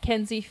Twitter at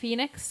Kenzie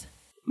Phoenix.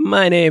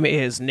 My name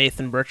is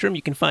Nathan Bertram.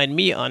 You can find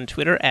me on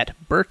Twitter at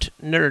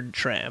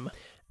BertNerdTram.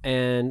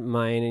 And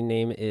my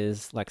name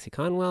is Lexi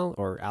Conwell,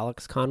 or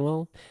Alex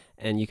Conwell,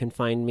 and you can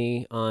find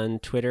me on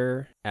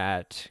Twitter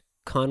at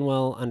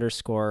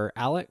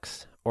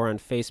Conwell_Alex, or on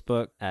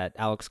Facebook at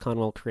Alex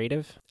Conwell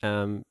Creative.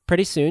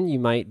 Pretty soon you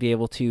might be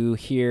able to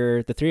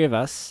hear the 3 of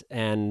us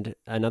and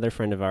another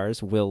friend of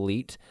ours, Will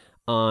Leet,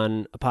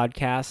 on a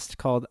podcast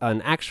called,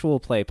 an actual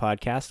play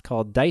podcast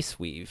called Dice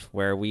Weave,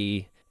 where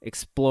we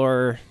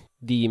explore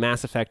the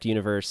Mass Effect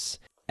universe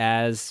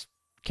as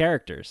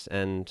characters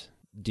and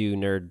do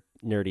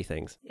nerdy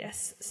things.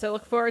 Yes, so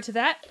look forward to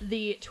that.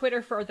 The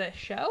Twitter for the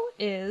show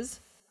is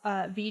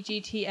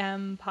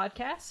VGTM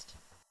Podcast,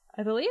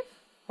 I believe.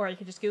 Or you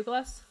can just Google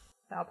us.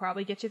 That'll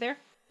probably get you there.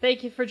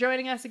 Thank you for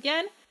joining us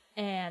again,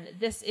 and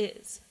this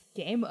is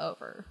Game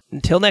Over.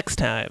 Until next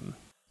time,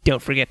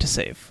 don't forget to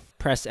save.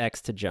 Press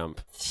X to jump.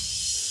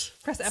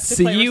 Press F to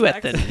See play you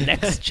respects. at the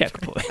next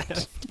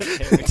checkpoint.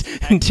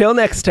 Until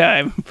next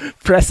time,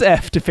 press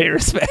F to pay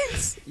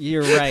respects.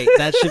 You're right.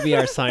 That should be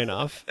our sign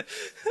off.